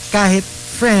kahit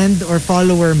friend or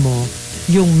follower mo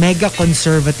yung mega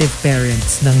conservative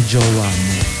parents ng jowa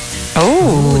mo.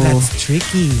 Oh, that's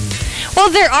tricky.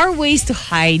 Well, there are ways to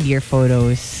hide your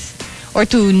photos or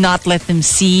to not let them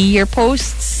see your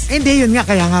posts. Hindi, yun nga,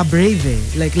 kaya nga brave eh.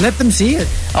 Like, let them see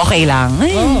it. Okay lang.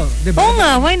 Diba? Oo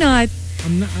nga, why not?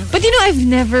 But you know, I've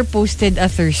never posted a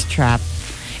thirst trap.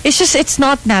 It's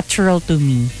not natural to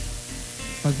me.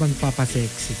 Pag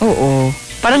magpapasexy. Oo.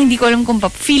 Parang hindi ko alam kung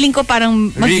feeling ko parang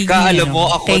magiging, Rica, alam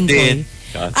mo, ako din.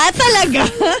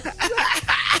 Talaga?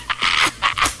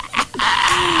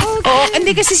 Oo,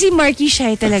 hindi kasi si Marky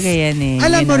shy talaga yan eh.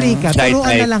 Alam mo, Rica,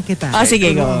 turuan na lang kita.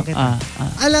 Sige, go.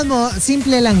 Alam mo,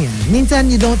 simple lang yan.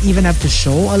 Minsan, you don't even have to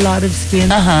show a lot of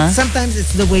skin. Sometimes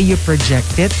it's the way you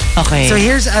project it. Okay. So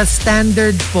here's a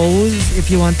standard pose if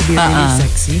you want to be really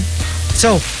sexy.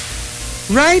 So,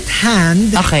 right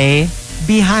hand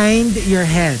behind your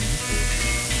head.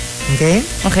 Okay?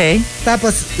 Okay.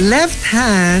 Tapos, left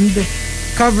hand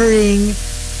covering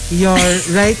your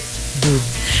right boob.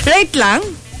 Right lang?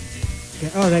 Okay.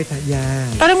 Oh, right hand. Yan.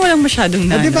 Parang walang masyadong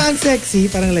na. Di ba ang sexy?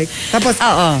 Parang like, tapos,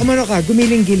 umano ka,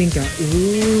 gumiling-giling ka.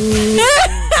 Ooh.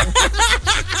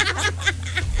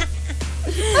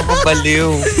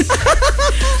 Baliw.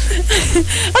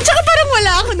 At saka parang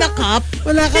wala ako na-cup.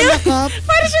 Wala ka na-cup?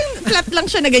 Parang siyang flat lang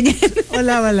siya na ganyan.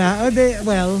 Wala.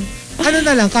 Well, ano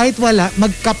na lang, kahit wala,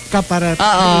 mag-cup ka para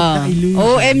na illusion.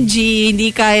 OMG,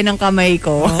 hindi kaya ng kamay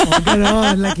ko. Oo,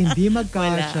 gano'n. Like, hindi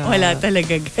magkasya. Wala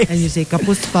talaga, guys. And you say,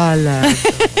 kapus pala.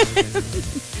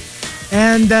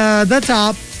 And the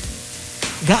top,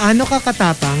 gaano ka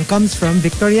katapang comes from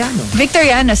Victoriano.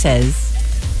 Victoriano says,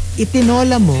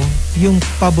 itinola mo yung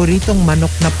paboritong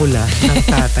manok na pula ng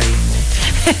tatay mo.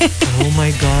 Oh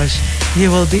my gosh.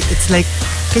 It's like,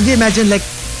 can you imagine like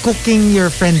cooking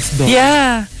your friend's dog?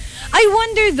 Yeah. I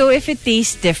wonder though if it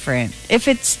tastes different.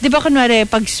 If it's, di ba kunwari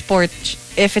pag sport,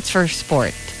 if it's for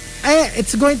sport.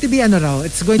 It's going to be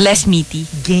it's going less to be meaty.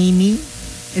 Gamey.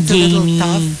 It's gamey.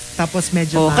 A little tough. Tapos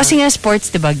medyo kasi nga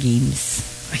sports, di ba, games?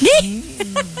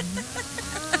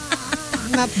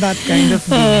 Not that kind of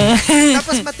game.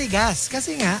 Tapos matigas.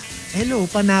 Kasi nga,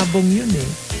 panabong yun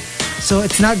eh. So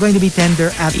it's not going to be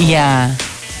tender at all. Yeah.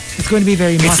 It's going to be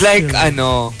very muscular.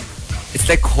 It's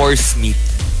like horse meat.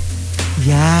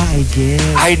 Yeah, I guess.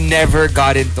 I never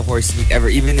got into horse meat ever,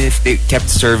 even if they kept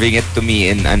serving it to me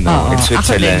in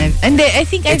Switzerland. And I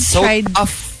think I've tried so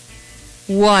tough.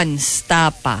 Once,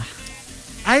 tapa.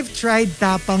 I've tried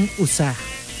tapang usa.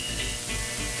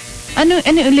 Ano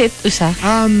ulit, usa?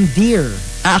 Deer.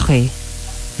 Okay.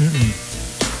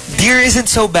 Deer isn't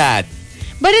so bad.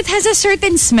 But it has a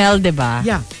certain smell, diba?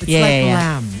 Yeah, it's like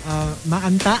lamb.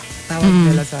 Maanta, tawag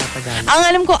nila sa Tagalog. Ang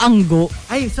alam ko, anggo.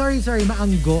 Ay, sorry,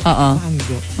 maanggo.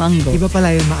 Maanggo. Iba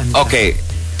pala yung maanta. Okay.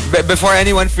 Before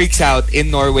anyone freaks out, in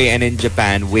Norway and in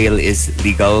Japan, whale is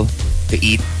legal. to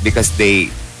eat because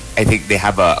I think they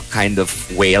have a kind of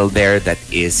whale there that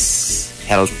is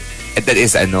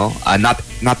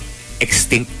not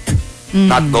extinct,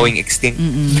 not going extinct.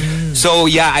 So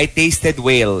yeah, I tasted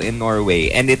whale in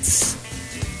Norway, and it's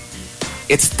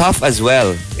tough as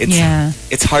well.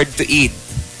 It's hard to eat.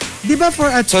 Diba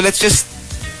so let's just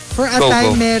for a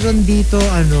time meron dito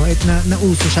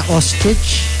nauso siya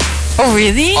ostrich. Oh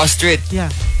really? Ostrich.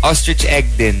 Yeah. Ostrich egg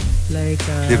din. Like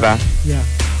diba? Yeah.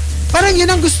 Parang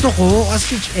yun ang gusto ko,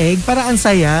 ostrich egg. Parang ang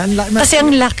saya. Kasi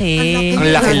ang laki.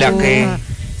 Ang laki-laki.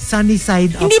 Sunny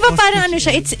side up. Hindi ba parang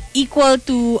siya? It's equal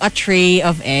to a tray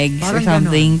of eggs parang or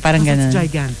something. Parang ganun. It's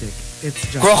gigantic.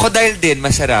 Crocodile din,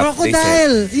 masarap.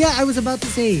 Crocodile! Yeah, I was about to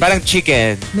say. Parang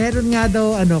chicken. Meron nga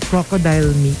daw,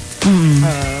 crocodile meat.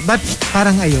 But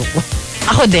parang ayoko.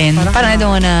 Ako din. Parang I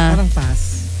don't wanna... Parang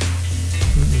pass.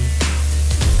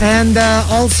 And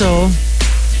also...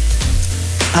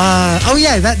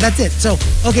 that's it. So,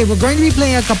 okay, we're going to be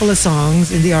playing a couple of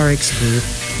songs in the RX group,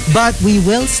 but we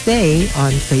will stay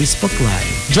on Facebook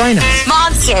Live. Join us.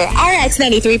 Monster RX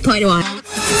 93.1.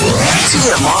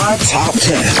 TMR Top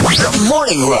 10. The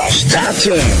Morning Rush Top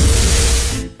 10.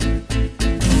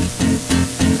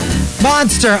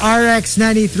 Monster RX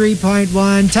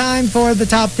 93.1. Time for the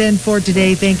top 10 for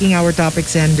today. Thanking our topic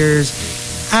senders,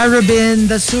 Arabin,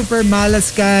 the Super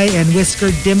Malaskay, and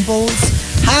Whiskered Dimples.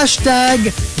 Hashtag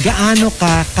Gaano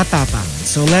Ka Katapang.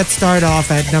 So let's start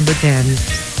off at number 10.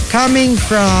 Coming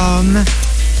from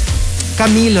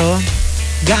Camilo,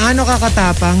 Gaano ka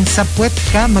katapang sa puwet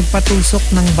ka magpatusok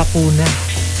ng bakuna?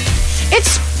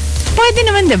 It's pwede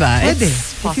naman, diba? Pwede.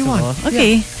 It's if you want.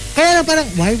 Okay. Yeah. Kaya lang parang,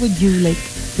 why would you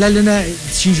lalo na,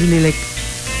 it's usually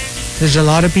there's a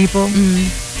lot of people.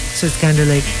 So it's kind of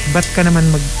ba't ka naman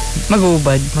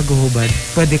maghuhubad?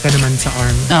 Pwede ka naman sa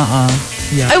arm.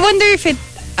 Yeah. I wonder if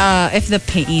the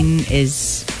pain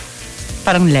is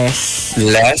parang less.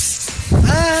 Less?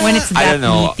 When it's that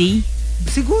meaty?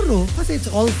 Siguro, kasi it's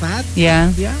all fat. Yeah.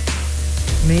 Yeah.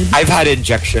 Maybe. I've had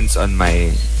injections on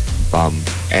my bum.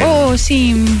 And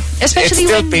same. Especially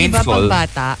it's still when painful.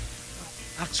 Bata.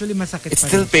 Actually, masakit it's pa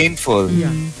still rin. painful.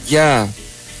 Yeah. Yeah.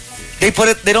 They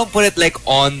don't put it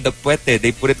on the puwete.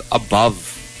 They put it above.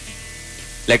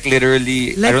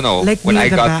 Literally, I don't know. When I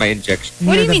got my injection.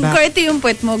 What do you mean? Kung ito yung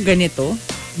puwet mo, ganito?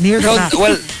 Near the back.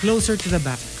 Well, closer to the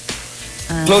back.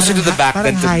 Closer to the back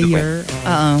than to the puwet.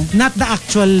 Not the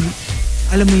actual,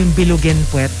 alam mo yung bilugin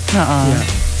puwet. Yeah.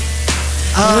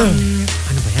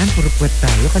 Ano ba yan? Puro puwet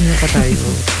tayo. Kanina pa tayo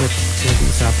puwet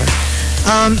usapan.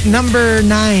 Number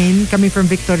 9, coming from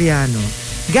Victoriano.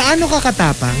 Gaano ka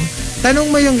katapang? Tanong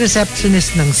mo yung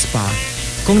receptionist ng spa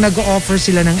kung nag-o-offer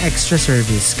sila ng extra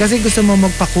service kasi gusto mo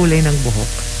magpakulay ng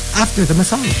buhok after the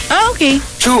massage. Okay.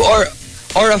 True,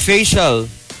 or a facial.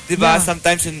 Diba? Yeah.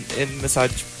 Sometimes in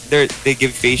massage, they give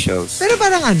facials. Pero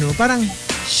parang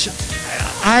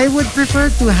I would prefer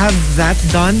to have that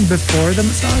done before the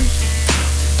massage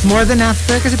more than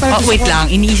after. Kasi parang wait lang.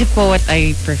 Iniisip ko what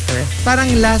I prefer.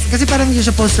 Parang kasi parang you're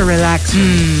supposed to relax.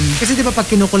 Kasi di ba pag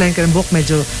kinukulayan ka ng buhok,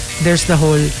 medyo there's the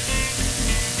whole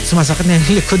sumasakit na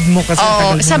yung likod mo kasi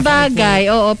sa bagay.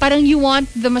 Parang you want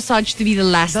the massage to be the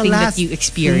last thing that you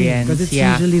experience. Because it's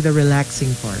usually the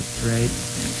relaxing part, right?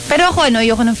 Pero ako,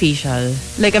 ayoko ng facial.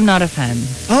 I'm not a fan.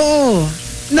 No,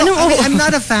 I'm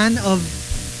not a fan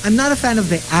of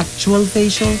the actual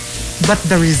facial, but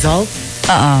the result.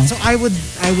 So I would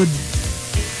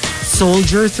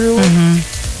soldier through it.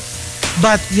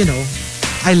 But,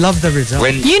 I love the result.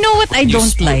 You know what I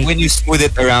don't like? When you smooth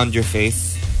it around your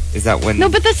face. Is that when... No,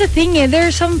 but that's the thing There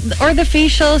are some... Or the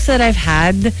facials that I've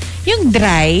had, yung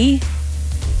dry,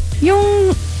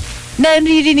 yung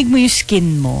naririnig mo yung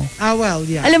skin mo. Well,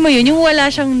 yeah. Alam mo yun, yung wala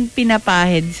siyang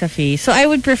pinapahid sa face. So I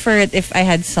would prefer it if I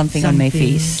had something on my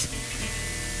face.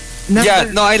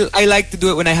 I like to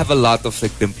do it when I have a lot of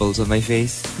pimples on my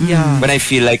face. Yeah. When I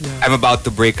feel like I'm about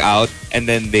to break out, and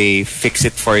then they fix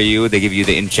it for you. They give you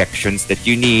the injections that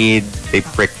you need. They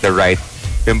prick the right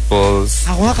pimples.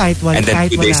 Ako nga and then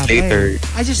 2 days later,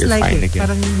 I just like it. Again.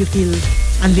 Parang you feel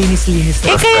ang linis-linis.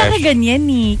 Kaya ka ganyan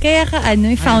Kaya ka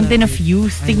fountain of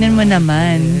youth. Tignan mo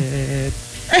naman.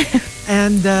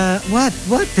 And what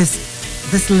this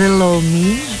little old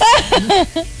me?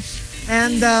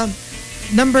 And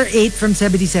number 8 from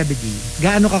Sebedi Sebedi.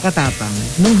 Gaano ka katapang?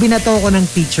 Nung binato ko ng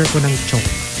teacher ko ng chalk,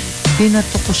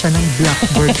 binato ko siya ng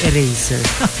blackboard eraser.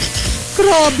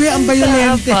 Grabe, ang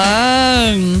bayolente.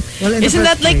 Well, isn't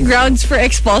that grounds for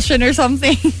expulsion or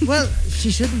something? Well,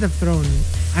 she shouldn't have thrown.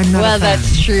 I'm not a fan.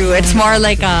 That's true. It's more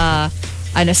like a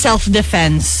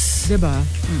self-defense. Diba?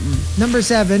 Number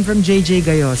 7 from JJ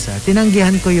Gayosa.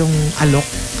 Tinanggihan ko yung alok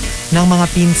ng mga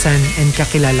pinsan and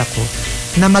kakilala ko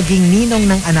na maging ninong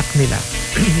ng anak nila.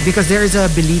 Because there is a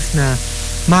belief na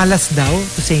malas daw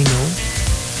to say no.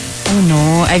 Oh no,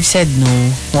 I've said no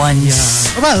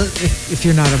once. Yeah. Well, if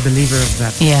you're not a believer of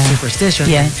that superstition,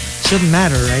 it shouldn't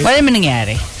matter, right? Wala naman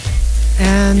nangyari.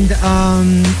 And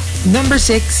number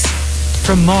 6,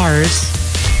 from Mars,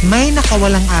 may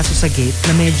nakawalang aso sa gate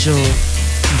na medyo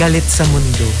galit sa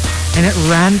mundo. And it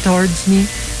ran towards me.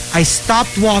 I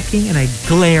stopped walking and I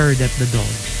glared at the dog.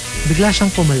 Bigla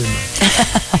siyang pumalma.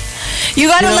 You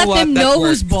gotta let them know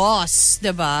who's boss,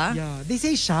 diba? Yeah, they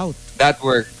say shout. That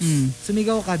works.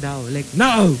 Sumigaw ka daw. Like,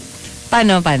 no!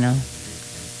 Paano?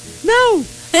 No!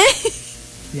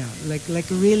 Yeah, like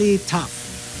really tough.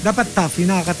 Dapat tough,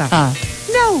 yung nakakatakot.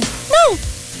 No!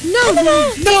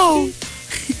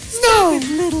 Stupid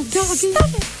little doggy!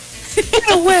 Get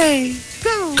away!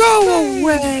 Go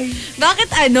away! Bakit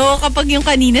kapag yung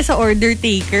kanina sa order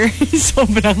taker,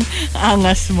 sobrang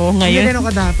angas mo ngayon? Hindi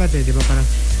ka dapat di ba? Parang,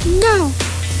 no!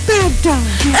 Bad dog!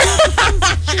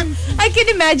 I can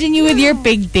imagine you with your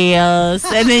pigtails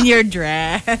and then your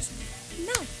dress.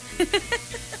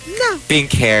 No!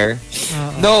 Pink hair.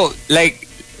 No, like,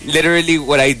 literally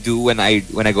what I do when I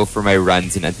go for my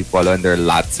runs in Antipolo and there are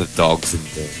lots of dogs in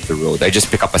the road, I just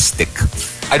pick up a stick.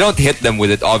 I don't hit them with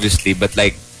it, obviously, but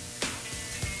like,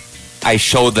 I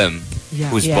show them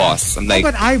who's boss. I'm like,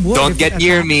 but I would, don't get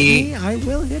near me. I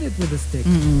will hit it with a stick.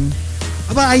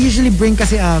 But I usually bring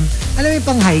kasi, alam mo yung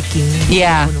pang hiking.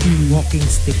 Yeah. Walking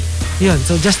stick. Yun.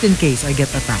 So just in case I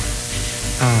get attacked,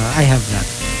 I have that.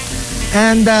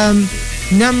 And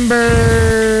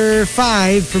number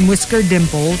 5 from Whisker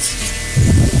Dimples,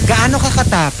 gaano ka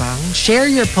katapang? Share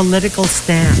your political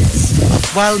stance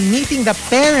while meeting the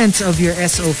parents of your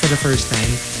SO for the first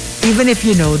time, even if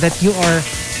you know that you are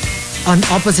on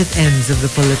opposite ends of the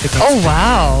political spectrum.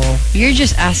 Wow. You're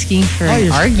just asking for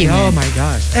an argument. Oh my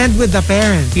gosh. And with the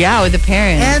parents. Yeah, with the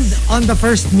parents. And on the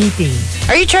first meeting.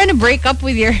 Are you trying to break up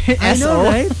with your I SO? know,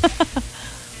 right?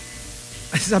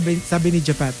 sabi ni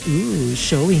Japat, ooh,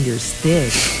 showing your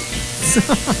stick.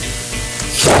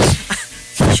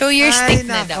 Show your stick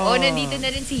na daw. Oh, nandito na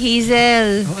rin si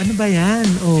Hazel. Oh, ano ba yan?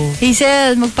 Oh.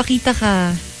 Hazel, magpakita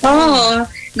ka. Oo.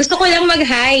 Gusto ko lang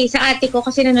mag-hi sa ate ko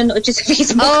kasi nanonood siya sa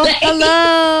Facebook. Oh, hello!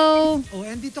 Oh,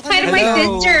 andito ka Hi, na. my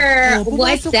sister. Oh,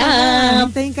 What's up?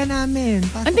 Hintayin ka namin.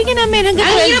 Antayin ka namin. Ang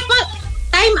hirap pa.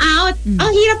 Time out.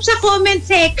 Ang hirap sa comment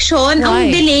section. Why?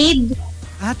 Ang delayed.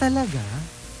 Ah, talaga?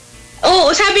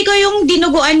 Oo, sabi ko yung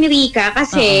dinuguan ni Rica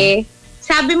kasi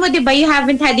sabi mo, di ba, you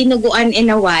haven't had dinuguan in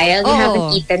a while. You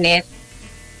haven't eaten it.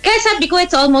 Kaya sabi ko,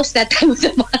 it's almost that time of the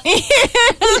month.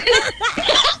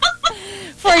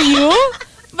 For you?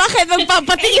 Bakit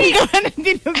magpapatingin ka ng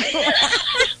dinuguan?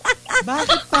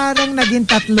 Bakit parang naging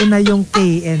 3 na yung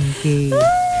K and K?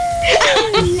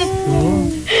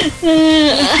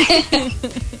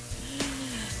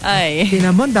 Ay.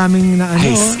 Tingnan mo, daming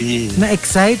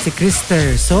na-excite si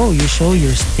Krister. So, you show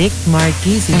your stick,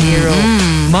 Marky, si Hero.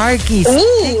 Marky,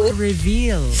 stick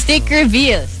reveal. Stick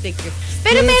reveal.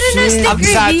 Pero meron na stick reveal. Ang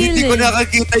sad, hindi ko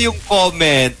nakakita yung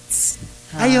comments.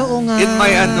 Ay, oo nga. In my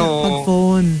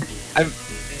pag-phone.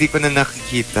 Hindi ko na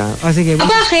nakikita. Oh, sige.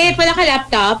 Bakit? Wala ka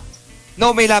laptop?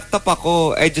 No, may laptop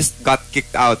ako. I just got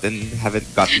kicked out and haven't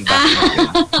gotten back.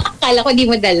 Akala ko di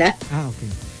mo dala. Okay.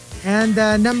 And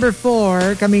number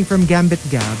 4, coming from Gambit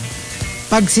Gab,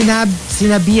 pag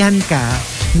sinabihan ka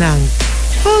ng,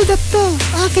 hold up to,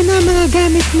 akin na mga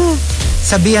gamit mo.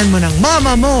 Sabihan mo ng,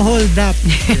 mama mo, hold up.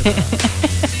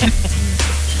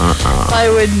 I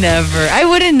would never. I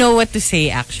wouldn't know what to say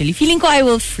actually. Feeling ko I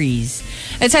will freeze.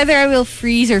 It's either I will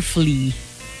freeze or flee.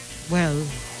 Well,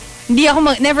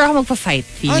 never ako magpa-fight.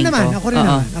 Feeling naman, ko. ako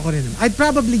rin naman. I'd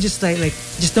probably just like,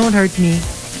 just don't hurt me.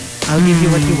 I'll give you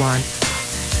what you want.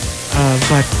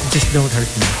 But just don't hurt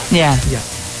me. Yeah.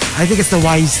 I think it's the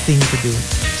wise thing to do.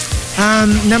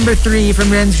 Number 3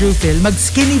 from Renz Rufil,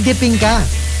 mag-skinny dipping ka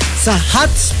sa hot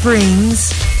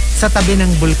springs sa tabi ng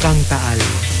Bulkang Taal.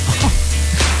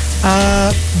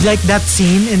 Like that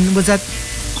scene, and was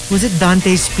it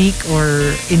Dante's Peak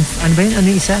or ano ba yun? Ano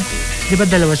yung isa? Di ba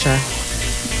dalawa siya?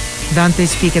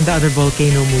 Dante's Peak and the other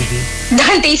volcano movie.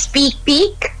 Dante's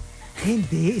Peak?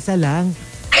 Hindi, isa lang.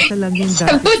 Isa lang yung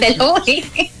Dante's Sabi mo, dalawa eh.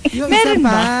 Yung meron isa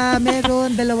pa, ba? Meron,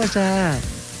 dalawa siya.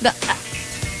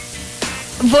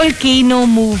 Volcano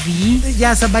movie?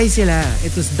 Yeah, sabay sila.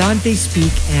 It was Dante's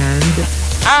Peak and...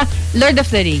 Lord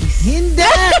of the Rings. Hindi!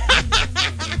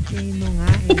 Volcano nga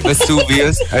eh.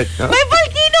 Vesuvius? May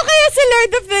volcano kaya sa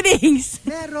Lord of the Rings?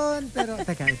 Meron, pero...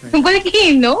 Teka,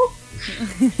 Volcano?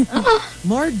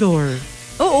 Mordor.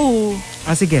 Oo.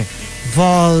 Sige.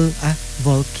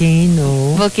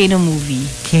 Volcano. Volcano movie.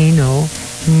 Volcano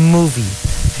movie.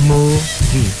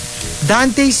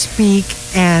 Dante's Peak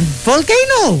and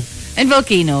Volcano. And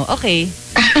Volcano. Okay.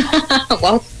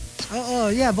 Wow. Oh,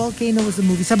 yeah, Volcano was the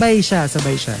movie. Sabay siya.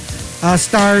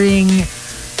 Starring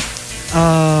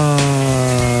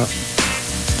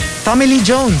Tommy Lee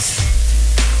Jones.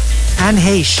 Anne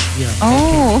Heche. Yeah,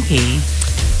 oh, okay.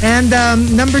 And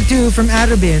number 2 from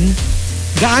Arabin,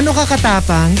 gaano ka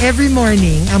katapang every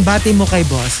morning ang bati mo kay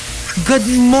boss? Good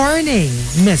morning,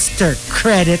 Mr.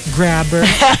 Credit Grabber.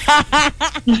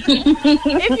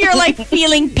 If you're like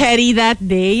feeling petty that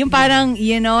day, yung parang,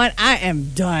 you know what, I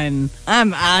am done.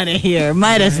 I'm out of here.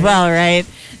 Might as well, right?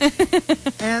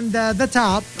 And the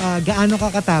top, gaano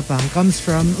ka katapang, comes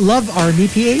from Love Army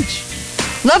PH.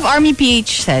 Love Army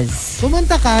PH says,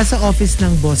 pumunta ka sa office ng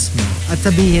boss mo at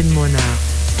sabihin mo na,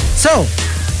 so,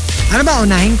 ano ba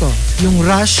unahin ko? Yung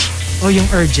rush o yung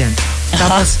urgent?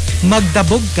 Tapos,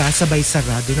 magdabog ka sabay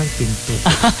sarado ng pinto.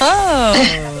 Oh.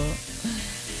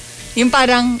 Yung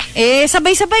parang,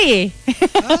 sabay-sabay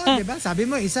diba? Sabi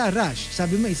mo isa rush,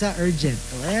 sabi mo isa urgent.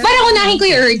 Well, parang unahin ko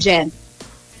yung urgent.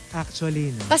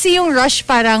 Actually, no. Kasi yung rush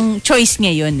parang choice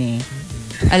niya yun eh.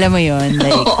 Alam mo yun,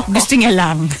 like, gusto niya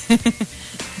lang.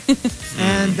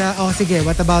 And, sige,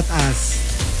 what about us?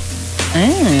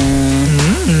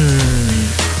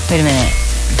 Wait a minute.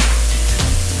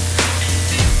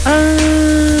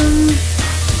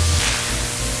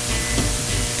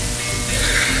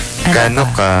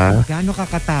 Gaano ka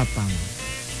katapang?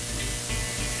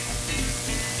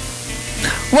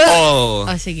 Well,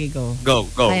 sige, go. Go.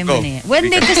 Well,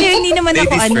 kasi hindi naman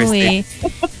ako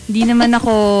hindi naman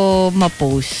ako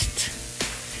ma-post.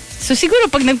 So, siguro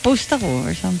pag nag-post ako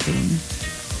or something.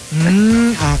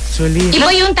 Actually. Iba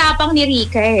yung tapang ni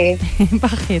Rica eh.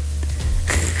 Bakit?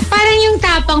 Parang yung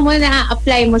tapang mo na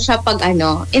apply mo siya pag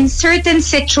in certain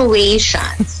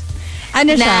situations.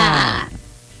 Siya?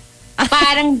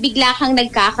 Parang bigla kang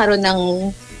nagkakaroon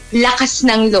ng lakas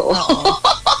ng loob.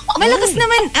 Malakas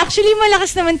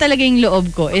naman talaga yung loob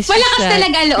ko. Malakas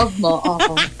talaga loob mo.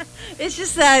 Oo. It's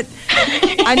just that,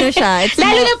 siya.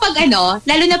 Lalo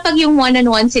na pag yung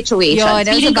one-on-one situations. Yun,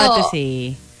 I was about to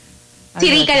say. Si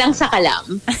Rica lang sa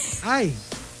kalam. Ay.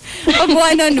 Pag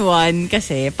one-on-one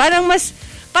kasi, parang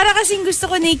kasing gusto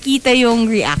ko nakikita yung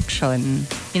reaction.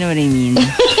 You know what I mean?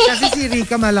 Kasi si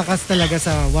Rica malakas talaga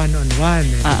sa one-on-one.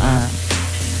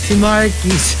 Si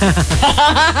Marky sa...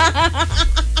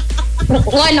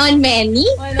 One-on-many?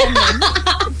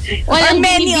 Or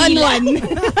many on one.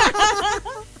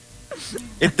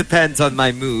 It depends on my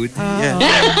mood.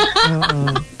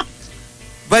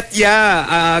 But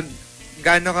yeah,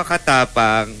 gaano ka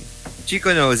katapang?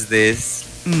 Chico knows this.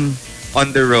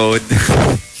 On the road.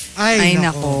 Ay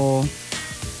nako.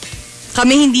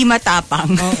 Kami hindi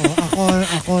matapang. Oo,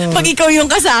 ako. Pag ikaw yung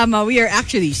kasama, we are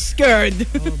actually scared.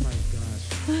 Oh my gosh.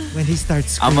 When he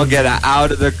starts screaming. I'm gonna get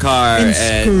out of the car and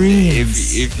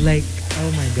screams. If like,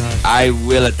 oh my gosh. I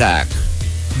will attack.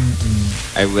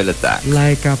 I will attack.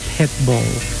 Like a pit bull.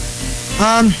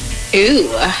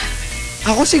 Ew.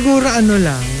 Ako siguro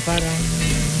lang, parang,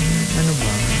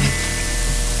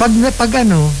 pag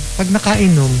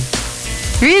nakainom.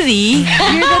 Really?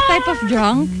 You're that type of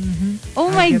drunk? Oh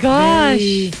my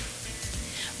gosh.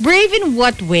 Brave in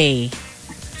what way?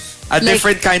 A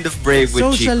different kind of brave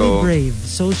with Chico.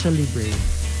 Socially brave.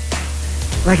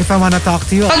 Like if I wanna talk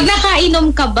to you. Pag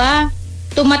nakainom ka ba,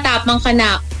 tumatapang ka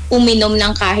na uminom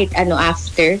ng kahit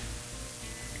after?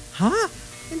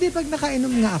 Hindi, pag nakainom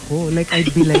nga ako, like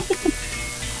I'd be like,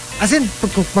 as in,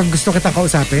 pag gusto kitang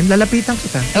kausapin, lalapitan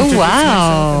kita. Oh,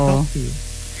 wow.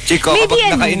 Chico,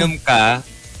 kapag nakainom ka,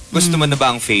 gusto mo na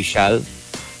ba ang facial?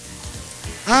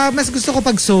 Mas gusto ko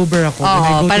pag sober ako.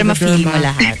 Para ma-feel mo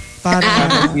lahat. Para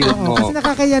ma-feel mo. Kasi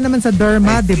nakakaya naman sa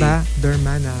derma, di ba?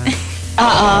 Derma na.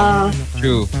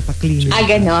 True. Papaklinis.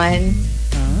 Ganon.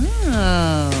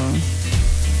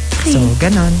 So,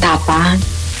 ganon. Tapang.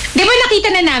 Di ba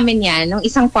nakita na namin yan nung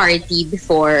isang party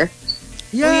before?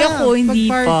 Yeah, ako, hindi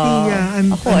party, pa. yeah.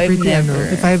 I'm pretty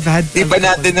if I've had... Di ba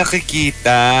natin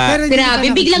nakikita?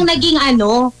 Grabe, biglang naging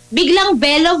biglang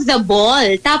belle of the ball.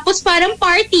 Tapos parang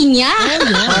party niya.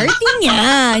 Party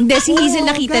niya. Hindi, si Hazel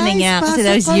nakita na niya kasi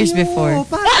that was years before.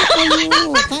 Pasok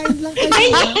kayo. Kain lang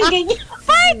kayo.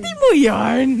 Party mo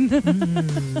yarn.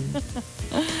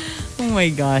 Oh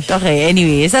my gosh. Okay,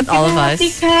 anyway, is that all of us?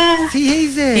 Si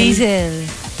Hazel.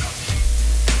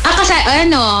 Kasi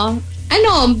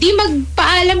di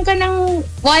magpaalam ka ng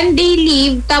 1 day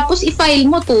leave tapos i-file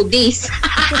mo 2 days.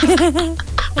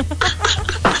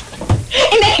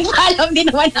 Nagpaalam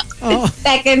din naman ako.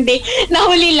 Second day,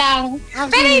 nahuli lang. Okay.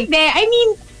 Pero hindi, I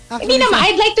mean, Hindi naman.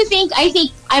 I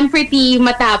think I'm pretty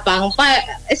matapang.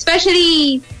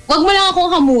 Especially, wag mo lang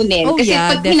akong hamunin. Oh, kasi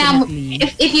yeah, pag definitely.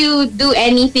 if you do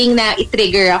anything na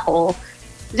i-trigger ako,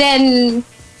 then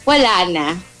wala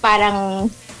na.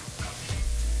 Parang,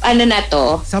 ano na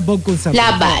to? Sabog kung sabog.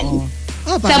 Laban.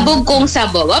 Oh, sabog kung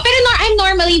sabog. Oh, pero I'm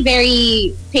normally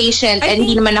very patient and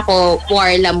hindi naman ako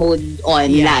warla mode on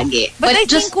lagi. But I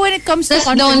think when it comes to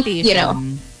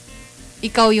confrontation,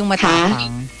 ikaw yung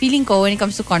matapang. Feeling ko when it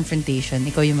comes to confrontation,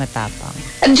 ikaw yung matapang.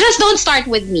 Just don't start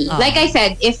with me. Like I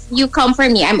said, if you come for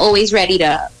me, I'm always ready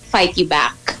to fight you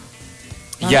back.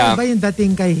 Yeah. Ano ba yung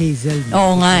dating kay Hazel?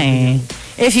 Oo nga eh.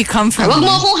 If you come for me. Wag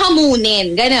mo akong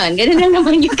hamunin. Ganon lang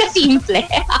naman yung kasimple.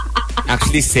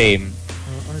 Actually, same.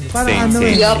 Parang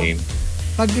same.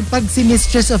 Pag si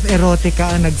Mistress of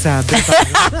Erotica ang nagsabi.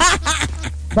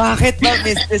 Bakit ba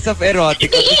Mistress of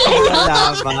Erotica? Gusto ko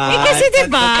malaman. Kasi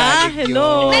diba?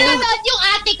 Hello. Nanonood yung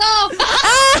ate ko.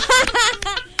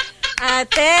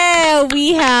 Ate,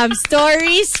 we have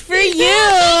stories for you.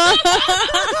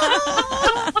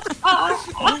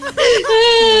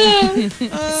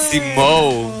 Si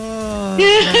Mo.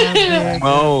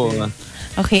 Mo.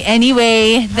 Okay,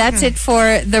 anyway, that's it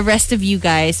for the rest of you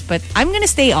guys. But I'm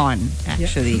gonna stay on,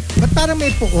 actually. Ba't parang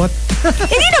may puot?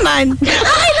 Hindi naman. Okay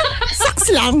lang. Sucks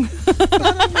lang.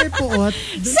 Parang may puot.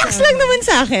 Sucks lang naman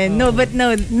sa akin. No, but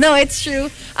no, it's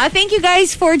true. Thank you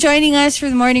guys for joining us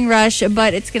for the morning rush.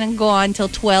 But it's gonna go on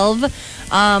till 12.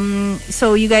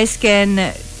 So you guys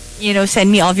can,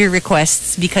 send me all of your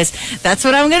requests because that's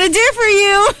what I'm gonna do for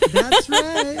you. That's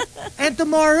right. And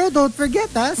tomorrow, don't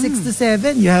forget, 6 to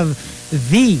 7, you have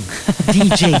the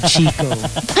DJ Chico.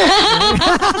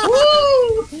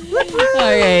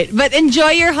 All right. But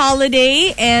enjoy your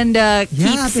holiday and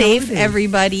keep safe, holiday.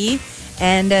 everybody.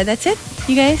 And that's it,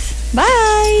 you guys.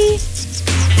 Bye.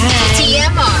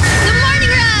 TMR. The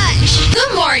Morning Rush. The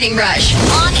Morning Rush.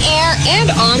 On air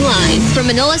and online.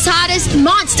 From Manila's hottest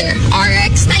Monster,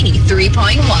 RX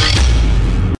 93.1.